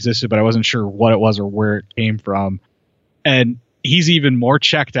knew it existed, but I wasn't sure what it was or where it came from. And he's even more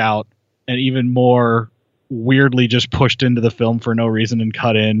checked out and even more weirdly just pushed into the film for no reason and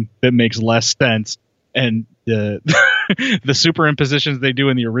cut in that makes less sense. And the the superimpositions they do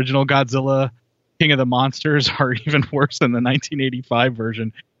in the original Godzilla King of the Monsters are even worse than the 1985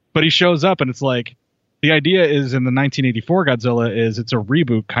 version. But he shows up and it's like, the idea is in the 1984 Godzilla is it's a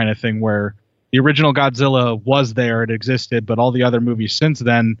reboot kind of thing where the original Godzilla was there, it existed, but all the other movies since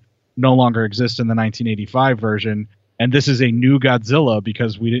then no longer exist in the 1985 version. And this is a new Godzilla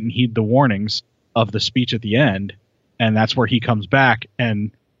because we didn't heed the warnings of the speech at the end. And that's where he comes back.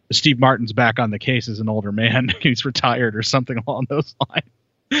 And Steve Martin's back on the case as an older man. He's retired or something along those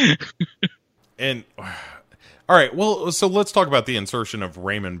lines. And all right, well, so let's talk about the insertion of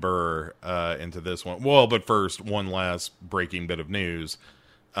Raymond Burr into this one. Well, but first, one last breaking bit of news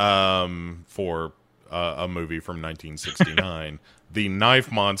for a movie from 1969. The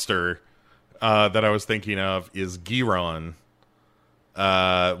knife monster that I was thinking of is Giron,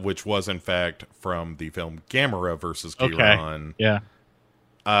 which was in fact from the film Gamera versus Giron. Okay. Yeah.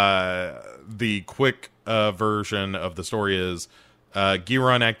 The quick version of the story is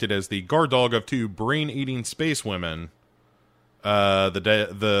Giron acted as the guard dog of two brain-eating space women,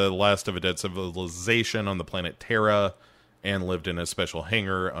 the last of a dead civilization on the planet Terra, and lived in a special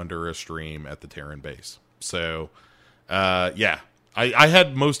hangar under a stream at the Terran base. So, yeah, I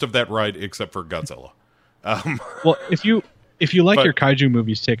had most of that right except for Godzilla. Well, if you like your kaiju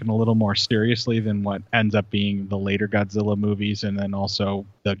movies taken a little more seriously than what ends up being the later Godzilla movies, and then also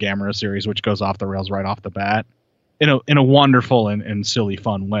the Gamera series, which goes off the rails right off the bat, in a wonderful and silly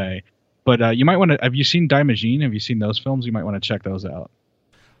fun way. But you might want to. Have you seen Daimajin? Have you seen those films? You might want to check those out.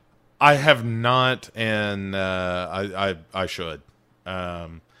 I have not, and I should.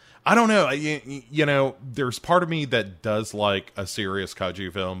 I don't know. You know, there's part of me that does like a serious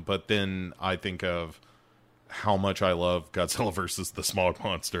kaiju film, but then I think of how much I love Godzilla versus the Smog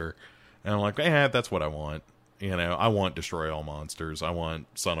Monster, and I'm like, that's what I want. You know, I want Destroy All Monsters. I want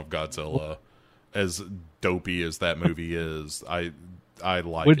Son of Godzilla. As dopey as that movie is, I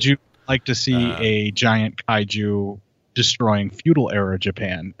like. Would you like to see a giant kaiju destroying feudal era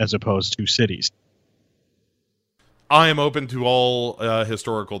Japan as opposed to cities? I am open to all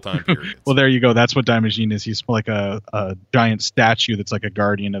historical time periods. Well, there you go. That's what Daimajin is. He's like a giant statue that's like a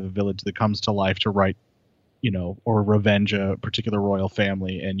guardian of a village that comes to life to right, or revenge a particular royal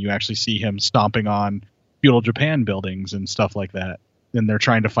family. And you actually see him stomping on feudal Japan buildings and stuff like that. And they're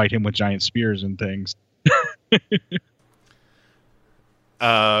trying to fight him with giant spears and things.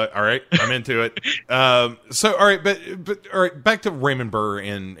 All right, I'm into it. So, all right, but all right, back to Raymond Burr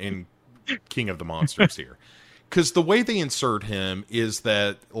in King of the Monsters here. Because the way they insert him is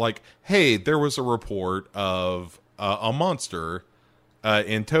that, like, hey, there was a report of a monster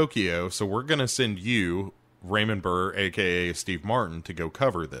in Tokyo, so we're going to send you, Raymond Burr, a.k.a. Steve Martin, to go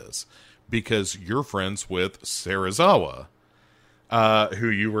cover this. Because you're friends with Serizawa, who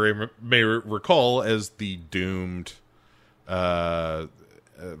you may recall as the doomed,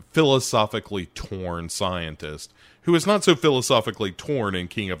 philosophically torn scientist, who is not so philosophically torn in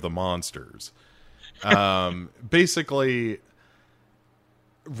King of the Monsters. Basically,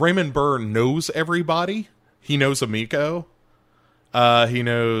 Raymond Burr knows everybody. He knows Amiko. He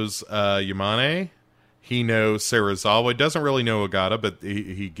knows Yamane. He knows Serizawa. He doesn't really know Ogata, but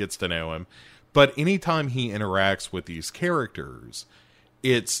he gets to know him. But anytime he interacts with these characters,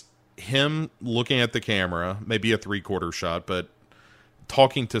 it's him looking at the camera, maybe a 3/4 shot, but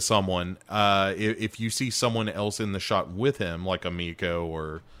talking to someone. If you see someone else in the shot with him, like Amiko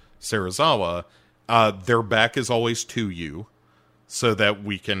or Serizawa, their back is always to you. so that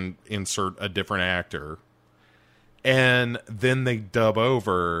we can insert a different actor. And then they dub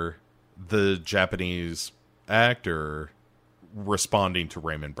over the Japanese actor responding to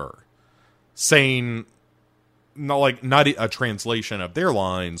Raymond Burr, saying not a translation of their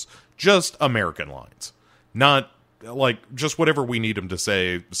lines, just American lines, not like just whatever we need them to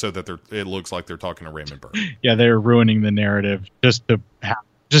say, so that it looks like they're talking to Raymond Burr. Yeah, they're ruining the narrative just to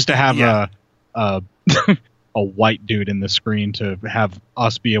have a a white dude in the screen to have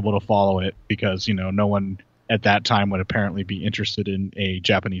us be able to follow it, because no one at that time would apparently be interested in a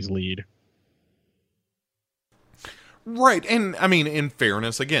Japanese lead. Right, and I mean, in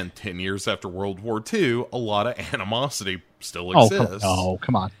fairness, again, 10 years after World War II, a lot of animosity still exists.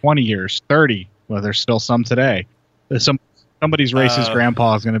 Come on. 20 years, 30. Well, there's still some today. Somebody's racist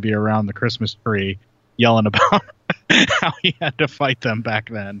grandpa is going to be around the Christmas tree yelling about how he had to fight them back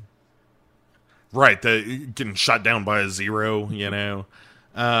then. Right, getting shot down by a zero,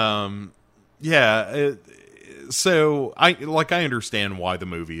 so I understand why the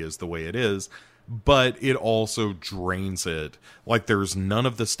movie is the way it is, but it also drains it. Like, there's none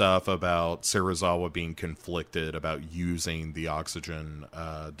of the stuff about Serizawa being conflicted about using the oxygen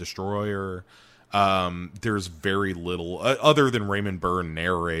destroyer. There's very little other than Raymond Burr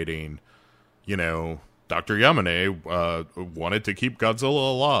narrating, Dr. Yamane wanted to keep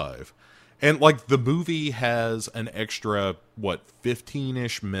Godzilla alive. And like, the movie has an extra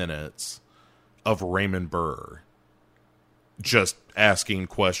 15-ish minutes of Raymond Burr just asking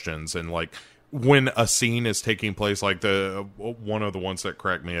questions, and like, when a scene is taking place, like one of the ones that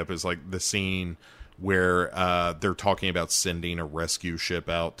cracked me up is like the scene where they're talking about sending a rescue ship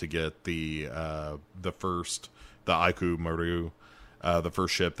out to get the Aiku Maru, the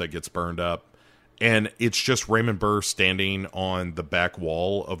first ship that gets burned up. And it's just Raymond Burr standing on the back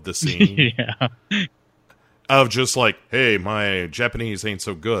wall of the scene. Yeah. Of just like, hey, my Japanese ain't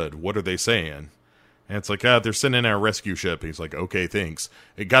so good. What are they saying? And it's like, they're sending out a rescue ship. He's like, okay, thanks.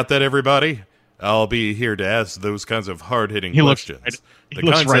 Hey, got that, everybody? I'll be here to ask those kinds of hard-hitting questions. He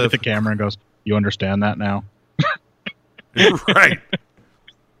looks right at the camera and goes, you understand that now? Right.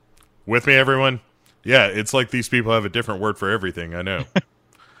 With me, everyone? Yeah, it's like these people have a different word for everything, I know.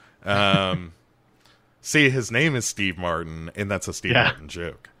 See, his name is Steve Martin, and that's a Steve Martin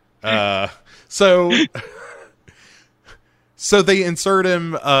joke. So they insert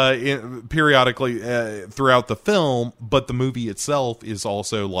him periodically throughout the film, but the movie itself is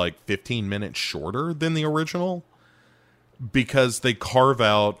also like 15 minutes shorter than the original, because they carve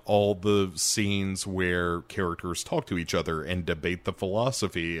out all the scenes where characters talk to each other and debate the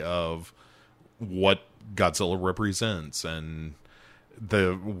philosophy of what Godzilla represents and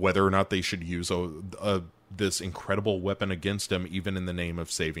whether or not they should use this incredible weapon against him, even in the name of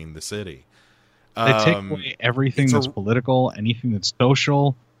saving the city. They take away everything that's political, anything that's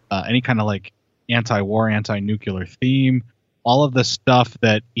social, any kind of like anti-war, anti-nuclear theme, all of the stuff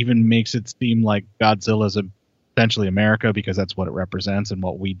that even makes it seem like Godzilla's essentially America, because that's what it represents and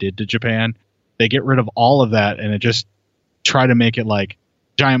what we did to Japan. They get rid of all of that, and it just try to make it like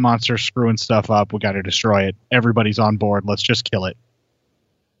giant monster screwing stuff up. We got to destroy it. Everybody's on board. Let's just kill it.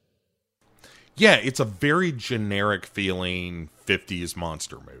 Yeah, it's a very generic feeling 50s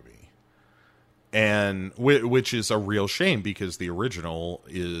monster movie. And which is a real shame, because the original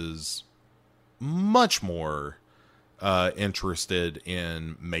is much more interested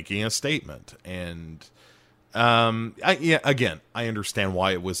in making a statement. And I understand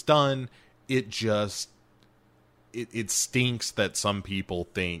why it was done. It just it stinks that some people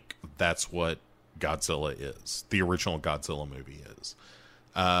think that's what Godzilla is. The original Godzilla movie is.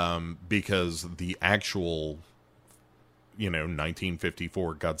 Because the actual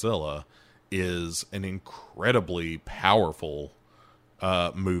 1954 Godzilla is an incredibly powerful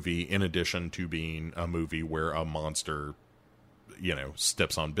movie, in addition to being a movie where a monster,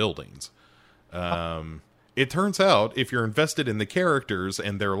 steps on buildings. It turns out, if you're invested in the characters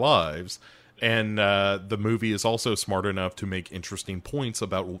and their lives, and the movie is also smart enough to make interesting points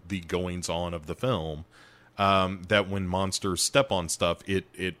about the goings-on of the film, that when monsters step on stuff,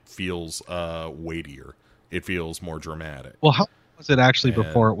 it feels weightier. It feels more dramatic. Well, how was it actually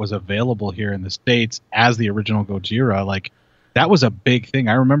before it was available here in the States as the original Gojira? Like, that was a big thing.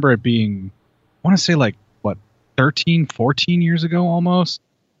 I remember it being, I want to say 13, 14 years ago almost,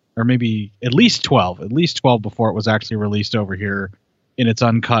 or maybe at least 12 before it was actually released over here in its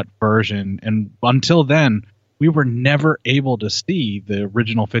uncut version. And until then, we were never able to see the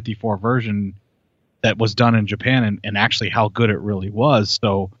original 54 version that was done in Japan and actually how good it really was.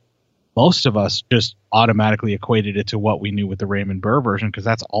 So most of us just automatically equated it to what we knew with the Raymond Burr version, because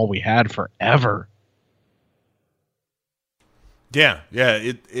that's all we had forever. Yeah,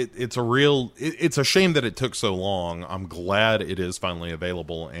 it's a real. It's a shame that it took so long. I'm glad it is finally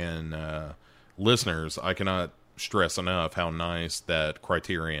available. And listeners, I cannot stress enough how nice that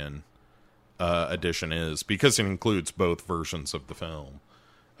Criterion edition is, because it includes both versions of the film,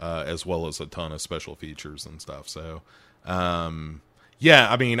 as well as a ton of special features and stuff. So,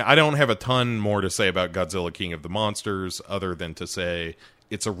 yeah, I mean, I don't have a ton more to say about Godzilla King of the Monsters, other than to say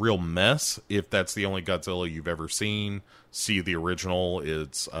it's a real mess. If that's the only Godzilla you've ever seen, see the original.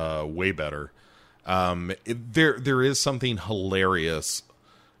 It's way better. There is something hilarious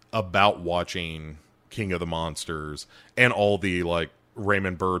about watching King of the Monsters and all the, like,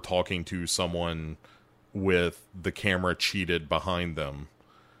 Raymond Burr talking to someone with the camera cheated behind them.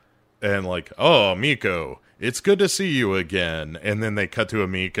 And like, oh, Miko, it's good to see you again. And then they cut to a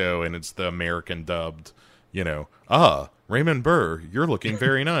Miko and it's the American dubbed, Raymond Burr, you're looking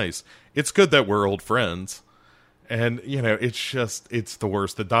very nice. It's good that we're old friends. And, it's the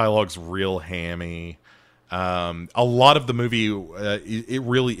worst. The dialogue's real hammy. A lot of the movie, it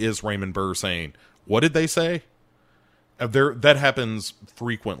really is Raymond Burr saying, what did they say? That happens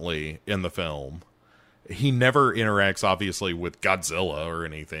frequently in the film. He never interacts, obviously, with Godzilla or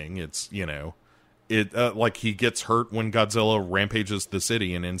anything. It's, like he gets hurt when Godzilla rampages the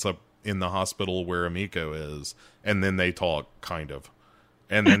city and ends up in the hospital where Amiko is. And then they talk, kind of.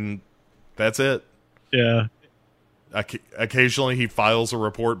 And then that's it. Yeah. Occasionally he files a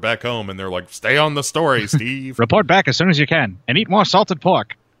report back home and they're like, stay on the story, Steve. Report back as soon as you can and eat more salted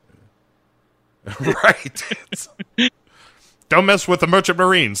pork. Right. Don't mess with the merchant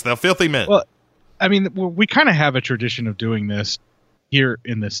marines. They're filthy men. Well, I mean, we kind of have a tradition of doing this here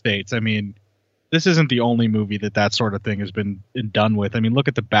in the States. I mean, this isn't the only movie that sort of thing has been done with. I mean, look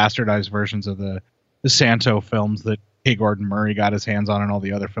at the bastardized versions of the Santo films that K. Gordon Murray got his hands on and all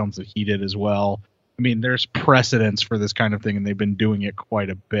the other films that he did as well. I mean, there's precedence for this kind of thing, and they've been doing it quite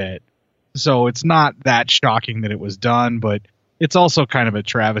a bit. So it's not that shocking that it was done, but it's also kind of a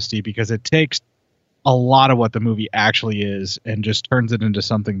travesty because it takes a lot of what the movie actually is and just turns it into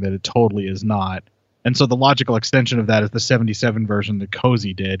something that it totally is not. And so the logical extension of that is the 77 version that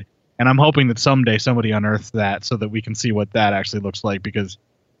Cozy did. And I'm hoping that someday somebody unearths that so that we can see what that actually looks like, because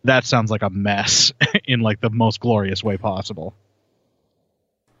that sounds like a mess in like the most glorious way possible.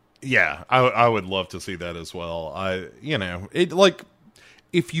 Yeah, I would love to see that as well.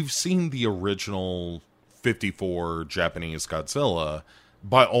 If you've seen the original 54 Japanese Godzilla,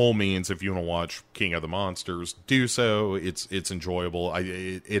 by all means, if you want to watch King of the Monsters, do so. It's enjoyable.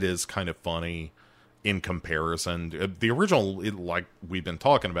 It is kind of funny in comparison. The original, like we've been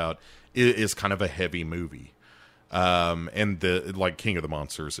talking about, is kind of a heavy movie. And the King of the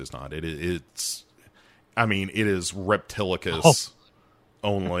Monsters is not. It is Reptilicus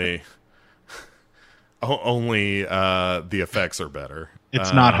only. Only the effects are better.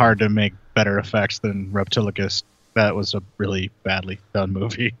 It's not hard to make better effects than Reptilicus. That was a really badly done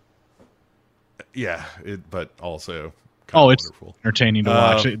movie. Yeah, but also it's wonderful. Entertaining to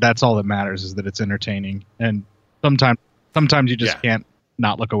watch. That's all that matters, is that it's entertaining. And sometimes you just can't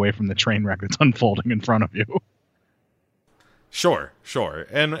not look away from the train wreck that's unfolding in front of you. Sure.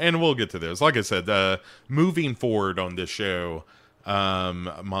 And we'll get to this. Like I said, moving forward on this show,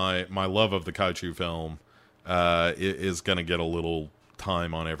 my love of the kaiju film is going to get a little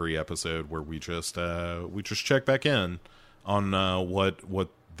time on every episode where we just check back in on what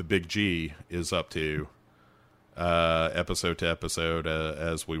the big G is up to episode to episode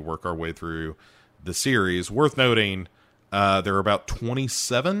as we work our way through the series. Worth noting, there are about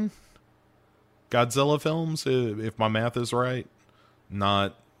 27 Godzilla films, if my math is right.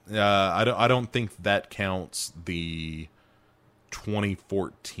 Not I don't think that counts the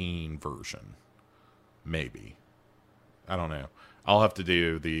 2014 version. Maybe, I don't know. I'll have to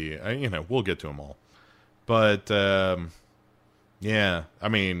do we'll get to them all. But, yeah,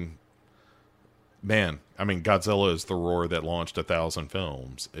 Godzilla is the roar that launched 1,000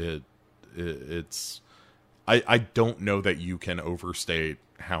 films. It's, I don't know that you can overstate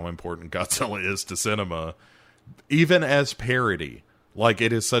how important Godzilla is to cinema, even as parody. Like,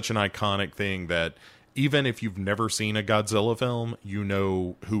 it is such an iconic thing that even if you've never seen a Godzilla film, you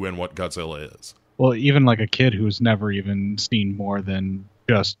know who and what Godzilla is. Well, even like a kid who's never even seen more than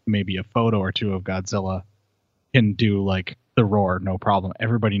just maybe a photo or two of Godzilla can do like the roar, no problem.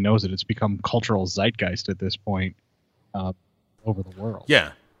 Everybody knows it. It's become cultural zeitgeist at this point over the world.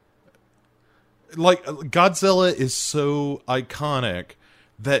 Yeah. Like, Godzilla is so iconic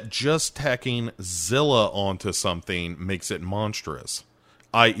that just tacking Zilla onto something makes it monstrous.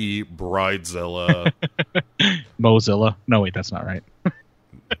 I.e. Bridezilla. Mozilla. No, wait, that's not right.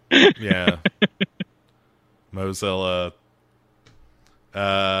 Yeah. Mozilla.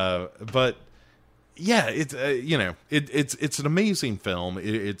 But yeah, it's it's an amazing film.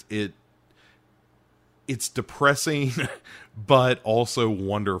 It's depressing, but also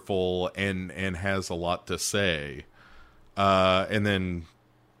wonderful, and has a lot to say. And then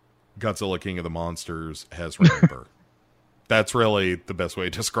Godzilla King of the Monsters has Raymond Burr. That's really the best way to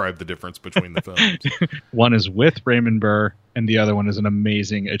describe the difference between the films. One is with Raymond Burr, and the other one is an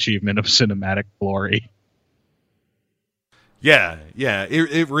amazing achievement of cinematic glory. Yeah,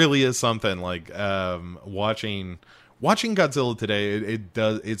 it really is something. Like watching Godzilla today,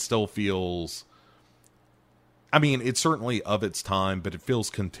 it still feels. I mean, it's certainly of its time, but it feels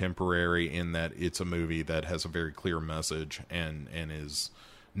contemporary in that it's a movie that has a very clear message and is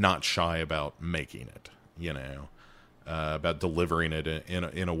not shy about making it. About delivering it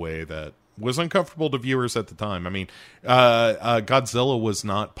in a way that was uncomfortable to viewers at the time. I mean, Godzilla was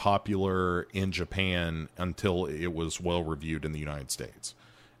not popular in Japan until it was well reviewed in the United States,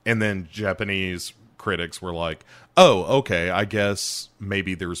 and then Japanese critics were like, "Oh, okay, I guess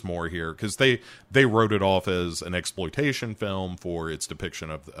maybe there's more here," because they wrote it off as an exploitation film for its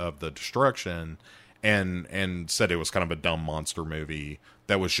depiction of the destruction, and said it was kind of a dumb monster movie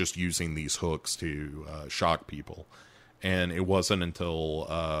that was just using these hooks to shock people. And it wasn't until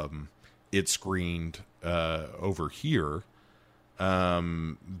it screened over here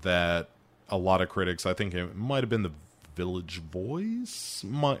that a lot of critics, I think it might have been the Village Voice,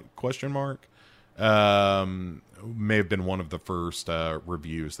 may have been one of the first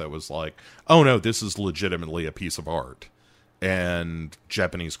reviews that was like, oh no, this is legitimately a piece of art. And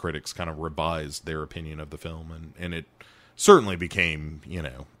Japanese critics kind of revised their opinion of the film, and it certainly became,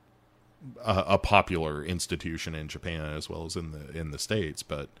 a popular institution in Japan as well as in the States,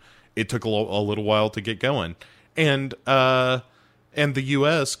 but it took a little while to get going. And the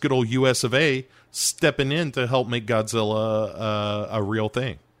U.S., good old U.S. of A., stepping in to help make Godzilla a real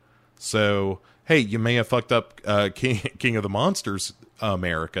thing. So, hey, you may have fucked up King of the Monsters,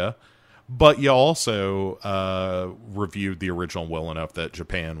 America, but you also reviewed the original well enough that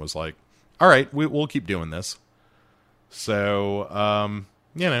Japan was like, all right, we'll keep doing this. So,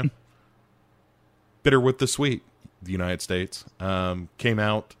 bitter with the sweet, the United States came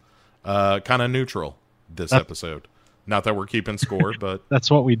out kind of neutral this episode. Not that we're keeping score, but... That's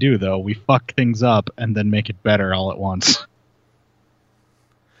what we do, though. We fuck things up and then make it better all at once.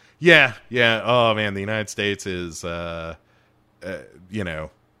 Yeah. Oh, man, the United States is, the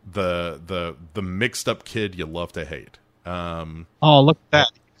mixed-up kid you love to hate. Oh, look at that.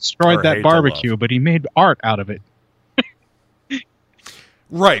 He destroyed that barbecue, but he made art out of it.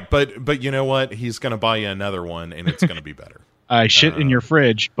 Right, but you know what? He's going to buy you another one, and it's going to be better. I shit in your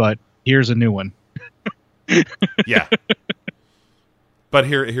fridge, but here's a new one. Yeah. But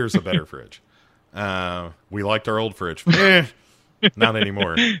here's a better fridge. We liked our old fridge. Not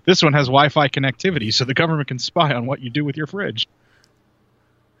anymore. This one has Wi-Fi connectivity, so the government can spy on what you do with your fridge.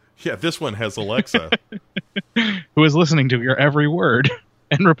 Yeah, this one has Alexa. Who is listening to your every word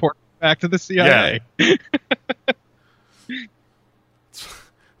and report back to the CIA. Yeah.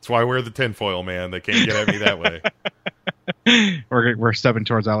 That's why I wear the tinfoil, man. They can't get at me that way. We're stepping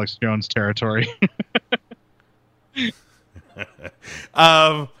towards Alex Jones territory.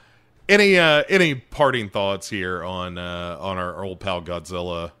 Any parting thoughts here on our old pal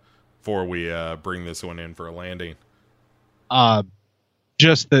Godzilla before we bring this one in for a landing?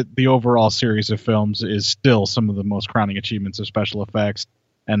 Just that the overall series of films is still some of the most crowning achievements of special effects,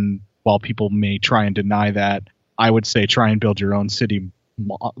 and while people may try and deny that, I would say try and build your own city,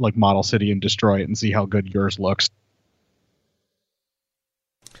 like model city, and destroy it and see how good yours looks.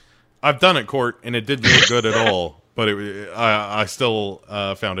 I've done it, Court, and it didn't look good at all, but I still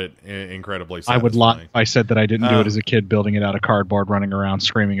found it incredibly satisfying. I would lie if I said that I didn't do it as a kid, building it out of cardboard, running around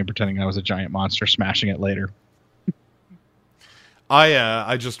screaming and pretending I was a giant monster, smashing it later.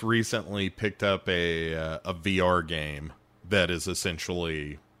 I just recently picked up a VR game that is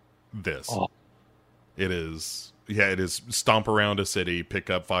essentially this. Oh. It is stomp around a city, pick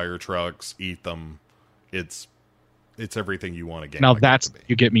up fire trucks, eat them. It's everything you want a game. Now like that's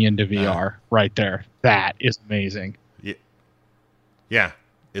you get me into VR right there. That is amazing. Yeah,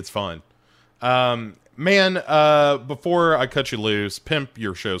 it's fun. Man, before I cut you loose, pimp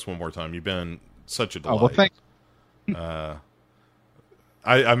your shows one more time. You've been such a delight. Oh, well, thanks.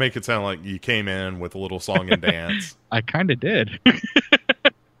 I make it sound like you came in with a little song and dance. I kind of did.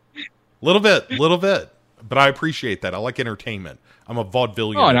 Little bit. But I appreciate that. I like entertainment. I'm a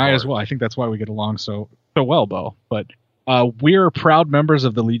vaudevillian. Oh, and I as well. I think that's why we get along so well, Bo. But we're proud members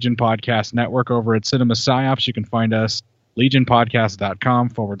of the Legion Podcast Network over at Cinema Psyops. You can find us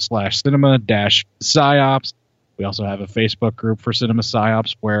legionpodcast.com/cinema-psyops. We also have a Facebook group for Cinema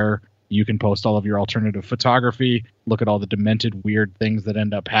Psyops where you can post all of your alternative photography, look at all the demented, weird things that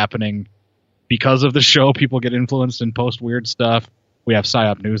end up happening because of the show. People get influenced and post weird stuff. We have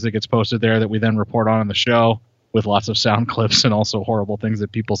Psyop News that gets posted there that we then report on the show with lots of sound clips and also horrible things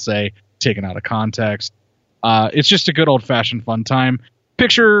that people say taken out of context. It's just a good old-fashioned fun time.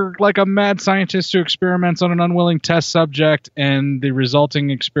 Picture like a mad scientist who experiments on an unwilling test subject, and the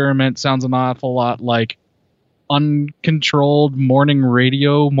resulting experiment sounds an awful lot like uncontrolled morning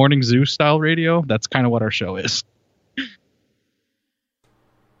zoo style radio. That's kind of what our show is.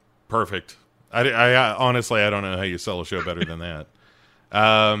 Perfect. I honestly, I don't know how you sell a show better than that.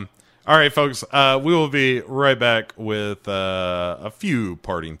 All right, folks, we will be right back with a few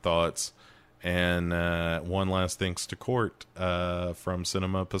parting thoughts and one last thanks to Court from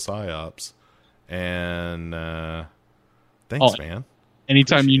Cinema Psyops. And thanks, man.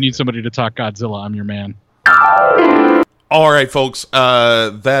 Anytime Appreciate you need it. somebody to talk Godzilla, I'm your man. All right, folks,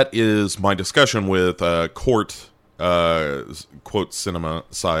 that is my discussion with Court, quote, Cinema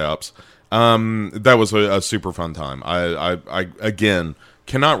Psyops. That was a super fun time. I again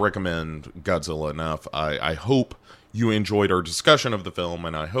cannot recommend Godzilla enough. I hope you enjoyed our discussion of the film,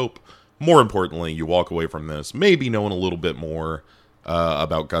 and I hope, more importantly, you walk away from this maybe knowing a little bit more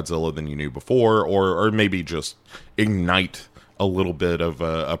about Godzilla than you knew before, or maybe just ignite a little bit of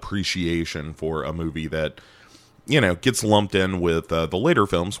appreciation for a movie that, you know, gets lumped in with the later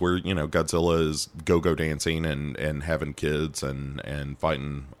films where, you know, Godzilla is go-go dancing and having kids and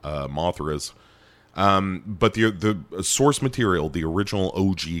fighting Mothras. But the source material, the original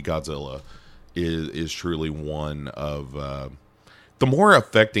OG Godzilla, is truly one of the more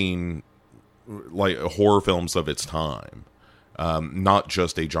affecting, like, horror films of its time. Not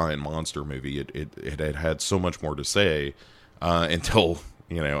just a giant monster movie. It had so much more to say until,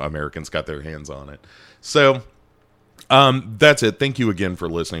 you know, Americans got their hands on it. So that's it. Thank you again for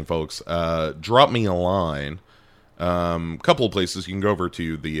listening, folks. Drop me a line. Couple of places you can go over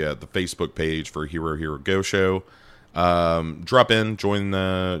to the Facebook page for Hero Go Show. Drop in, join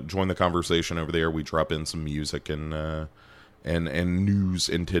the conversation over there. We drop in some music and news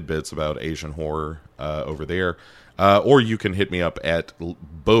and tidbits about Asian horror over there. Or you can hit me up at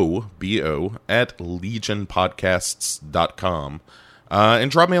B-O, at legionpodcasts.com.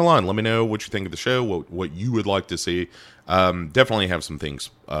 And drop me a line. Let me know what you think of the show, what you would like to see. Definitely have some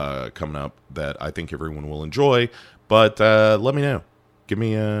things coming up that I think everyone will enjoy. But let me know. Give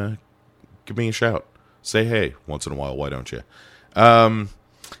me a shout. Say hey once in a while. Why don't you? And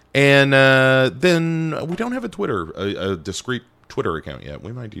then we don't have a discrete Twitter account yet.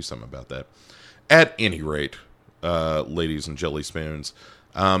 We might do something about that. At any rate, ladies and jelly spoons,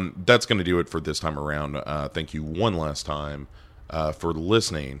 that's going to do it for this time around. Thank you one last time for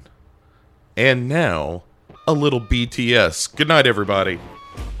listening. And now, a little BTS. Good night, everybody.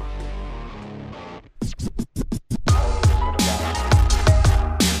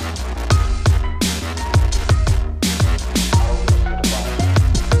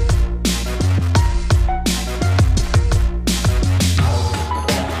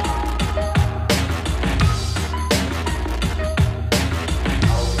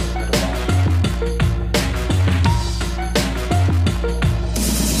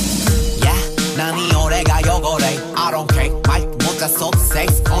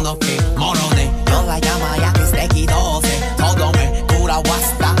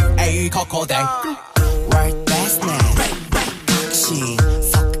 Right last night 각신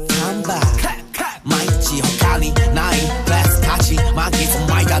석탄바 마이치 호카니 나이 클래스 같이 마기스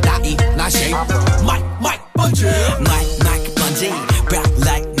마이가 다이 나 shape 마이 번지 마이 번지 back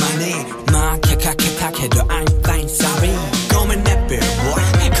like money 마 캐카캐카캐도 I'm fine sorry Come and never boy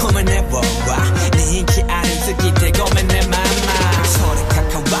Come and never 와 네 인기 아닌 스키테 Come and never 마 소리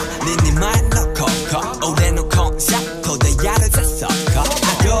카카와 니니만 넣고 올해 놓고 샷 도대야를 쐈어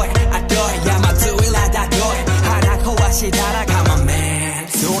I do it 야마 do it like I do it 하라고 하시 따라가 my man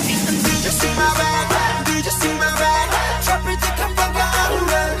do it Did you see my bag? Did you see my bag? Drop it to come from the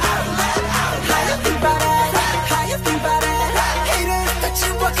outlet How you feel about it? How you feel about it? Haters 다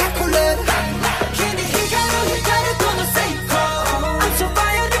지워 calculate Can you hear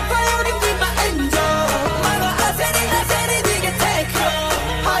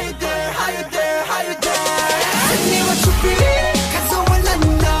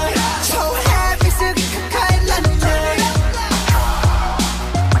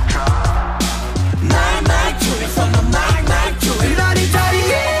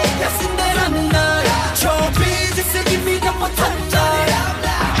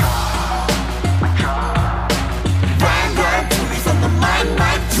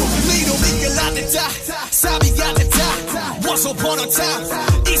one on top.